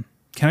 Can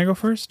I go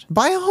first?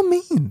 By all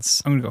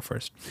means. I'm going to go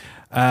first.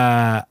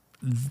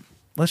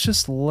 Let's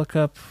just look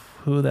up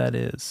who that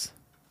is.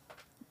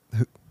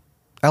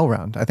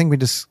 Elrond. I think we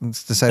just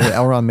decided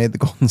Elrond made the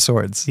Golden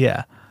Swords.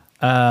 Yeah.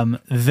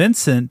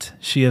 Vincent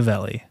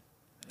Schiavelli,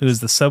 who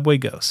is the subway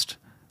ghost.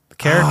 The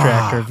character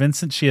actor,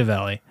 Vincent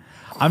Schiavelli.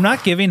 I'm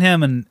not giving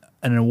him an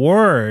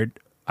award.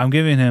 I'm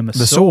giving him a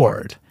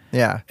sword.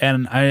 Yeah.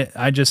 And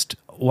I just,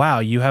 wow,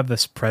 you have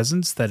this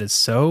presence that is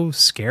so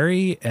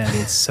scary and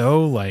it's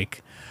so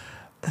like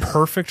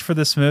perfect for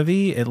this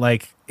movie.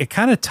 It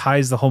kind of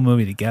ties the whole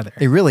movie together.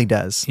 It really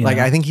does. You know?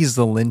 I think he's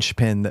the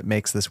linchpin that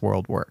makes this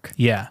world work.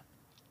 Yeah.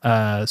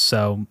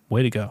 So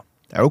way to go.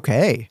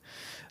 Okay.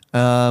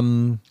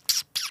 I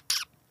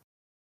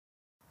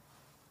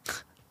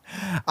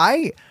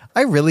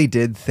really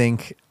did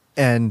think,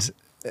 and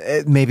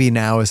maybe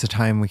now is the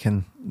time we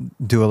can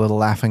do a little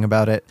laughing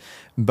about it,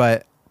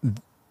 but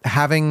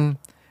having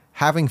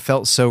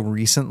felt so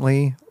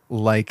recently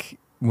like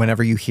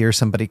whenever you hear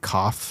somebody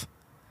cough,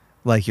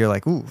 like you're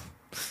like, ooh,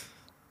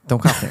 don't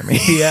cough near me.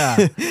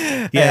 Yeah.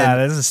 Yeah,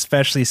 that's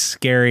especially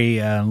scary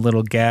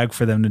little gag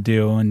for them to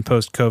do in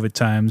post-COVID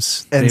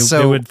times. And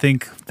they would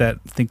think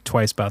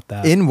twice about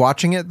that. In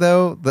watching it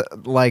though,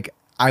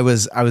 I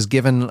was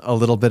given a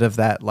little bit of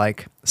that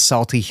like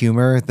salty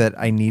humor that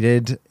I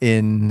needed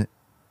in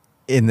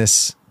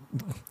this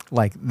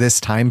like this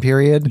time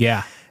period.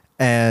 Yeah.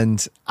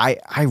 And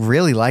I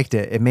really liked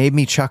it. It made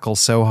me chuckle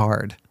so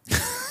hard.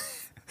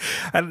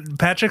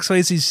 Patrick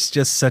Swayze's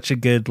just such a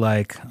good,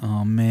 like,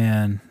 oh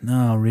man,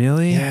 no,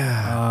 really?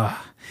 Yeah.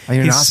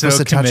 You're not He's supposed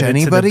to touch committed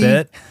anybody? the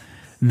bit.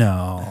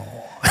 No.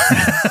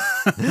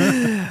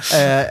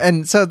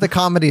 And so the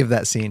comedy of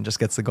that scene just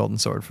gets the golden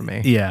sword for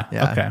me. Yeah.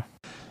 Okay.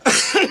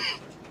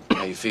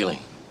 How you feeling?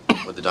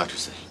 What'd the doctor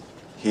say?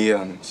 He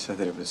said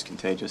that it was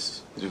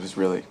contagious. That it was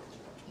really.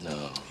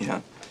 No.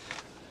 Yeah.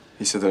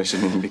 He said that I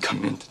shouldn't even be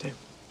coming in today.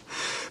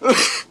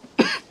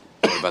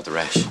 What about the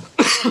rash?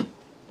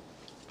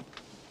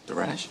 The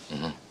rash?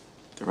 Mm-hmm.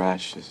 The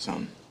rash is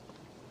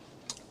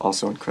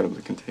also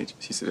incredibly contagious.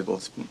 He said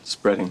it's been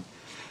spreading.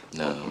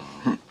 No.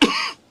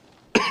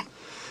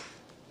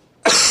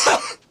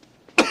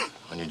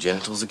 On your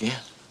genitals again?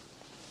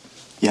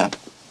 Yeah.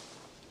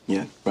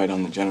 Yeah, right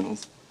on the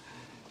genitals.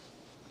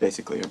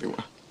 Basically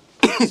everywhere.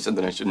 He said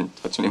that I shouldn't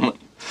touch anyone.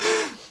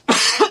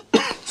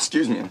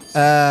 Excuse me.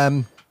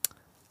 The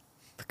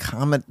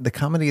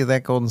comedy of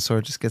that golden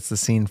sword just gets the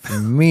scene for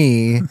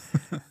me.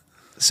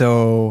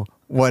 So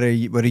what are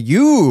you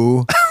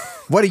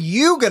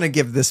gonna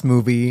give this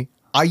movie?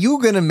 Are you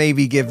gonna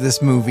maybe give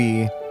this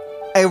movie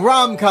a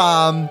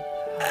rom-com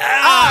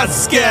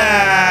Oscar?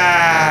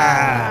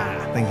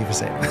 Thank you for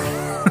saying that.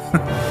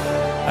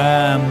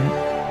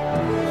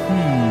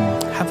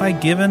 Have I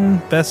given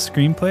best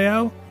screenplay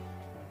out?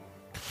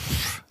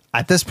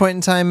 At this point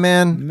in time,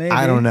 man, Maybe.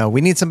 I don't know. We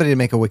need somebody to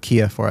make a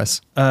Wikia for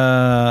us.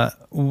 La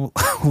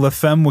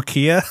Femme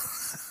Wikia.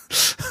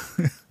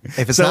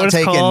 If it's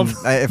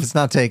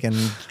not taken,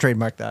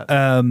 trademark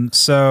that.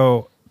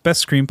 So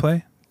best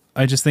screenplay.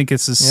 I just think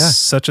it's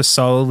such a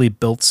solidly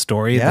built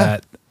story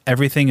that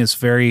everything is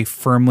very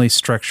firmly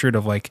structured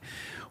of like,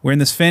 we're in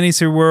this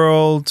fantasy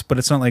world, but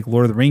it's not like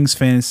Lord of the Rings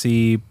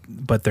fantasy,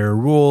 but there are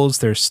rules,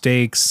 there's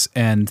stakes,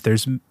 and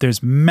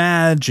there's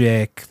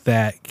magic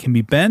that can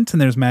be bent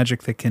and there's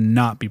magic that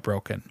cannot be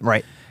broken.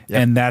 Right.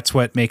 Yep. And that's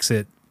what makes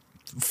it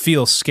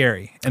feel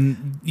scary.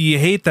 And you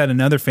hate that in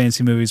other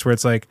fantasy movies where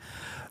it's like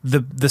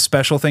the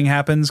special thing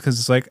happens because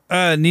it's like,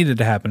 it needed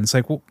to happen. It's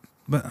like, well,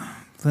 but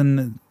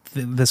then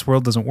this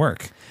world doesn't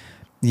work.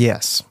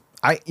 Yes.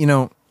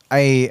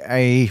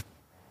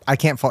 I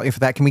can't fault you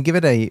for that. Can we give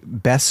it a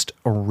best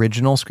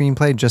original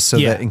screenplay just so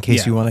that in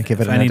case you want to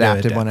give it an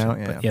adapted one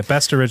out? Yeah,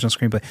 best original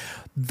screenplay.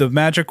 The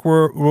magic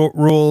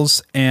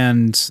rules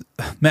and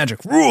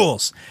magic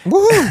rules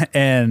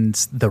and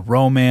the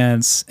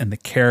romance and the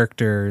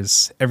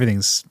characters,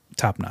 everything's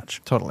top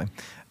notch. Totally.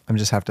 I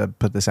just have to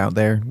put this out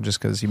there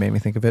just because you made me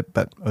think of it,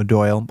 but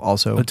O'Doyle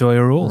also.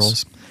 O'Doyle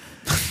rules.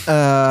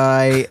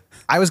 I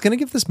was going to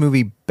give this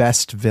movie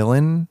best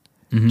villain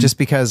just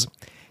because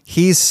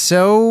he's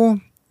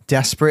so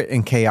desperate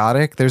and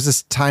chaotic. There's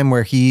this time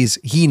where he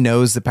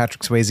knows that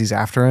Patrick Swayze's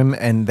after him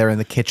and they're in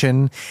the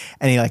kitchen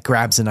and he like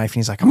grabs a knife and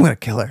he's like, I'm going to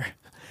kill her.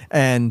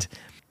 And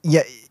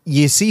yeah,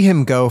 you see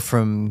him go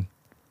from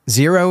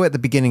 0 at the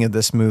beginning of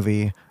this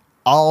movie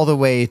all the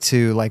way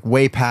to like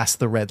way past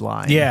the red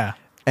line. Yeah.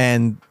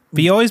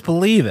 But you always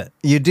believe it.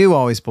 You do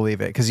always believe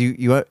it because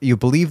you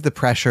believe the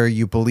pressure.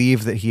 You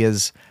believe that he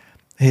is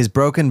his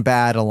broken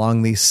bad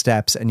along these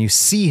steps and you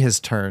see his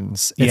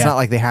turns. It's not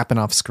like they happen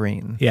off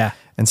screen. Yeah.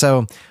 And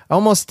so I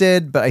almost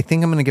did, but I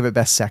think I'm going to give it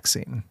best sex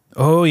scene.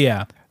 Oh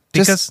yeah.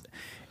 Because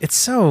it's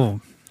so,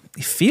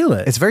 you feel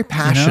it. It's very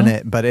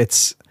passionate, but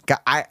it's,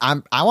 I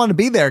want to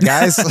be there,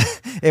 guys.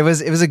 It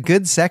was a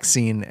good sex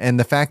scene. And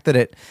the fact that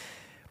it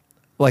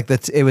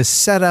was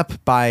set up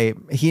by,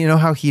 you know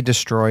how he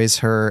destroys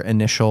her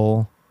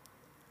initial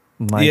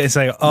it's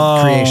like,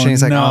 oh, creation.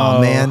 He's like, no,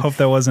 oh man, hope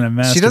that wasn't a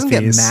masterpiece. She doesn't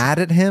get mad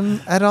at him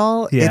at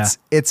all. Yeah.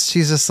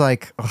 She's just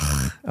like,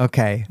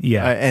 okay.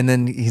 Yeah. And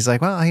then he's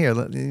like, well, here,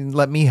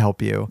 let me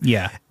help you.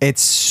 Yeah.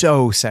 It's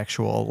so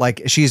sexual.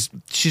 Like she's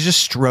just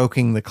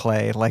stroking the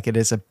clay like it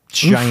is a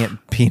giant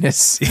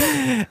penis.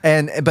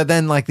 But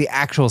then like the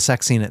actual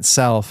sex scene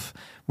itself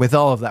with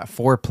all of that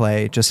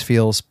foreplay just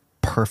feels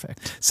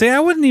perfect. See, I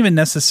wouldn't even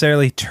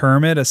necessarily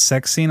term it a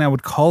sex scene. I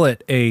would call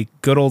it a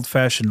good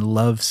old-fashioned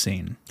love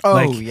scene. Oh,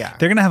 like, yeah.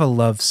 They're going to have a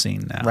love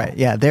scene now. Right,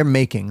 yeah. They're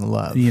making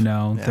love. You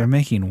know, they're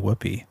making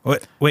Whoopi.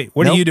 Wait,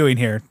 what are you doing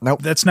here?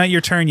 Nope. That's not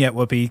your turn yet,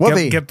 Whoopi.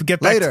 Whoopi,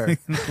 get back later.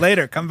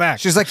 Later, come back.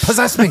 She's like,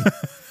 possess me.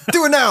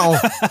 Do it now.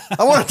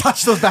 I want to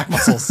touch those back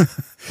muscles.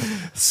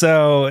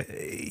 So,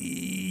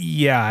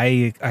 yeah,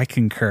 I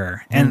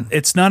concur. And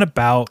it's not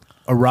about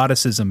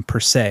eroticism per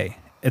se.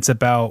 It's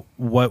about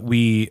what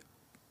we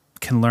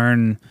can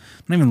learn,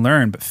 not even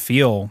learn, but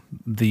feel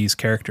these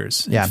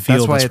characters. Yeah, feel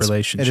that's why this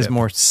relationship. it is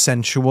more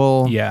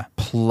sensual. Yeah.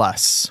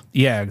 Plus.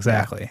 Yeah,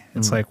 exactly. Yeah.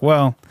 It's like,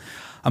 well,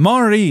 I'm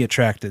already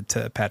attracted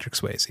to Patrick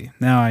Swayze.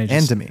 Now I just,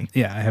 And to me.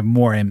 Yeah, I have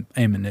more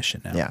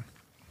ammunition now. Yeah.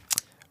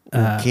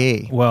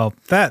 Okay. Well,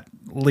 that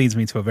leads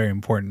me to a very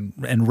important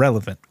and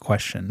relevant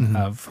question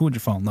of who would you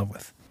fall in love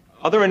with?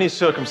 Are there any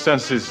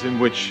circumstances in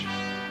which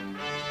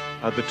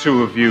the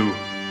two of you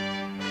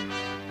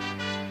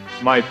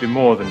might be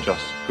more than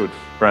just good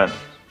friends?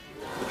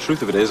 The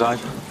truth of it is, I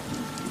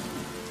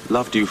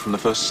loved you from the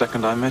first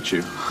second I met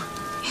you.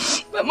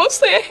 But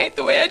mostly I hate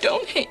the way I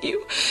don't hate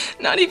you.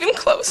 Not even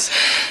close.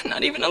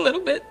 Not even a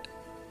little bit.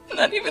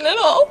 Not even at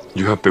all.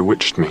 You have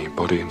bewitched me,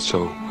 body and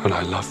soul, and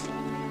I love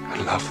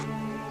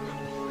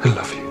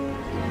you.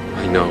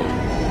 I know.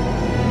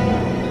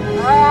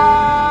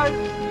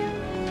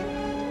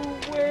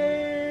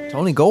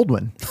 Tony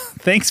Goldwyn.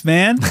 Thanks,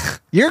 man.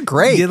 You're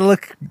great. You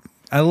look.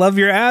 I love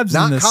your abs.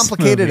 Not in this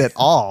complicated movie. at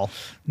all.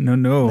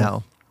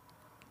 No.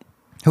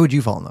 Who would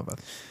you fall in love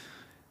with?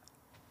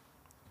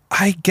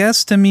 I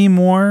guess Demi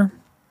Moore.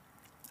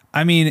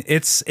 I mean,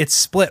 it's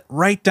split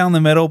right down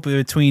the middle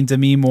between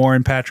Demi Moore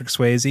and Patrick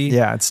Swayze.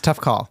 Yeah, it's a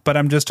tough call. But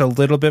I'm just a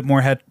little bit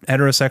more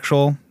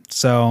heterosexual,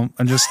 so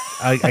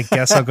I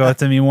guess I'll go with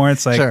Demi Moore.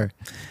 It's like, Sure.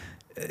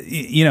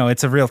 You know,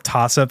 it's a real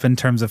toss up in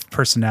terms of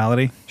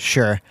personality.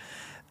 Sure.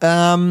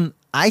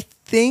 I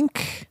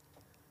think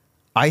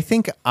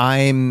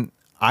I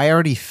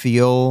already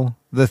feel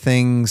the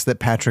things that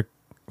Patrick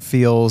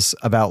feels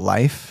about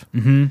life,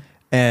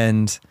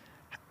 and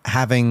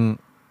having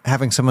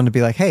someone to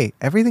be like, hey,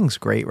 everything's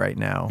great right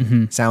now.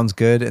 Sounds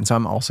good. And so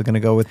I'm also going to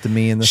go with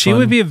Demi in this She one.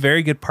 would be a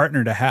very good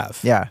partner to have.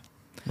 Yeah.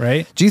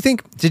 Right?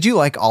 Did you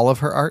like all of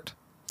her art?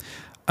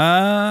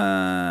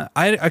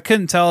 I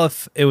couldn't tell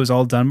if it was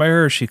all done by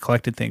her or she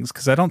collected things,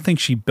 because I don't think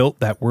she built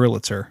that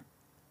Wurlitzer.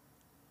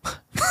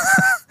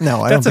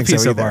 No, I That's don't a think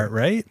piece so of either. art,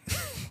 right?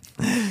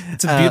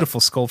 It's a beautiful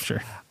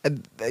sculpture.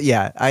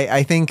 Yeah,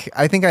 I think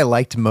I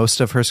liked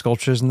most of her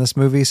sculptures in this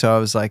movie, so I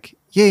was like,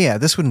 yeah,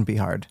 this wouldn't be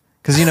hard.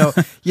 Because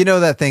you know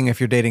that thing,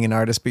 if you're dating an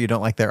artist but you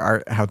don't like their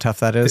art, how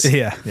tough that is.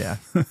 Yeah.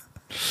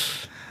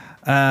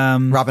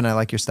 Robin, I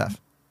like your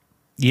stuff.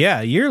 Yeah,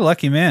 you're a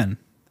lucky man.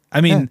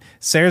 I mean,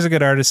 Sarah's a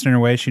good artist in her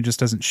way. She just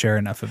doesn't share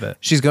enough of it.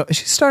 She's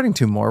starting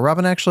to more.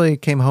 Robin actually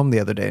came home the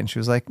other day and she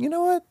was like, you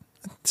know what?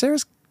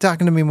 Sarah's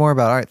talking to me more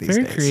about art these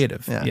Very days.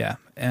 creative. Yeah. Yeah.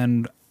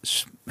 And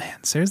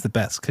man, Sarah's the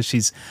best because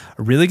she's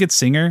a really good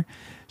singer.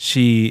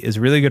 She is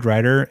a really good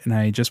writer, and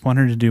I just want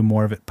her to do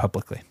more of it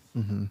publicly.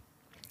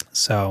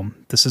 So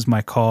this is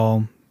my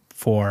call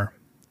for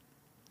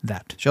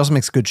that. She also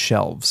makes good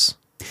shelves.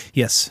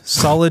 Yes,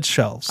 solid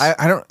shelves.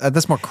 I don't.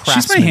 That's more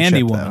craftsmanship. She's my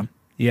handy though. woman.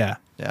 Yeah.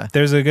 Yeah.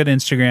 There's a good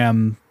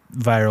Instagram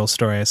viral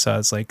story I saw.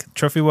 It's like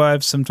trophy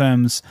wives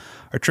sometimes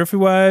are trophy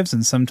wives,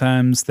 and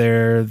sometimes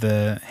they're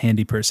the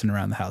handy person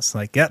around the house.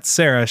 Like, that's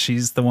Sarah.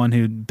 She's the one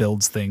who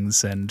builds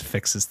things and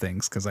fixes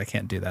things because I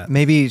can't do that.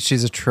 Maybe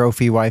she's a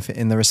trophy wife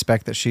in the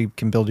respect that she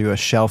can build you a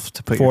shelf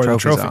to put For your the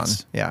trophies,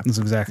 trophies. on. Yeah. That's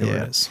exactly what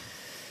it is.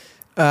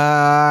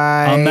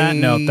 On that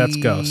note, that's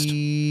Ghost.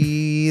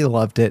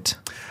 Loved it.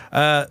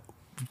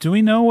 Do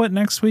we know what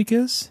next week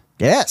is?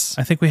 Yes.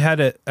 I think we had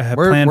a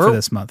plan for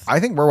this month. I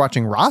think we're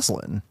watching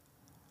ROSALINE.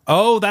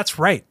 Oh, that's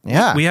right.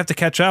 Yeah. We have to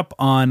catch up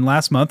on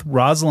last month.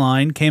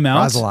 ROSALINE came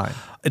out. ROSALINE.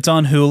 It's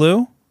on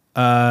Hulu.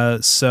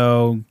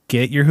 So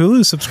get your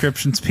Hulu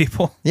subscriptions,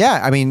 people. Yeah,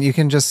 I mean, you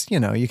can just,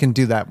 you can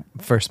do that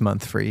first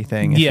month free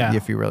thing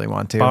if you really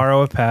want to.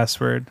 Borrow a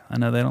password. I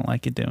know they don't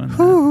like you doing that.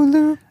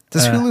 Hulu.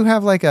 Does Hulu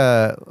have like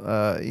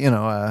you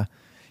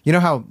know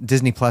how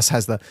Disney Plus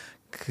has the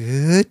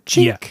chink?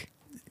 Yeah.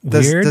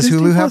 Does Disney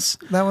Hulu Plus?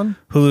 have that one?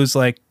 Hulu's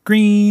like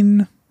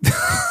green.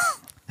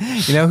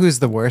 You know who's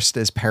the worst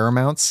is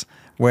Paramount's,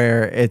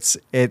 where it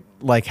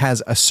like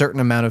has a certain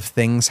amount of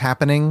things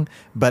happening,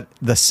 but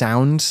the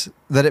sound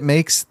that it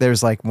makes,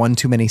 there's like one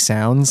too many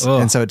sounds,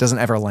 and so it doesn't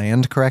ever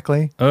land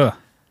correctly. Ugh.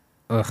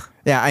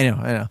 Yeah, I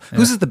know.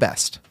 Whose is the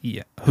best?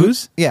 Yeah.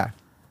 Who's? Yeah.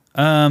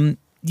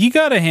 You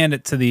gotta hand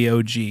it to the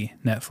OG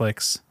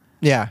Netflix.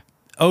 Yeah.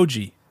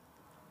 OG.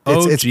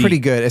 It's pretty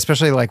good,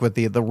 especially like with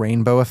the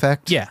rainbow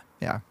effect. Yeah.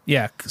 Yeah.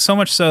 Yeah. So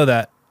much so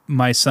that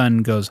my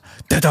son goes,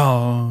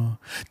 da-da,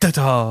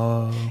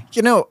 da-da.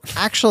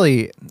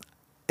 Actually,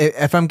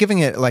 if I'm giving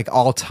it like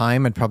all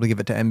time, I'd probably give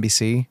it to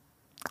NBC.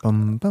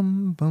 Bum,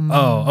 bum, bum.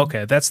 Oh,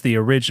 okay. That's the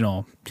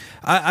original.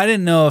 I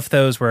didn't know if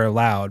those were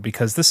allowed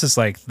because this is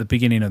like the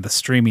beginning of the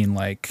streaming,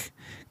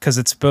 because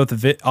it's both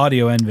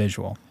audio and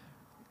visual,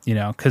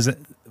 because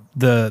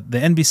the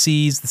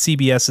NBCs, the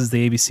CBSs,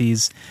 the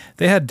ABCs,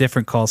 they had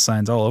different call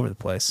signs all over the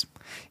place.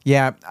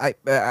 Yeah.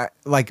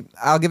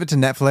 I'll give it to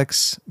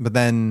Netflix, but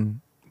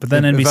then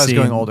NBC, if I was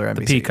going older, NBC.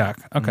 The Peacock.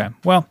 Okay.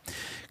 Well,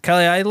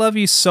 Kelly, I love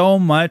you so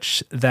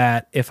much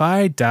that if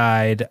I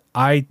died,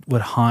 I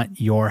would haunt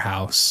your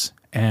house,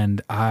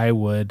 and I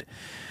would.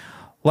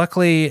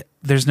 Luckily,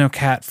 there's no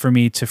cat for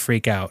me to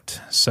freak out,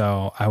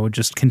 so I would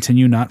just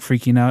continue not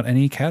freaking out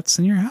any cats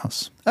in your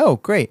house. Oh,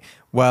 great.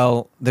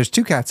 Well, there's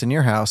 2 cats in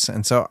your house,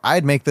 and so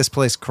I'd make this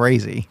place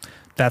crazy.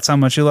 That's how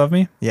much you love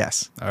me?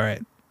 Yes. All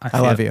right. I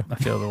love you. I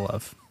feel the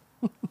love.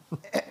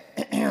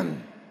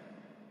 And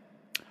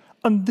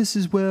this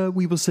is where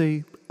we will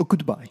say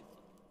goodbye.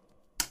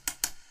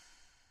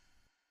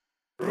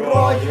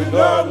 Ryan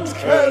and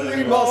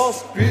Kelly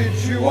must bid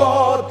you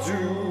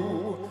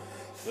adieu.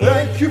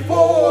 Thank you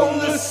for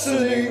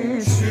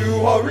listening to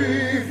our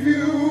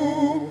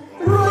review.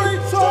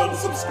 Rate and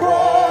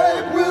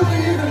subscribe, we'll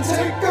even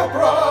take a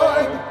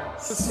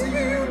bribe. So see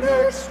you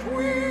next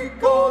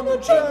week on A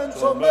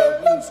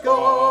Gentleman's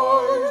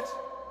Guide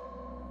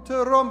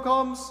to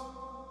Rom-Coms.